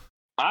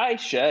 I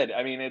shed.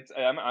 I mean,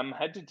 I'm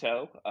head to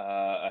toe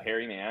a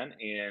hairy man,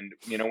 and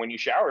when you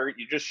shower,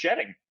 you're just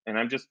shedding, and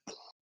I'm just.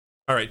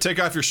 All right, take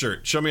off your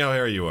shirt. Show me how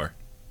hairy you are.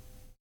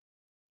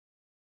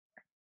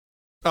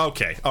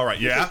 Okay. All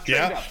right. Yeah. It's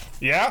trimmed up.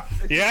 Yeah.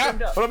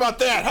 trimmed up. What about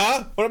that,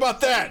 huh? What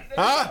about that?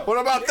 Huh? What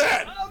about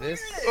that?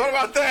 This What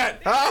about that?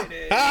 Huh?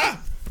 Huh?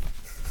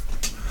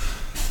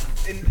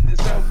 And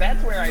so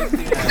that's where I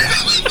see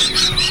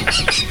that.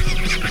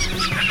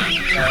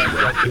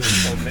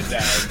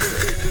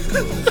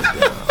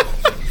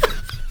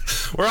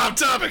 We're off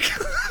topic.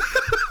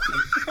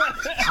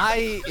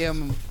 I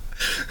am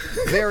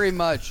very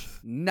much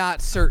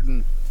not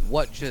certain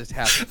what just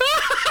happened.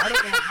 I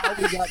don't know how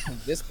we got to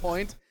this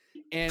point.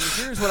 And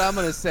here's what I'm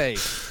going to say.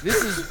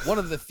 This is one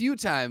of the few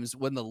times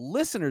when the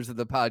listeners of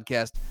the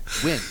podcast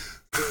win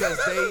because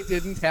they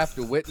didn't have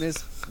to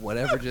witness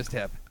whatever just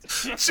happened.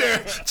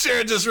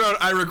 Sharon just wrote,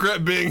 I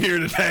regret being here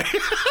today.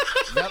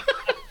 Yep.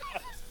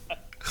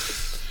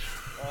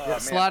 Man,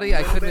 Slotty,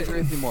 I couldn't agree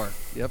with you more.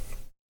 Yep.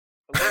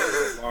 a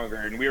little bit longer,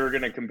 and we were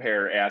going to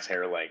compare ass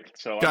hair length.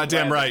 So I'm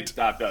Goddamn glad that right. you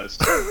stopped us.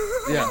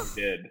 Yeah.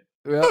 We did.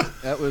 Well,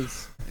 that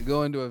was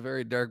going to a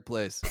very dark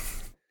place.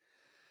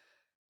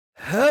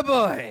 Oh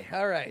boy.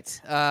 All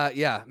right.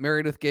 Yeah.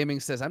 Married with Gaming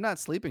says, I'm not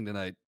sleeping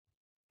tonight.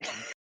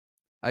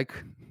 I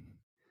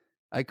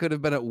could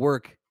have been at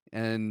work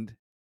and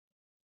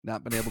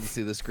not been able to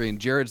see the screen.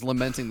 Jared's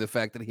lamenting the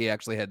fact that he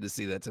actually had to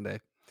see that today.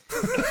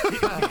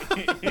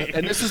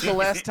 And this is the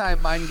last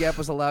time Mind Gap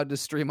was allowed to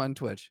stream on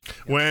Twitch.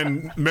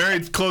 When Mary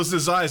closed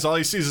his eyes, all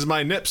he sees is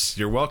my nips.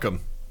 You're welcome.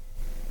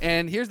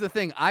 And here's the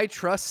thing. I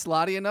trust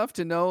Slotty enough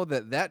to know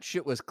that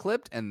shit was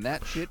clipped and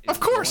that shit is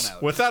Of course, going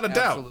out. without a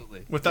doubt.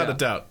 Absolutely. Without Yeah. a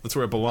doubt. That's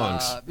where it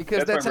belongs. Because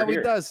That's that's why how we're he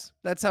here. does.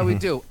 That's how we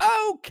do.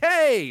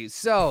 Okay,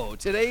 so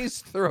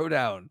today's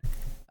throwdown.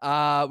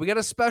 We got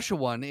a special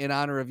one in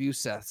honor of you,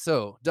 Seth.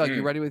 So, Doug,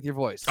 you ready with your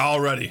voice?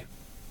 Already.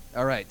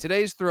 All right,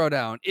 today's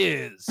throwdown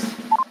is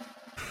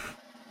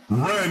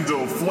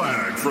Randall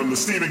Flagg from the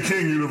Stephen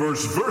King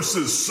universe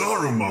versus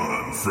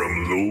Saruman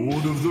from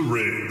Lord of the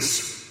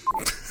Rings.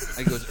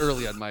 I goes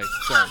early on my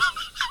sorry.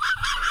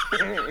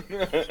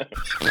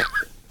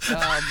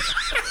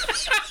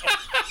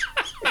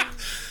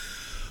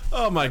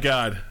 Oh my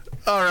God.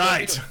 All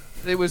right.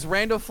 It was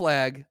Randall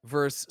Flagg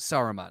versus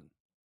Saruman.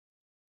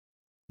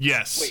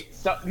 Yes. Wait,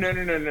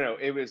 no.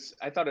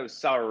 I thought it was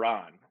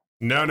Sauron.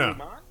 No.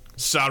 Saruman?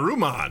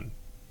 Saruman,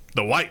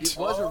 the white. It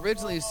was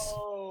originally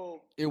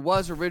Oh.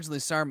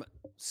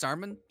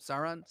 Sauron.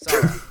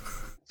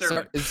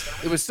 Sermon.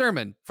 It was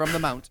Sermon from the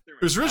Mount.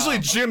 It was originally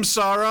Jim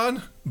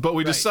Sauron, but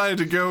we decided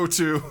to go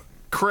to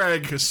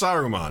Craig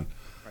Saruman.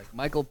 Right.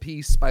 Michael P.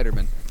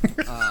 Spiderman.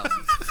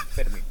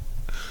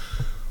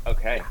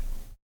 Okay.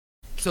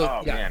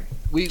 So man.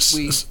 we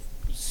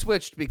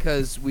switched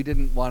because we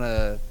didn't want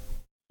to.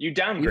 You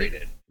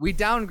downgraded. We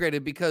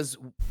downgraded because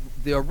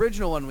the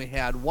original one we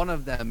had, one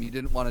of them you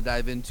didn't want to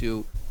dive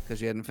into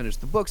because you hadn't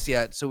finished the books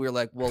yet. So we were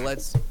like, well,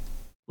 let's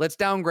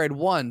downgrade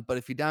one. But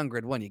if you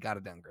downgrade one, you got to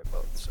downgrade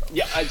both. So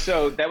Yeah,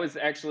 so that was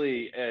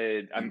actually,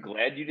 I'm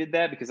glad you did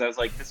that because I was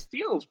like, this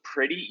feels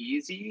pretty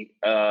easy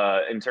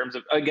in terms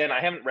of, again,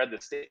 I haven't read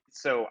the state,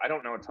 so I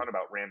don't know a ton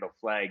about Randall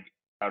Flagg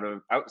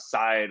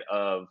outside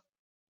of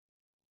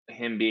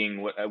him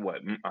being what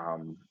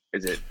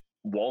is it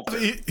Walter?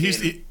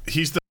 He's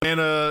the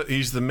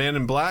man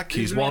in black.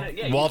 He's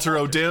Walter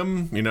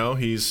O'Dim. You know,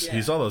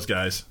 he's all those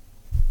guys.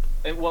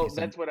 And well,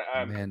 that's what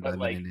but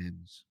like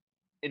names.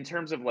 In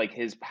terms of like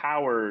his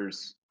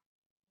powers.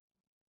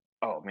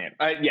 Oh man,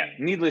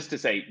 needless to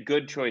say,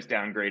 good choice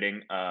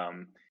downgrading.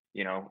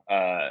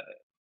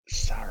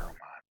 Saruman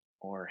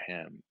or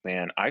him,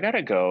 man. I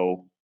gotta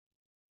go.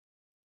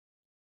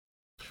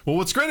 Well,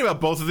 what's great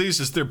about both of these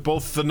is they're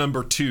both the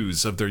number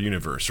 2s of their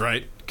universe,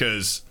 right?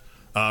 Because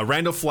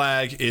Randall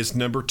Flagg is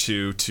number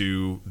 2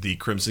 to the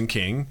Crimson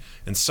King,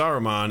 and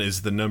Saruman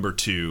is the number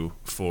 2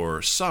 for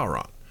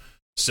Sauron.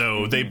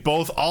 So they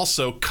both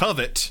also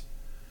covet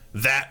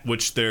that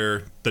which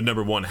the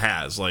number 1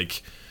 has.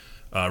 Like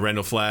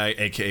Randall Flagg,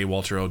 a.k.a.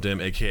 Walter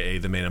O'Dim, a.k.a.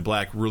 the Man in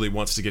Black, really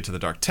wants to get to the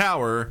Dark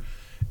Tower,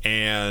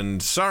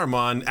 and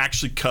Saruman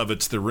actually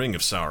covets the Ring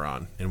of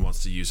Sauron and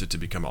wants to use it to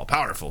become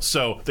all-powerful.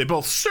 So they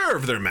both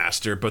serve their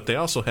master, but they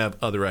also have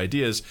other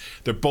ideas.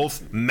 They're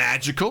both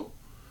magical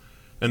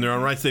in their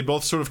own rights. They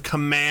both sort of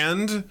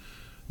command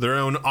their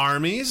own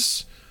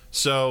armies.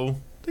 So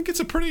I think it's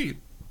a pretty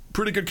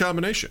good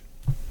combination.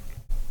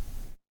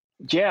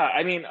 Yeah,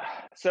 I mean,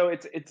 so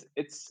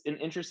it's an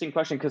interesting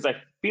question because I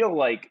feel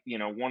like,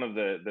 one of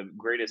the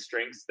greatest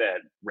strengths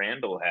that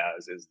Randall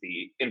has is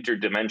the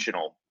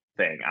interdimensional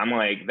thing. I'm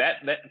like,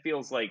 that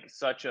feels like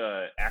such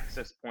a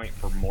access point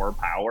for more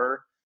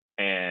power,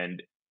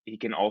 and he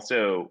can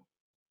also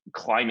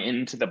climb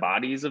into the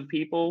bodies of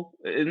people.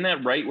 Isn't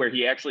that right? Where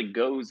he actually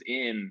goes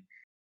in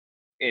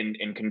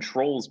and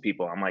controls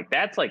people. I'm like,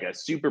 that's like a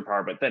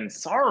superpower. But then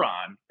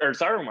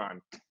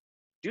Saruman,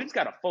 dude's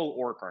got a full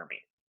orc army.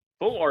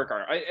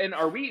 And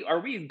are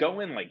we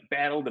going like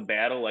battle to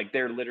battle, like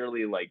they're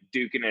literally like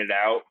duking it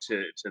out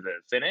to the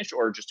finish,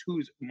 or just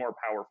who's more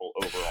powerful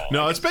overall?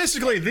 No, it's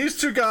basically these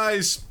two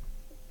guys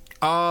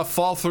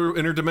fall through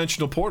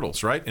interdimensional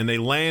portals, right? And they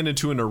land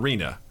into an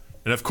arena.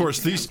 And of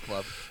course, these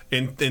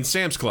in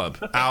Sam's Club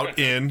out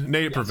in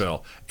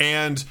Naperville.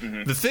 And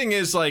the thing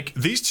is, like,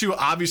 these two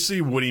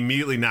obviously would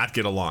immediately not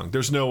get along.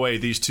 There's no way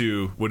these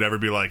two would ever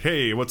be like,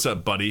 "Hey, what's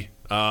up, buddy?"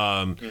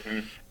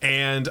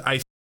 And I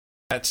think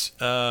that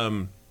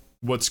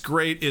what's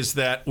great is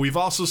that we've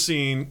also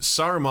seen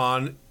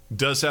Saruman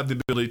does have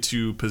the ability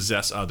to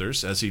possess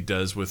others, as he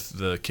does with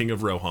the King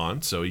of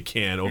Rohan. So he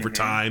can, over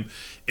time,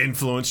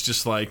 influence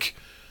just like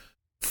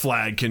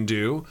Flagg can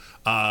do.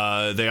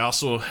 They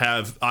also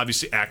have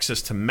obviously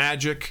access to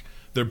magic.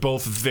 They're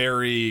both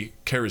very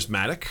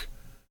charismatic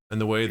in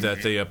the way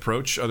that they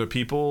approach other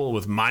people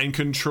with mind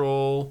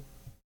control.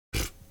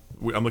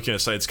 I'm looking at a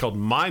site. It's called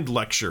Mind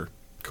Lecture.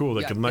 Cool.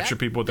 They can lecture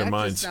people with their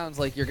minds. Just sounds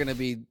like you're going to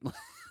be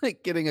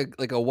like getting a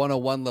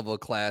 101 level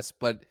class,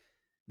 but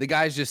the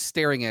guy's just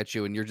staring at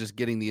you and you're just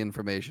getting the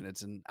information.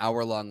 It's an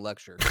hour-long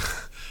lecture.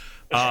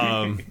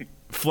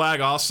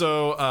 Flagg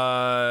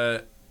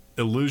also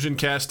illusion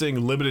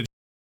casting, limited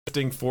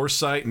shifting,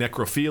 foresight,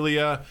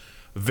 necrophilia,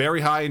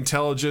 very high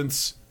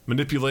intelligence,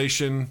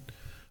 manipulation.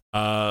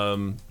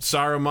 Saruman,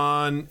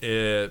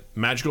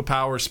 magical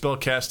power, spell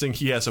casting.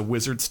 He has a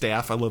wizard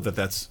staff. I love that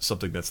that's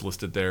something that's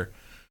listed there.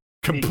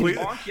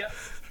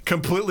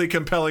 Completely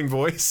compelling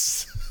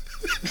voice.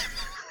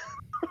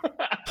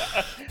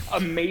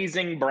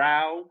 Amazing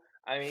brow.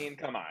 I mean,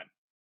 come on.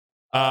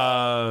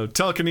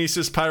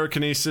 Telekinesis,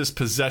 pyrokinesis,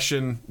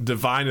 possession,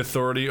 divine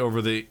authority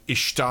over the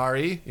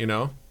Ishtari,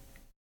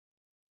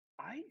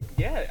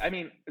 I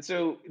mean,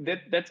 so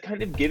that's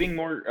kind of giving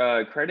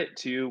more credit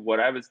to what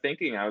I was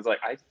thinking. I was like,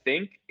 I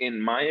think, in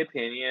my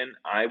opinion,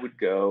 I would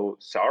go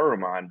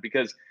Saruman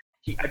because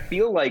I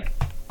feel like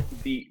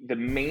the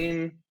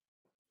main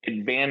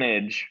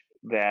advantage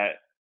that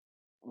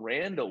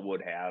Randall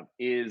would have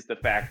is the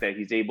fact that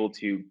he's able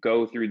to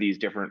go through these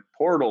different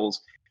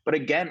portals. But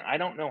again, I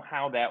don't know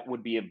how that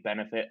would be a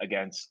benefit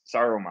against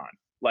Saruman.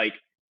 Like,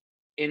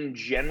 in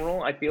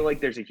general, I feel like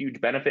there's a huge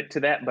benefit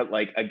to that, but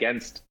like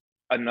against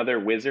another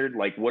wizard,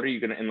 like what are you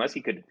gonna, unless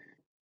he could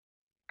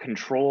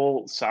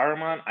control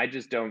Saruman, I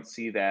just don't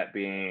see that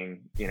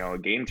being, a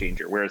game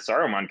changer. Whereas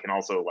Saruman can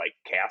also like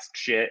cast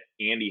shit,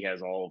 and he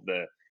has all of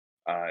the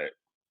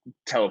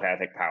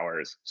telepathic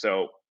powers.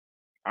 So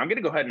I'm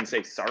gonna go ahead and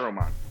say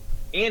Saruman,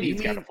 and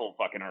he's got a full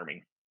fucking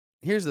army.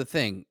 Here's the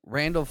thing: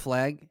 Randall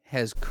Flagg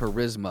has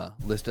charisma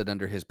listed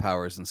under his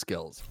powers and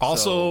skills.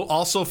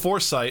 Also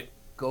foresight.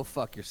 Go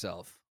fuck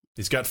yourself.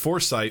 He's got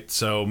foresight,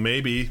 so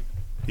maybe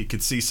he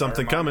could see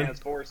something Saruman coming. has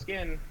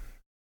foreskin.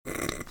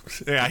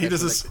 Yeah, he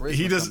That's where the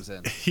charisma comes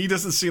in. he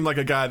doesn't seem like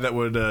a guy that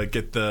would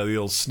get the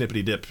old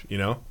snippety dip, you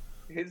know?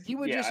 He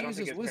would just I don't use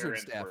think his wizard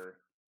parents staff. were-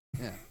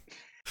 Yeah.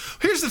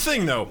 Here's the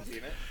thing, though,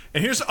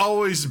 and here's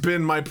always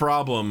been my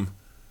problem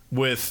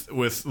with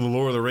the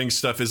Lord of the Rings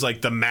stuff is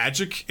like the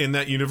magic in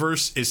that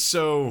universe is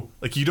so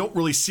like you don't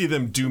really see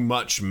them do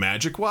much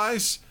magic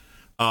wise.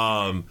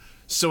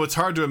 So it's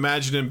hard to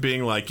imagine him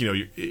being like, you know,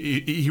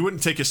 he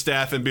wouldn't take his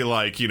staff and be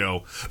like, you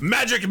know,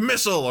 magic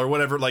missile or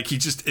whatever. Like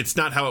it's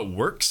not how it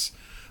works.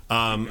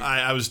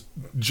 I was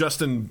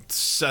Justin,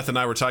 Seth, and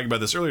I were talking about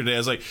this earlier today. I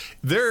was like,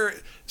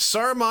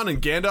 Saruman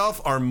and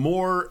Gandalf are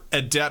more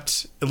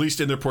adept, at least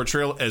in their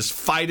portrayal, as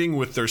fighting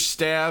with their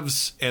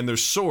staves and their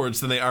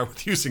swords than they are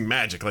with using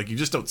magic. Like you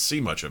just don't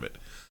see much of it.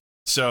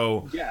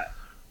 So Yeah,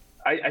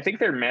 I think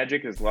their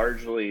magic is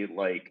largely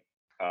like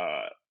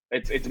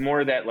it's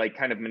more that like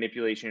kind of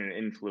manipulation and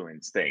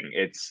influence thing.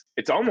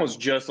 It's almost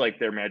just like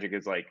their magic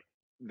is like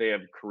they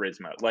have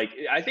charisma. Like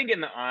I think in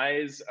the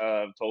eyes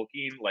of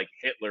Tolkien, like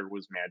Hitler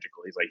was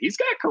magical. He's like he's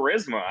got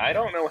charisma. I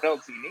don't know what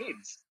else he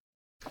needs.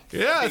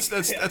 yeah,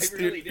 I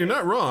really you're do.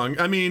 not wrong.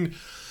 I mean,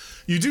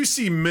 you do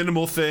see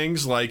minimal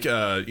things like you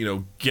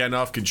know,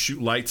 Gandalf can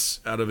shoot lights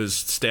out of his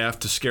staff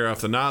to scare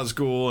off the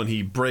Nazgul, and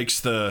he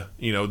breaks the,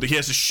 you know, he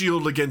has a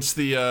shield against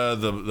the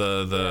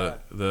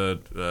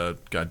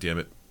god damn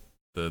it,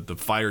 the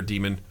fire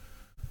demon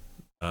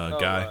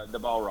guy. The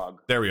Balrog.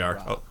 There we are.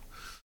 Oh.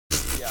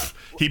 Yeah.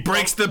 He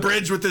breaks the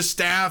bridge with his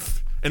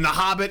staff. In The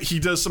Hobbit, he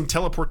does some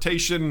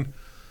teleportation,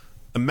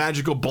 a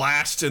magical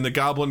blast in the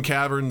Goblin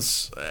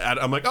Caverns.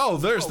 I'm like, oh,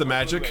 there's the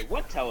magic. Wait,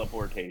 what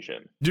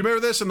teleportation? Do you remember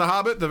this in The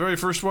Hobbit, the very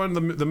first one,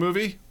 the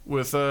movie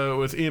with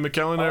Ian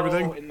McKellen and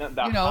everything? Oh, in the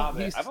You know,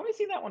 Hobbit. I've only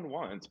seen that one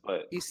once,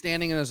 but He's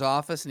standing in his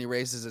office and he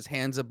raises his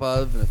hands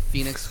above and a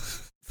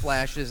phoenix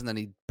flashes and then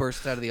he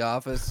bursts out of the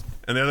office.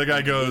 And the other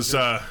guy goes,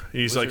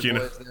 he's like, you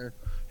know, Wizard boy's there.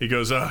 he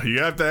goes, you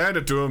have to hand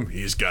it to him.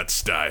 He's got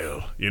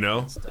style, you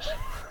know?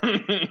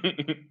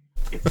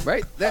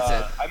 Right? That's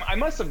it. I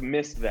must have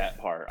missed that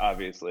part.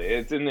 Obviously,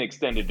 it's in the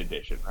extended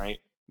edition, right?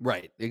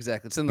 Right,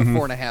 exactly. It's in the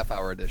 4.5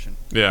 hour edition.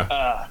 Yeah.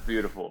 Ah,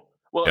 beautiful.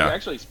 Well, Yeah.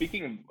 actually,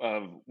 speaking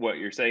of what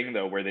you're saying,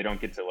 though, where they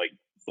don't get to like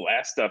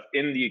blast stuff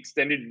in the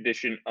extended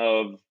edition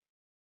of,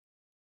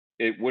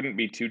 it wouldn't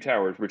be Two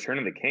Towers, Return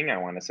of the King. I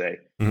want to say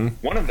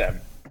one of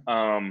them.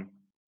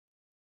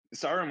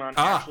 Saruman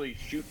actually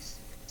shoots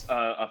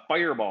a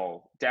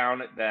fireball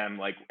down at them,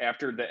 like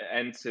after the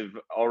Ents have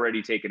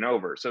already taken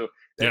over. So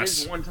that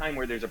is one time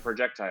where there's a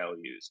projectile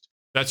used.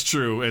 That's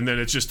true. And then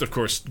it's just, of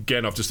course,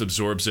 Gandalf just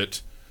absorbs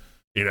it,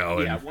 you know.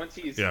 Yeah, And, once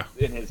he's in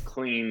his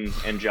clean,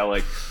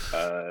 angelic,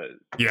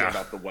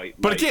 about the white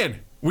But light. again,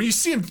 when you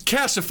see him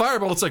cast a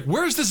fireball, it's like,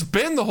 where's this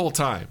been the whole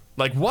time?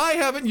 Like, why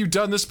haven't you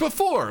done this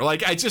before?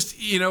 Like, I just,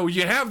 you know,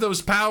 you have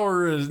those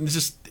powers and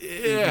just,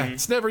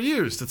 it's never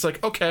used. It's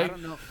like, okay. I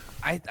don't know.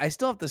 I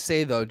still have to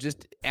say though,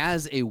 just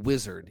as a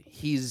wizard,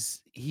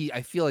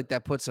 I feel like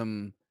that puts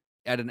him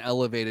at an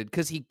elevated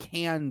because he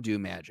can do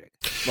magic.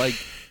 Like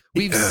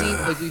we've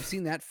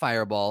seen that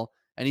fireball,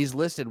 and he's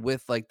listed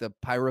with like the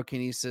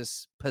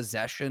pyrokinesis,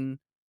 possession,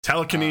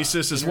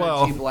 Telekinesis as energy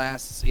well.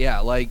 blasts.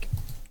 Yeah, like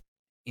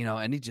you know,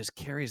 and he just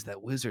carries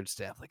that wizard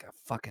staff like a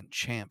fucking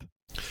champ.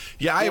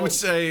 Yeah, I would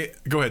say,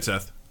 go ahead,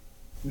 Seth.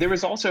 There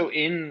was also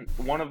in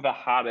one of the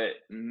Hobbit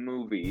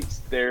movies,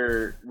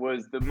 there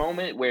was the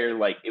moment where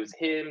like it was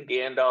him,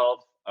 Gandalf,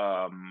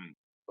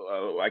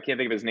 I can't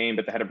think of his name,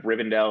 but the head of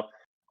Rivendell,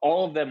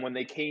 all of them when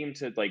they came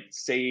to like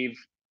save,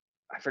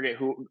 I forget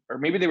who, or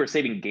maybe they were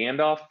saving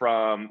Gandalf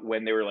from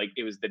when they were like,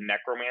 it was the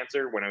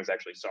Necromancer when it was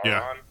actually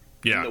Sauron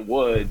in the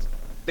woods.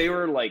 They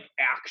were like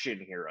action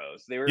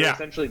heroes. They were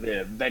essentially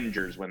the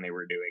Avengers when they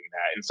were doing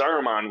that. And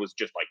Saruman was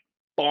just like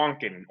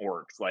bonking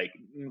orcs like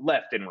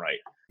left and right.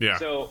 Yeah.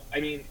 So, I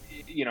mean,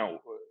 you know,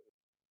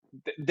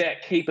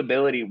 that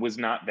capability was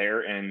not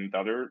there in the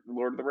other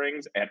Lord of the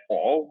Rings at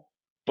all,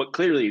 but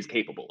clearly he's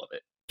capable of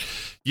it.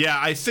 Yeah,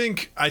 I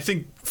think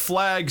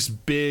Flag's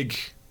big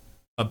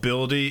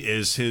ability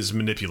is his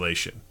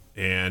manipulation,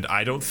 and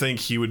I don't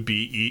think it would be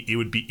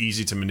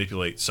easy to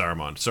manipulate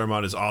Saruman.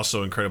 Saruman is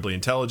also incredibly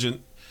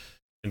intelligent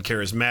and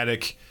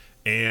charismatic,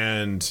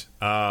 and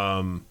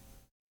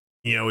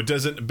you know, it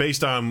doesn't,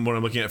 based on what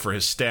I'm looking at for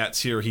his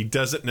stats here, it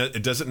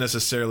doesn't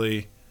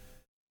necessarily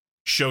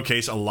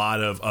showcase a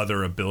lot of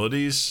other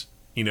abilities,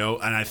 you know,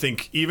 and I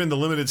think even the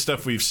limited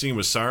stuff we've seen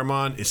with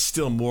Saruman is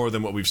still more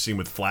than what we've seen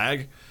with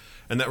Flag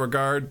in that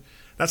regard.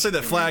 Not to say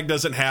that Flag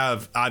doesn't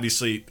have,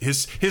 obviously,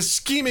 his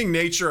scheming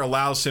nature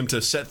allows him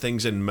to set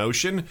things in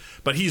motion,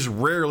 but he's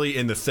rarely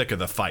in the thick of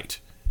the fight.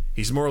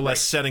 He's more or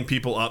less setting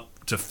people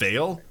up to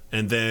fail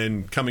and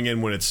then coming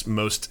in when it's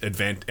most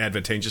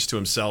advantageous to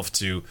himself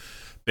to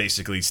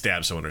basically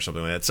stab someone or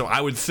something like that. So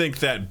I would think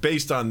that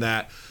based on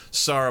that,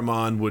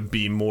 Saruman would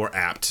be more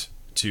apt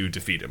to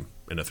defeat him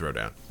in a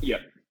throwdown.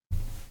 Yep.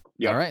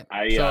 All right.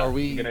 So are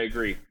we going to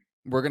agree?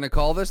 We're going to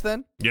call this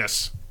then?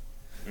 Yes.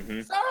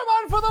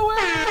 Saruman for the win!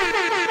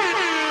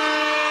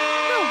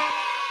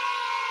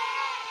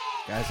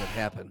 Guys, As it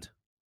happened.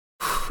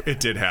 It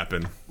did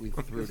happen. We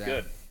threw down.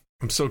 Good.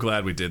 I'm so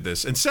glad we did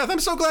this. And Seth, I'm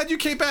so glad you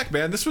came back,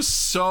 man. This was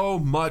so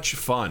much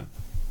fun.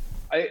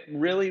 It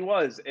really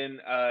was.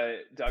 And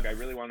Doug, I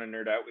really want to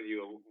nerd out with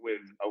you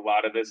with a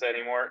lot of this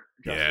anymore.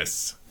 Justin,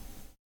 Yes.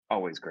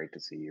 always great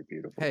to see your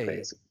beautiful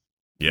face.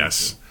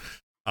 Yes.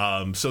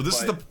 So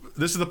this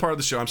is the part of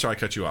the show. I'm sorry I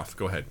cut you off.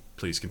 Go ahead.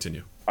 Please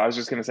continue. I was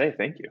just going to say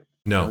thank you.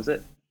 No. That was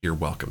it. You're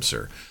welcome,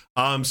 sir.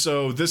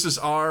 So this is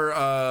our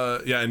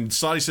and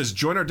Slotty says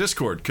join our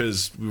Discord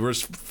because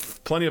there's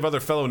plenty of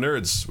other fellow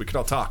nerds. We could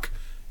all talk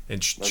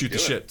and shoot the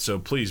shit. So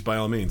please, by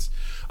all means.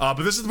 But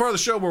this is the part of the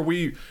show where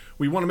we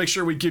want to make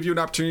sure we give you an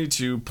opportunity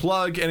to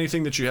plug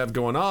anything that you have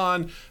going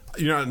on.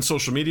 You're not on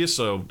social media,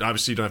 so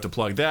obviously you don't have to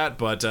plug that.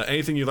 But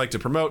anything you'd like to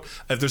promote,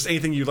 if there's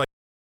anything you'd like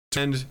to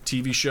attend,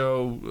 TV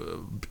show,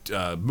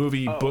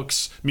 movie,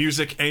 books,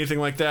 music, anything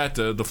like that,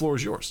 the floor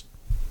is yours.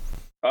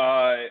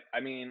 I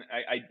mean,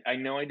 I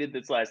know I did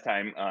this last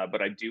time,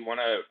 but I do want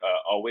to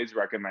always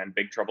recommend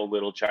Big Trouble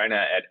Little China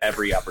at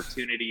every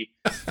opportunity.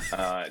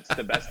 It's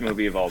the best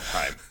movie of all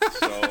time.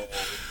 So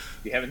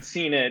if you haven't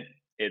seen it,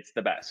 it's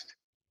the best.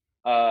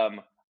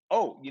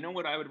 You know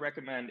what I would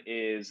recommend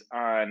is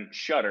on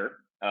Shudder,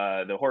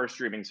 the horror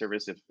streaming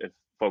service. If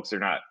folks are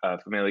not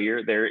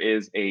familiar, there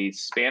is a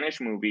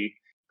Spanish movie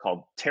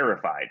called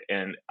Terrified,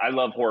 and I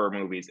love horror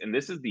movies. And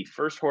this is the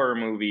first horror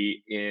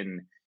movie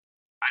in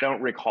I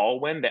don't recall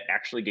when that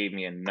actually gave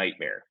me a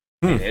nightmare.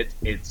 And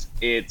it's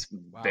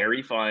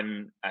very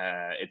fun.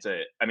 It's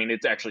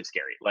actually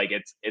scary. Like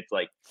it's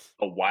like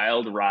a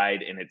wild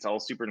ride, and it's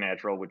all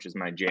supernatural, which is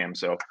my jam.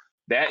 So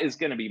that is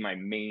going to be my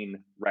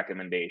main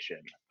recommendation.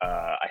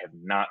 I have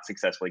not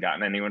successfully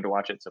gotten anyone to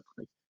watch it, so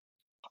please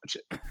watch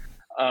it.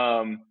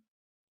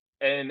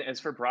 And as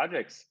for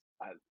projects,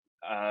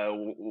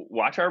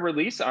 watch our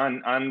release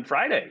on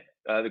Friday,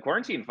 the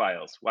Quarantine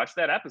Files. Watch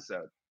that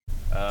episode.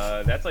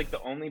 That's like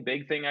the only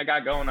big thing I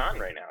got going on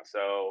right now.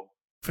 So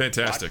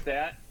fantastic. Watch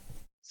that.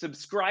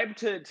 Subscribe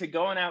to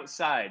Going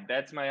Outside.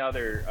 That's my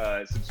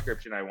other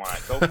subscription I want.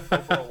 Go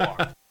for a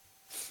walk.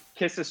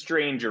 Kiss a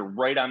stranger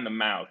right on the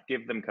mouth.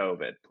 Give them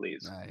COVID,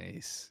 please.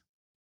 Nice.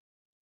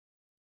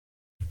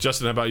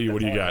 Justin, how about you? What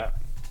do you got?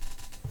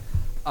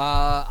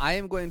 I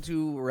am going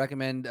to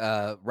recommend.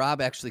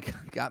 Rob actually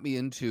got me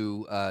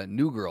into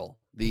New Girl,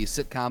 the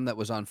sitcom that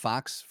was on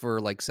Fox for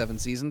like 7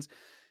 seasons.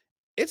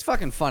 It's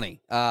fucking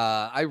funny.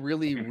 I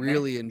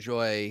really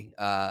enjoy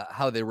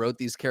how they wrote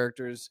these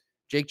characters.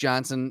 Jake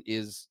Johnson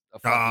is a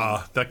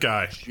fucking that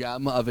guy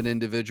gem of an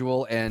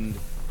individual, and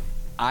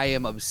I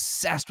am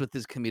obsessed with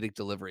his comedic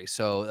delivery.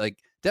 So, like,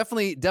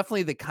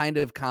 definitely the kind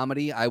of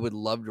comedy I would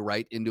love to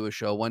write into a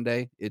show one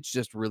day. It's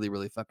just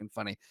really fucking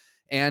funny.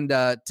 And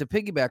to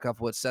piggyback off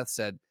what Seth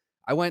said,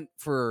 I went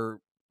for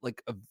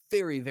like a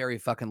very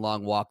fucking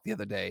long walk the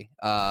other day,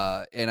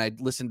 and I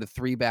listened to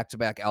 3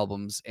 back-to-back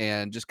albums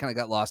and just kind of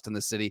got lost in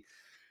the city.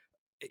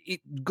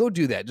 Go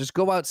do that. Just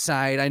go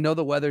outside. I know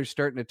the weather's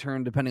starting to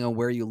turn depending on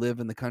where you live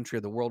in the country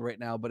or the world right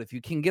now, but if you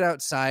can get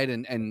outside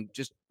and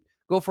just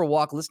go for a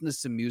walk, listen to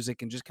some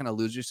music, and just kind of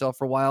lose yourself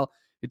for a while,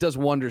 it does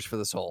wonders for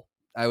the soul.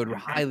 I would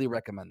highly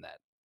recommend that.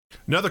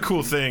 Another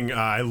cool thing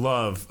I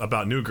love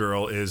about New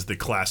Girl is the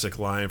classic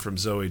line from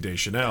Zooey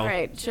Deschanel. All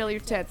right, chill your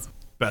tits.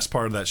 Best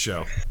part of that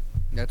show.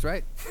 That's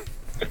right.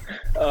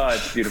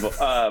 It's beautiful.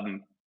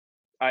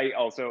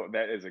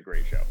 That is a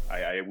great show.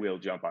 I will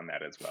jump on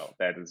that as well.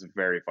 That is a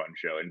very fun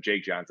show. And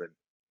Jake Johnson,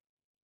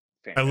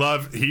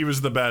 fantastic. He was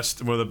the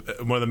best, one of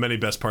the many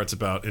best parts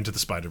about Into the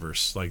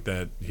Spider-Verse. Like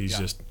that, he's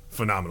just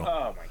phenomenal.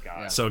 Oh my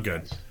God. So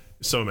good.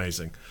 So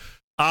amazing.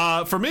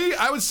 For me,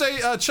 I would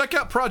say check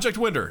out Project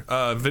Winter,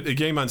 a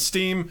game on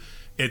Steam.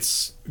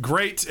 It's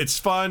great. It's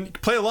fun.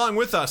 Play along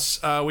with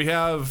us. We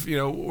have,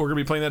 we're going to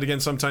be playing that again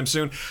sometime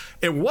soon.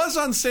 It was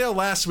on sale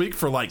last week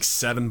for like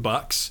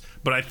 $7,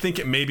 but I think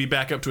it may be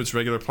back up to its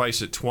regular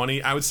price at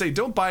 $20. I would say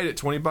don't buy it at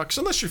 $20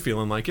 unless you're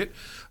feeling like it.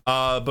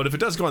 But if it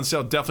does go on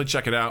sale, definitely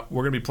check it out.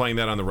 We're going to be playing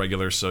that on the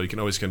regular, so you can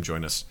always come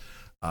join us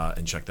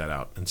and check that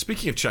out. And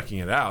speaking of checking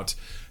it out,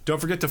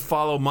 don't forget to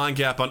follow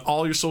MindGap on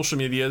all your social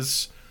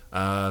medias,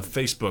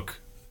 Facebook,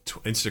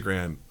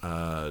 Instagram,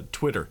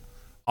 Twitter.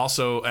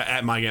 Also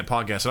at MindGap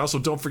Podcast. And also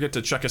don't forget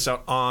to check us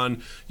out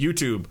on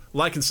YouTube.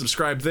 Like and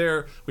subscribe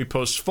there. We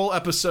post full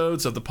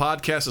episodes of the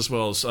podcast as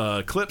well as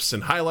clips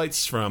and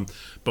highlights from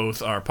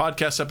both our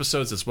podcast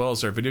episodes as well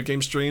as our video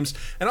game streams.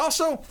 And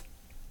also,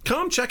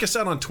 come check us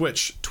out on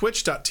Twitch,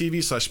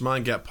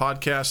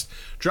 twitch.tv/MindGapPodcast.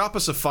 Drop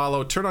us a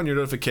follow, turn on your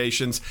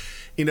notifications,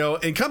 and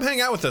come hang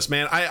out with us,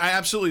 man. I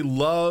absolutely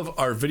love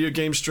our video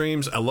game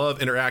streams. I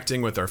love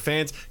interacting with our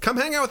fans. Come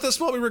hang out with us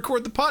while we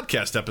record the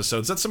podcast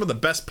episodes. That's some of the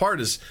best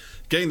part, is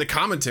getting the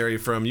commentary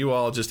from you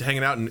all, just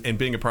hanging out and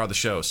being a part of the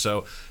show.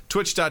 So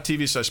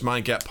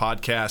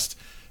twitch.tv/MindGapPodcast.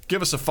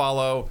 Give us a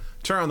follow,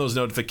 turn on those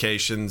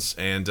notifications,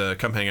 and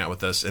come hang out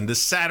with us. And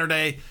this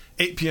Saturday,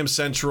 8 p.m.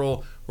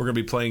 Central, we're going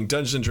to be playing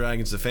Dungeons &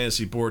 Dragons, the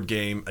fantasy board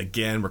game.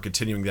 Again, we're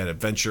continuing that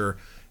adventure.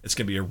 It's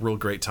going to be a real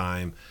great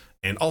time.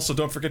 And also,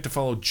 don't forget to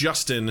follow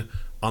Justin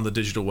on the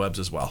digital webs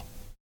as well.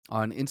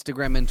 on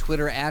Instagram and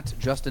Twitter at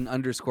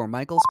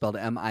Justin_Michael, spelled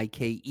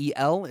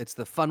Mikel. It's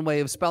the fun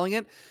way of spelling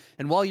it.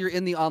 And while you're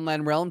in the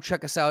online realm,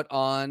 check us out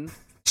on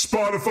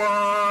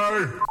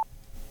Spotify!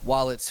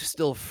 While it's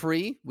still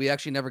free. We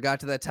actually never got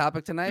to that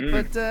topic tonight,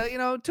 but,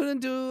 tune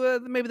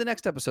into maybe the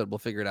next episode. We'll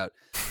figure it out.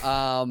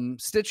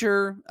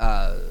 Stitcher,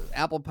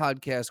 Apple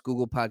Podcast,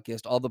 Google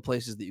Podcast, all the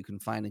places that you can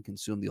find and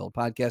consume the old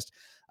podcast.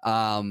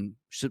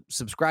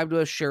 Subscribe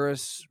to us, share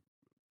us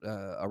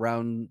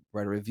around,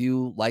 write a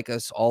review, like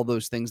us, all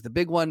those things. The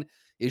big one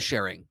is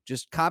sharing.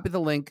 Just copy the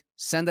link,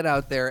 send it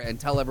out there, and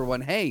tell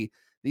everyone, hey,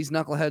 these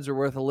knuckleheads are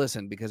worth a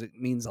listen, because it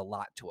means a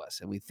lot to us.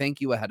 And we thank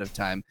you ahead of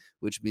time,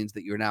 which means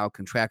that you're now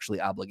contractually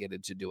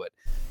obligated to do it.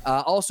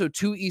 Also,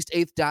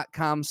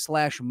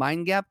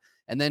 2east8th.com/mindgap.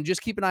 And then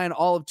just keep an eye on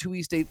all of 2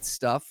 East 8th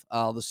stuff,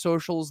 the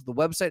socials, the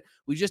website.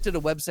 We just did a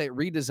website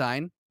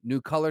redesign,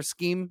 new color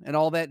scheme and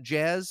all that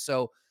jazz.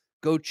 So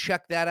go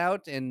check that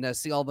out and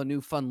see all the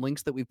new fun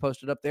links that we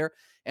posted up there.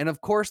 And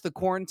of course, the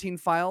Quarantine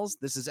Files.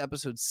 This is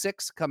episode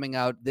 6 coming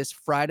out this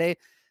Friday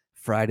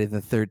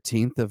the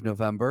 13th of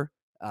November.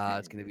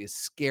 It's going to be a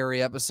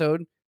scary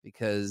episode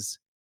because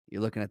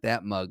you're looking at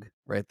that mug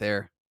right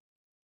there.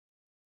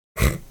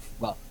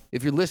 Well,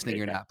 if you're listening,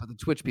 you're not, but the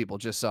Twitch people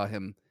just saw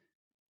him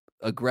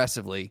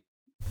aggressively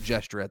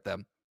gesture at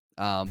them.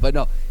 But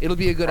no, it'll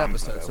be a good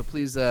episode. So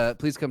please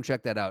come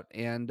check that out.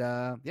 And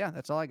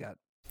that's all I got.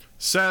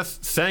 Seth,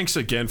 thanks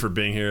again for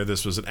being here.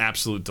 This was an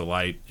absolute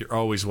delight. You're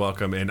always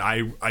welcome. And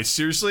I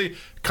seriously,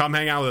 come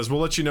hang out with us.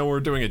 We'll let you know we're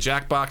doing a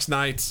Jackbox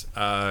night.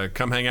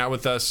 Come hang out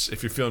with us.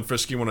 If you're feeling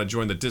frisky, want to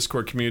join the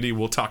Discord community,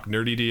 we'll talk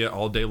nerdy to you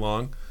all day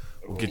long.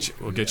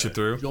 We'll get you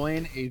through.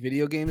 Join a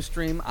video game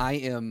stream. I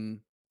am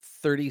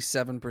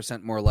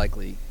 37% more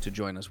likely to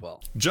join as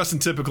well. Justin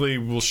typically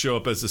will show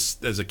up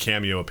as a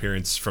cameo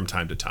appearance from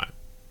time to time.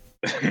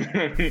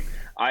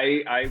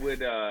 I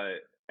would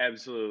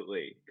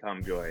absolutely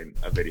come join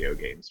a video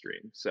game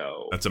stream.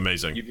 So that's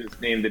amazing. You just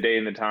name the day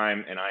and the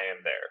time, and I am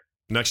there.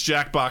 Next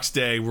Jackbox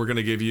Day,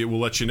 we'll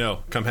let you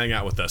know. Come hang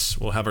out with us.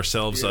 We'll have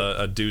ourselves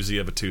a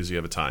doozy of a Tuesday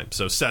of a time.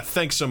 So Seth,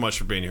 thanks so much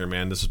for being here,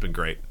 man. This has been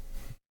great.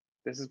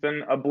 This has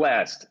been a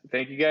blast.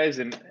 Thank you guys,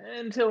 and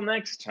until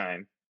next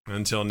time.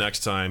 Until next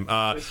time.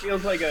 This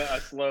feels like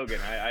a slogan.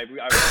 I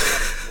really had a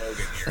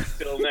slogan here.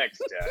 Until next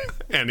time.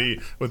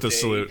 Andy with a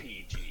salute.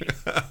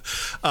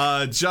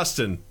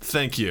 Justin,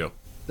 thank you.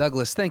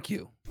 Douglas, thank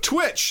you.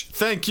 Twitch,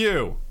 thank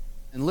you.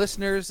 And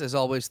listeners, as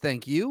always,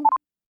 thank you.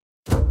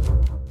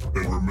 And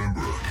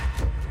remember,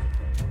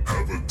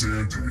 have a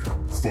dandy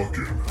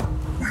fucking